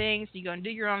anybody thinks, you go and do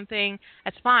your own thing,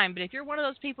 that's fine. But if you're one of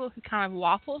those people who kind of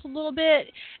waffles a little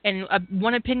bit, and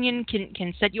one opinion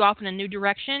can set you off in a new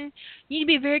direction, you need to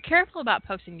be very careful about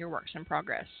posting your works in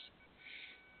progress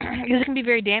because it can be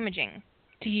very damaging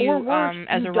to you or worse,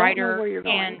 as you a don't writer know where you're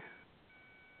going. and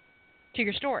to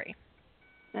your story.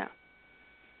 Yeah.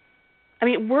 I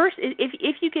mean, worse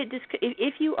if you get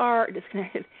if you are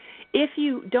disconnected, if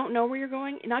you don't know where you're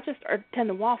going, not just tend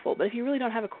to waffle, but if you really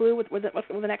don't have a clue where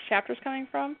the next chapter is coming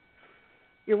from,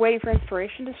 you're waiting for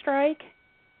inspiration to strike.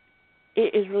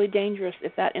 It is really dangerous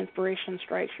if that inspiration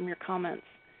strikes from your comments,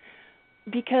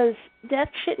 because that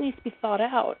shit needs to be thought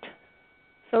out.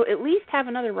 So at least have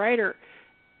another writer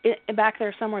back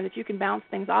there somewhere that you can bounce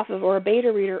things off of, or a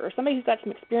beta reader, or somebody who's got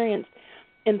some experience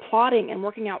in plotting and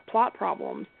working out plot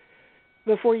problems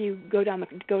before you go down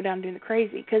doing the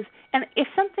crazy. And if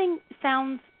something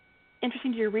sounds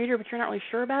interesting to your reader, but you're not really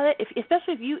sure about it,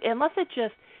 especially if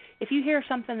you hear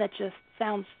something that just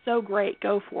sounds so great,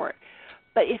 go for it.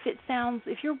 But if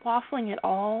you're waffling at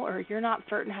all, or you're not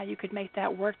certain how you could make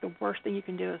that work, the worst thing you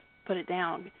can do is put it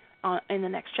down in the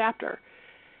next chapter.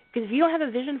 Because if you don't have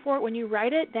a vision for it when you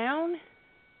write it down,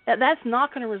 that's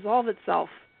not going to resolve itself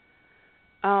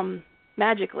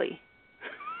magically.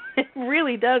 It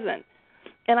really doesn't.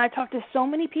 And I talked to so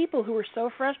many people who were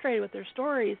so frustrated with their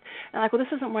stories, and like, well,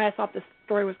 this isn't where I thought this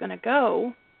story was going to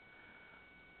go.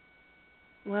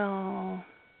 Well,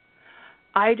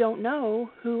 I don't know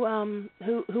who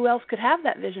else could have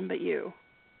that vision but you,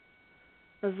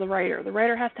 as the writer. The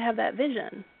writer has to have that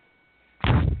vision.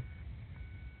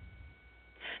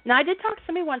 Now, I did talk to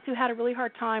somebody once who had a really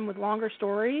hard time with longer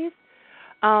stories,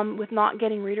 with not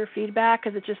getting reader feedback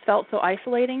because it just felt so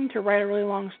isolating to write a really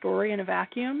long story in a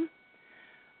vacuum.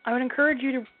 I would encourage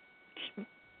you to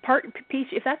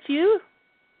if that's you,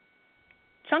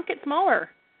 chunk it smaller.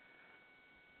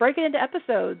 Break it into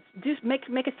episodes.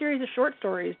 Make a series of short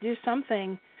stories. Do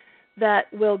something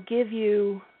that will give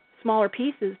you smaller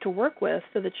pieces to work with,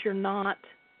 so that you're not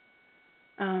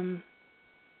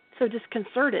so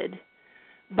disconcerted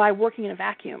by working in a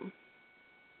vacuum.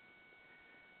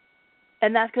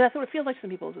 And that's what it feels like to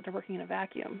some people, is that they're working in a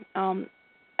vacuum.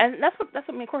 And that's what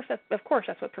I mean. Of course,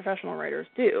 that's what professional writers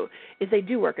do. Is they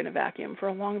do work in a vacuum for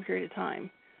a long period of time.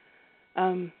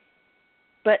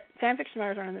 But fan fiction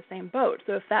writers aren't in the same boat.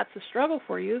 So if that's a struggle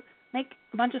for you, make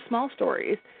a bunch of small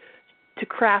stories to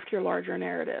craft your larger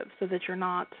narrative, so that you're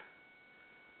not,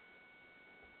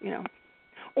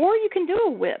 or you can do a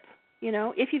whip.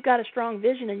 If you've got a strong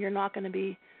vision and you're not going to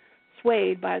be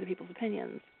swayed by other people's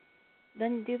opinions,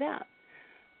 then do that.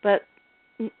 But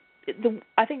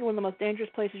I think one of the most dangerous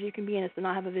places you can be in is to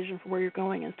not have a vision for where you're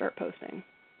going and start posting,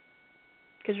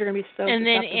 because you're going to be so and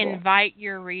susceptible. Then invite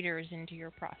your readers into your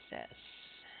process.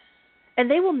 And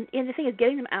they will. And the thing is,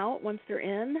 getting them out once they're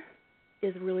in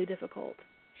is really difficult.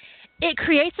 It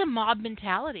creates a mob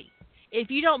mentality.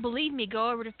 If you don't believe me, go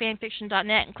over to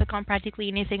fanfiction.net and click on practically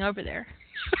anything over there.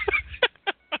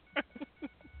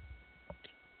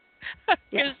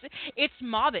 Because it's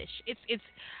mobbish.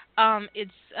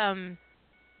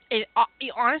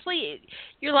 Honestly,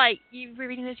 you're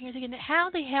reading this and you're thinking, how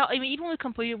the hell? I mean, even with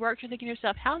completed work, you're thinking to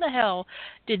yourself, how the hell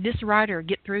did this writer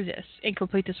get through this and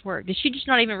complete this work? Did she just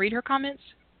not even read her comments?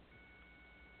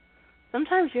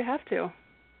 Sometimes you have to.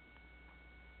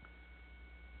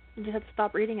 You just have to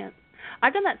stop reading it.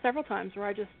 I've done that several times, where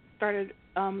I just started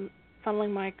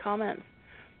funneling my comments.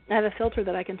 I have a filter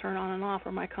that I can turn on and off,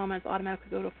 where my comments automatically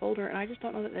go to a folder, and I just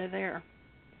don't know that they're there.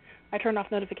 I turn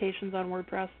off notifications on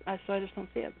WordPress, so I just don't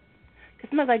see it. Because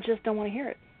sometimes I just don't want to hear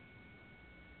it.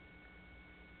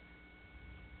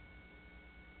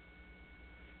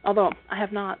 Although I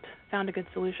have not found a good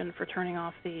solution for turning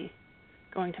off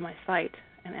going to my site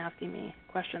and asking me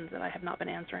questions that I have not been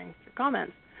answering through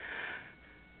comments.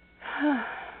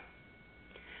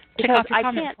 Check off your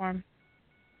comment form.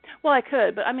 Well, I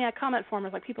could, but a comment form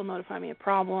is like people notify me of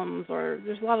problems, or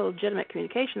there's a lot of legitimate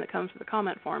communication that comes with the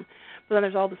comment form. But then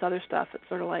there's all this other stuff that's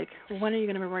sort of like, well, when are you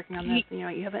going to be working on this? And,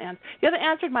 you haven't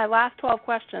answered my last 12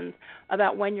 questions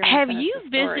about when you're going to finish the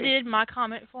story. Have you visited my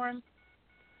comment form?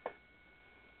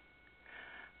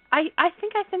 I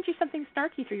think I sent you something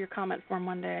snarky through your comment form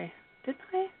one day. Didn't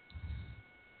I?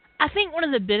 I think one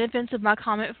of the benefits of my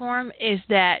comment form is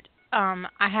that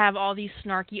I have all these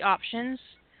snarky options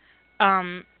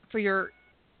for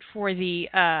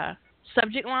the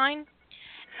subject line,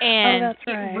 and that's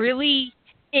right.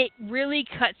 it really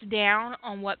cuts down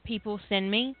on what people send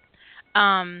me,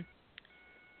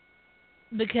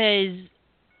 because,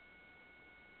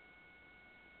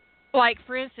 like,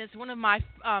 for instance, one of my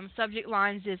subject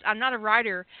lines is, I'm not a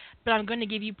writer, but I'm going to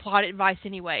give you plot advice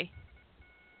anyway.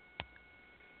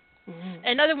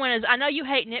 Another one is, I know you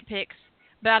hate nitpicks,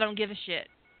 but I don't give a shit.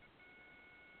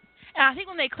 And I think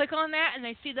when they click on that and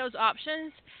they see those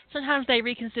options, sometimes they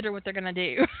reconsider what they're going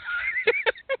to do.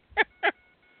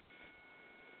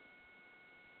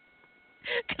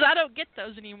 Because I don't get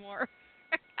those anymore.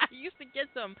 I used to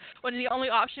get them when the only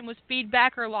option was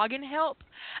feedback or login help.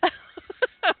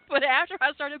 But after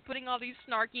I started putting all these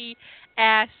snarky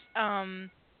ass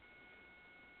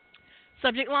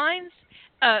subject lines,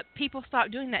 people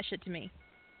stopped doing that shit to me.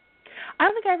 I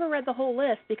don't think I ever read the whole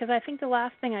list, because I think the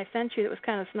last thing I sent you that was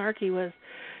kind of snarky was,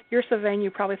 "You're so vain, you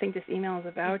probably think this email is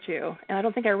about you." And I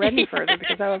don't think I read any further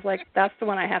because I was like, that's the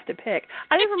one I have to pick.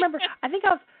 I didn't remember. I think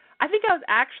I was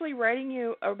actually writing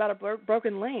you about a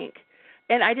broken link,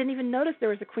 and I didn't even notice there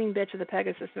was a queen bitch of the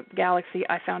Pegasus Galaxy.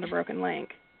 I found a broken link.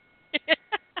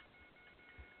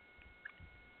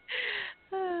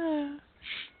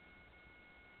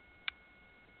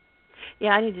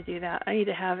 Yeah, I need to do that. I need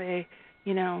to have a,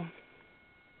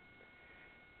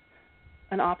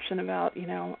 an option about,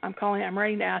 I'm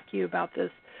writing to ask you about this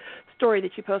story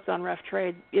that you posted on Rough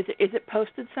Trade. Is it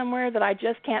posted somewhere that I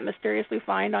just can't mysteriously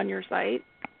find on your site?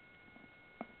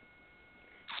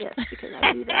 Yes, because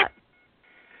I do that.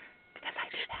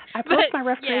 I post my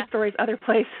Rough Trade stories other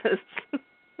places.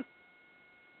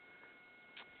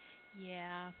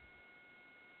 Yeah.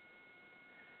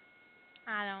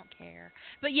 I don't care.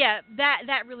 But yeah,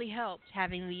 that really helps,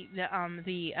 having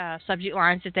the subject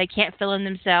lines that they can't fill in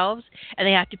themselves and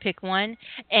they have to pick one.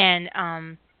 And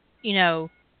I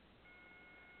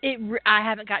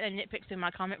haven't gotten any nitpicks in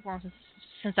my comment form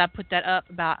since I put that up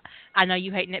about, I know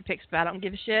you hate nitpicks, but I don't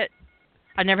give a shit.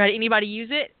 I've never had anybody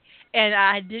use it, and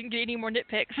I didn't get any more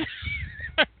nitpicks.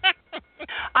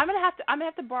 I'm gonna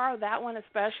have to borrow that one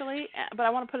especially, but I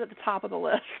want to put it at the top of the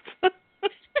list.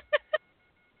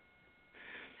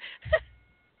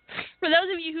 For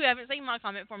those of you who haven't seen my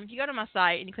comment form, if you go to my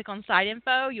site and you click on site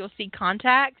info, you'll see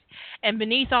contact, and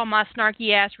beneath all my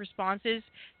snarky ass responses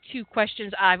to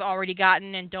questions I've already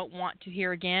gotten and don't want to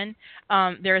hear again,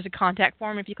 there is a contact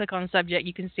form. If you click on subject,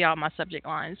 you can see all my subject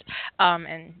lines.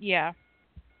 And yeah,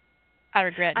 I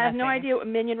regret nothing. I have no idea what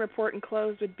Minion Report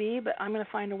Enclosed would be, but I'm going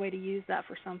to find a way to use that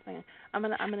for something. I'm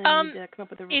gonna need to come up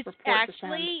with a report to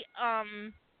send. It's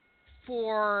actually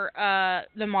for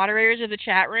the moderators of the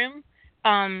chat room,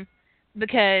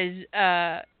 because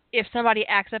if somebody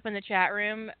acts up in the chat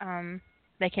room,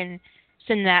 they can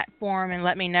send that form and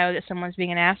let me know that someone's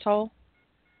being an asshole.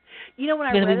 You know, when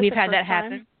I read it we've had that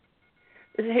happen.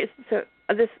 So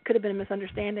this could have been a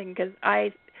misunderstanding, because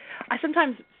I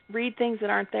sometimes read things that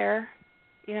aren't there.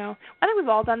 I think we've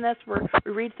all done this, where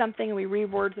we read something and we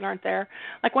read words that aren't there.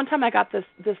 Like one time I got this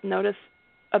notice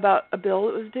about a bill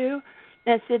that was due,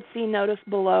 and it said "see notice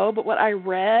below," but what I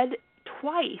read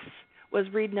twice was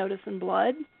 "read notice in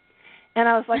blood," and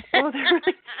I was like, "Oh, they're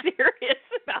really serious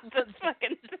about this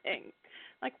fucking thing."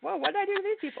 Like, whoa, what did I do to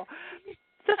these people?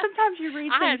 So sometimes you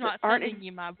read things that aren't. I'm not sending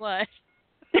you my blood.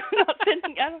 I'm not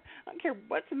sending. I don't care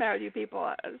what's the matter with you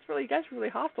people. You guys are really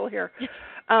hostile here.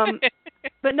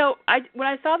 But no, when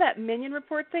I saw that Minion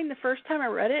Report thing, the first time I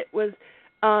read it was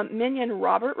Minion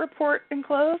Robert Report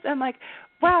Enclosed. I'm like,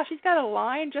 wow, she's got a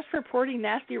line just for reporting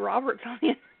nasty Roberts on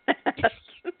the internet.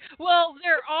 Well,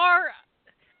 there are.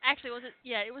 Actually, was it?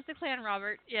 Yeah, it was the Clan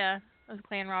Robert. Yeah, it was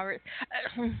Clan Robert.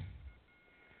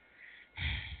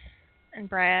 And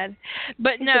Brad.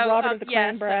 But no. The Robert of the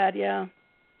Clan Brad, yeah.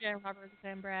 Yeah, Robert of the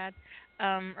Clan Brad.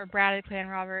 Or Brad of the Clan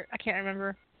Robert. I can't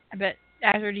remember. I bet.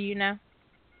 Azure, do you know?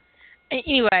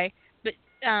 Anyway, but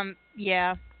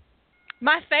yeah.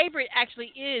 My favorite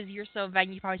actually is "You're so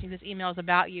vain, you probably think this email is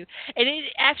about you." And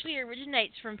it actually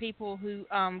originates from people who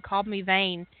called me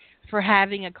vain for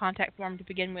having a contact form to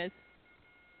begin with.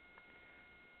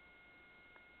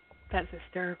 That's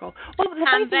hysterical. Well, the I'm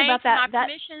funny thing vain about for my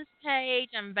permissions page.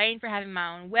 I'm vain for having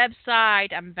my own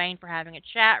website. I'm vain for having a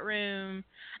chat room.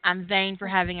 I'm vain for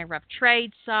having a Rough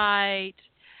Trade site.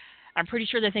 I'm pretty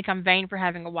sure they think I'm vain for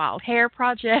having a wild hair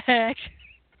project.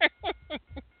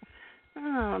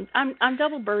 Oh, I'm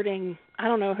double birding. I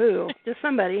don't know who, just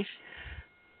somebody.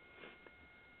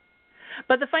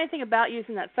 But the funny thing about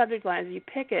using that subject line is you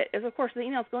pick it, is of course the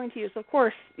email's going to you, so of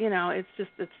course,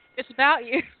 it's about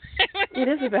you. It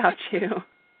is about you.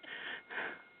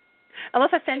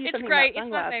 Unless I send you something great. about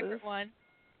sunglasses. It's my favorite one.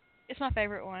 It's my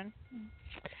favorite one.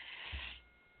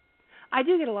 I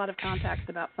do get a lot of contacts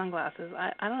about sunglasses.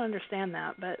 I don't understand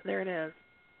that, but there it is.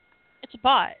 It's a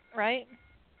bot, right?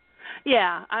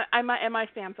 Yeah, my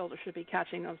spam filter should be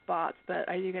catching those bots, but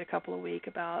I do get a couple a week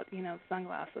about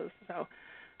sunglasses. So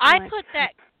I put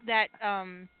that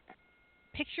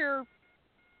picture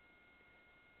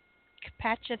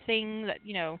captcha thing that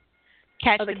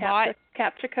catch the the bot,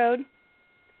 captcha code.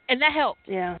 and that helped.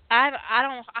 Yeah. I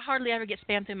hardly ever get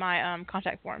spam through my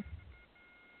contact form.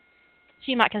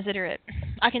 So you might consider it.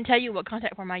 I can tell you what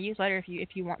contact form I use later if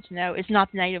you want to know. It's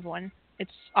not the native one.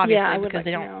 It's obviously I would because like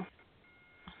they to don't. know.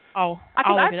 Oh,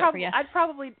 I'll look it up for you. I'd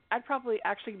probably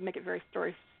actually make it very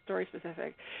story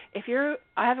specific. I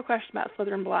have a question about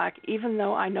Slytherin Black, even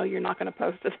though I know you're not going to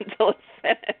post it until it's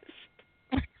finished.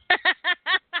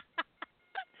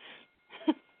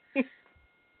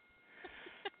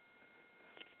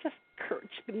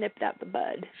 Just nip it out the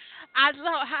bud.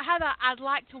 I'd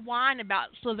like to whine about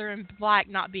Slytherin Black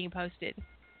not being posted.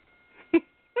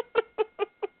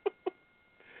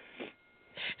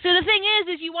 So the thing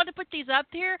is you want to put these up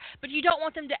there, but you don't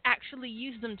want them to actually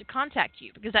use them to contact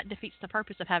you because that defeats the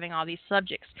purpose of having all these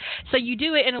subjects. So you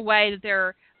do it in a way that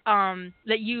they're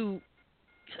that you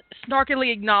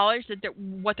snarkily acknowledge that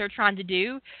what they're trying to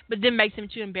do, but then makes them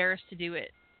too embarrassed to do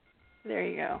it. There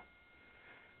you go.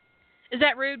 Is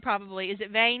that rude? Probably. Is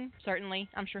it vain? Certainly.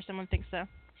 I'm sure someone thinks so.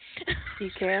 Do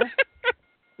you care?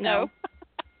 No.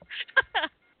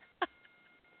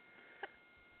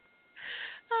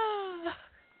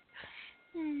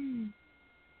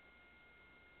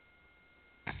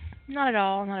 Not at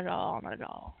all. Not at all. Not at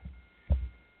all.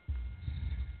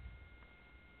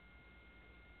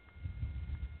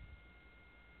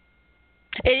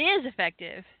 It is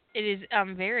effective. It is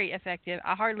very effective.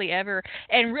 I hardly ever,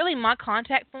 and really, my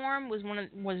contact form was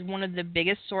one of the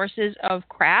biggest sources of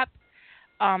crap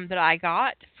that I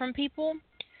got from people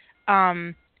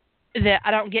that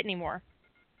I don't get anymore.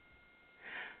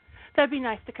 That'd be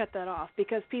nice to cut that off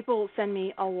because people send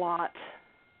me a lot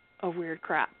of weird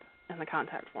crap in the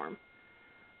contact form.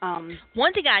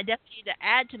 One thing I definitely need to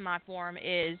add to my form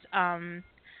is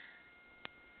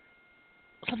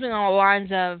something along the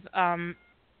lines of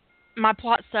my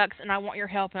plot sucks and I want your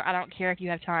help and I don't care if you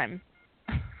have time.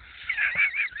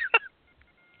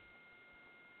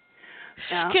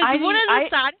 Because one of the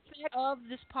side effects of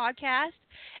this podcast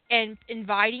and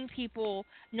inviting people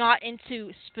not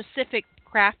into specific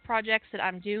craft projects that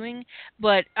I'm doing,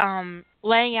 but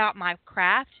laying out my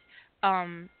craft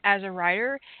as a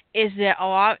writer is that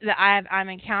I'm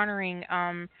encountering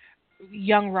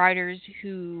young writers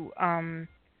who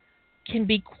can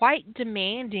be quite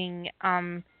demanding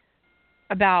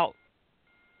about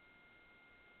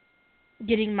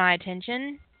getting my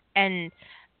attention, and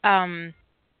I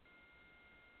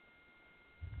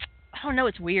don't know,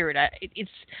 it's weird.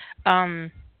 It's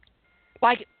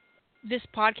like this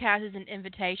podcast is an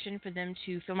invitation for them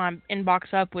to fill my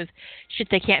inbox up with shit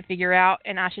they can't figure out,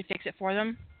 and I should fix it for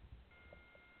them.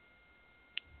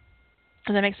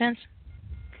 Does that make sense?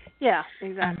 Yeah,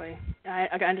 exactly. I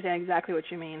understand exactly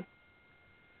what you mean.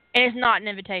 And it's not an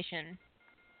invitation.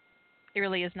 It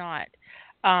really is not.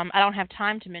 I don't have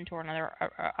time to mentor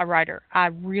a writer. I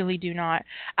really do not.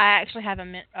 I actually have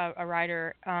a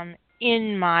writer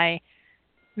in my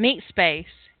meet space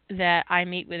that I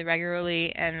meet with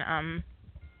regularly and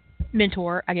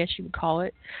mentor, I guess you would call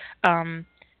it.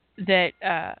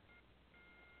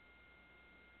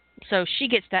 So she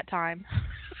gets that time.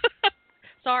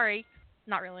 Sorry,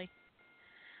 not really.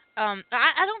 I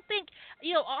don't think,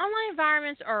 online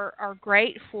environments are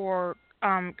great for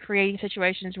creating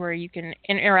situations where you can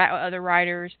interact with other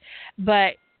writers,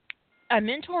 but a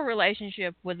mentor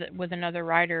relationship with another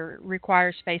writer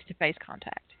requires face-to-face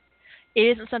contact. It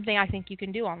isn't something I think you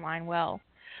can do online well,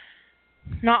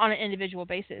 not on an individual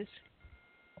basis.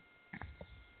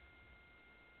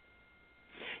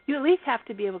 You at least have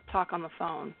to be able to talk on the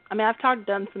phone. I mean, I've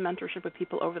done some mentorship with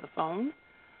people over the phone.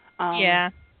 Yeah.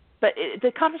 But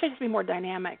the conversation has to be more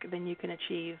dynamic than you can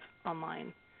achieve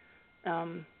online,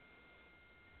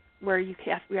 where you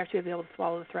have to be able to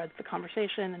swallow the threads of the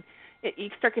conversation, and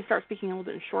you can start speaking a little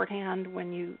bit in shorthand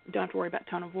when you don't have to worry about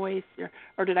tone of voice,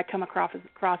 or did I come across as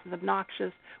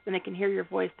obnoxious? When they can hear your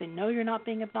voice, they know you're not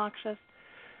being obnoxious.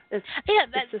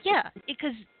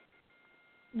 Because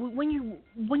when you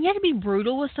have to be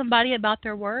brutal with somebody about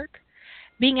their work,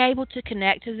 being able to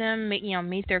connect to them,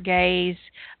 meet their gaze,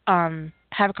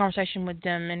 have a conversation with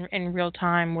them in real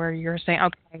time where you're saying,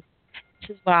 okay, this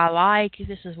is what I like,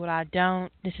 this is what I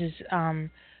don't, this is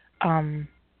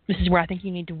where I think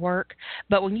you need to work.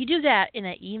 But when you do that in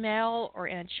an email or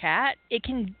in a chat, it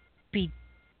can be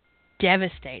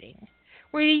devastating.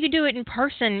 Where you can do it in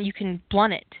person, you can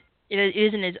blunt it. It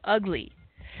isn't as ugly.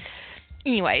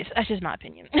 Anyways, that's just my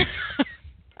opinion.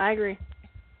 I agree.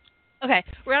 Okay,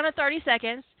 we're on to 30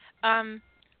 seconds.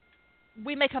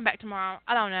 We may come back tomorrow.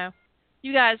 I don't know.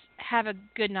 You guys have a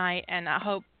good night, and I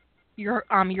hope your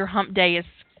hump day is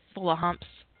full of humps.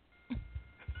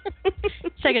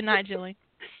 Say good night, Julie.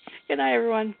 Good night,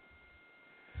 everyone.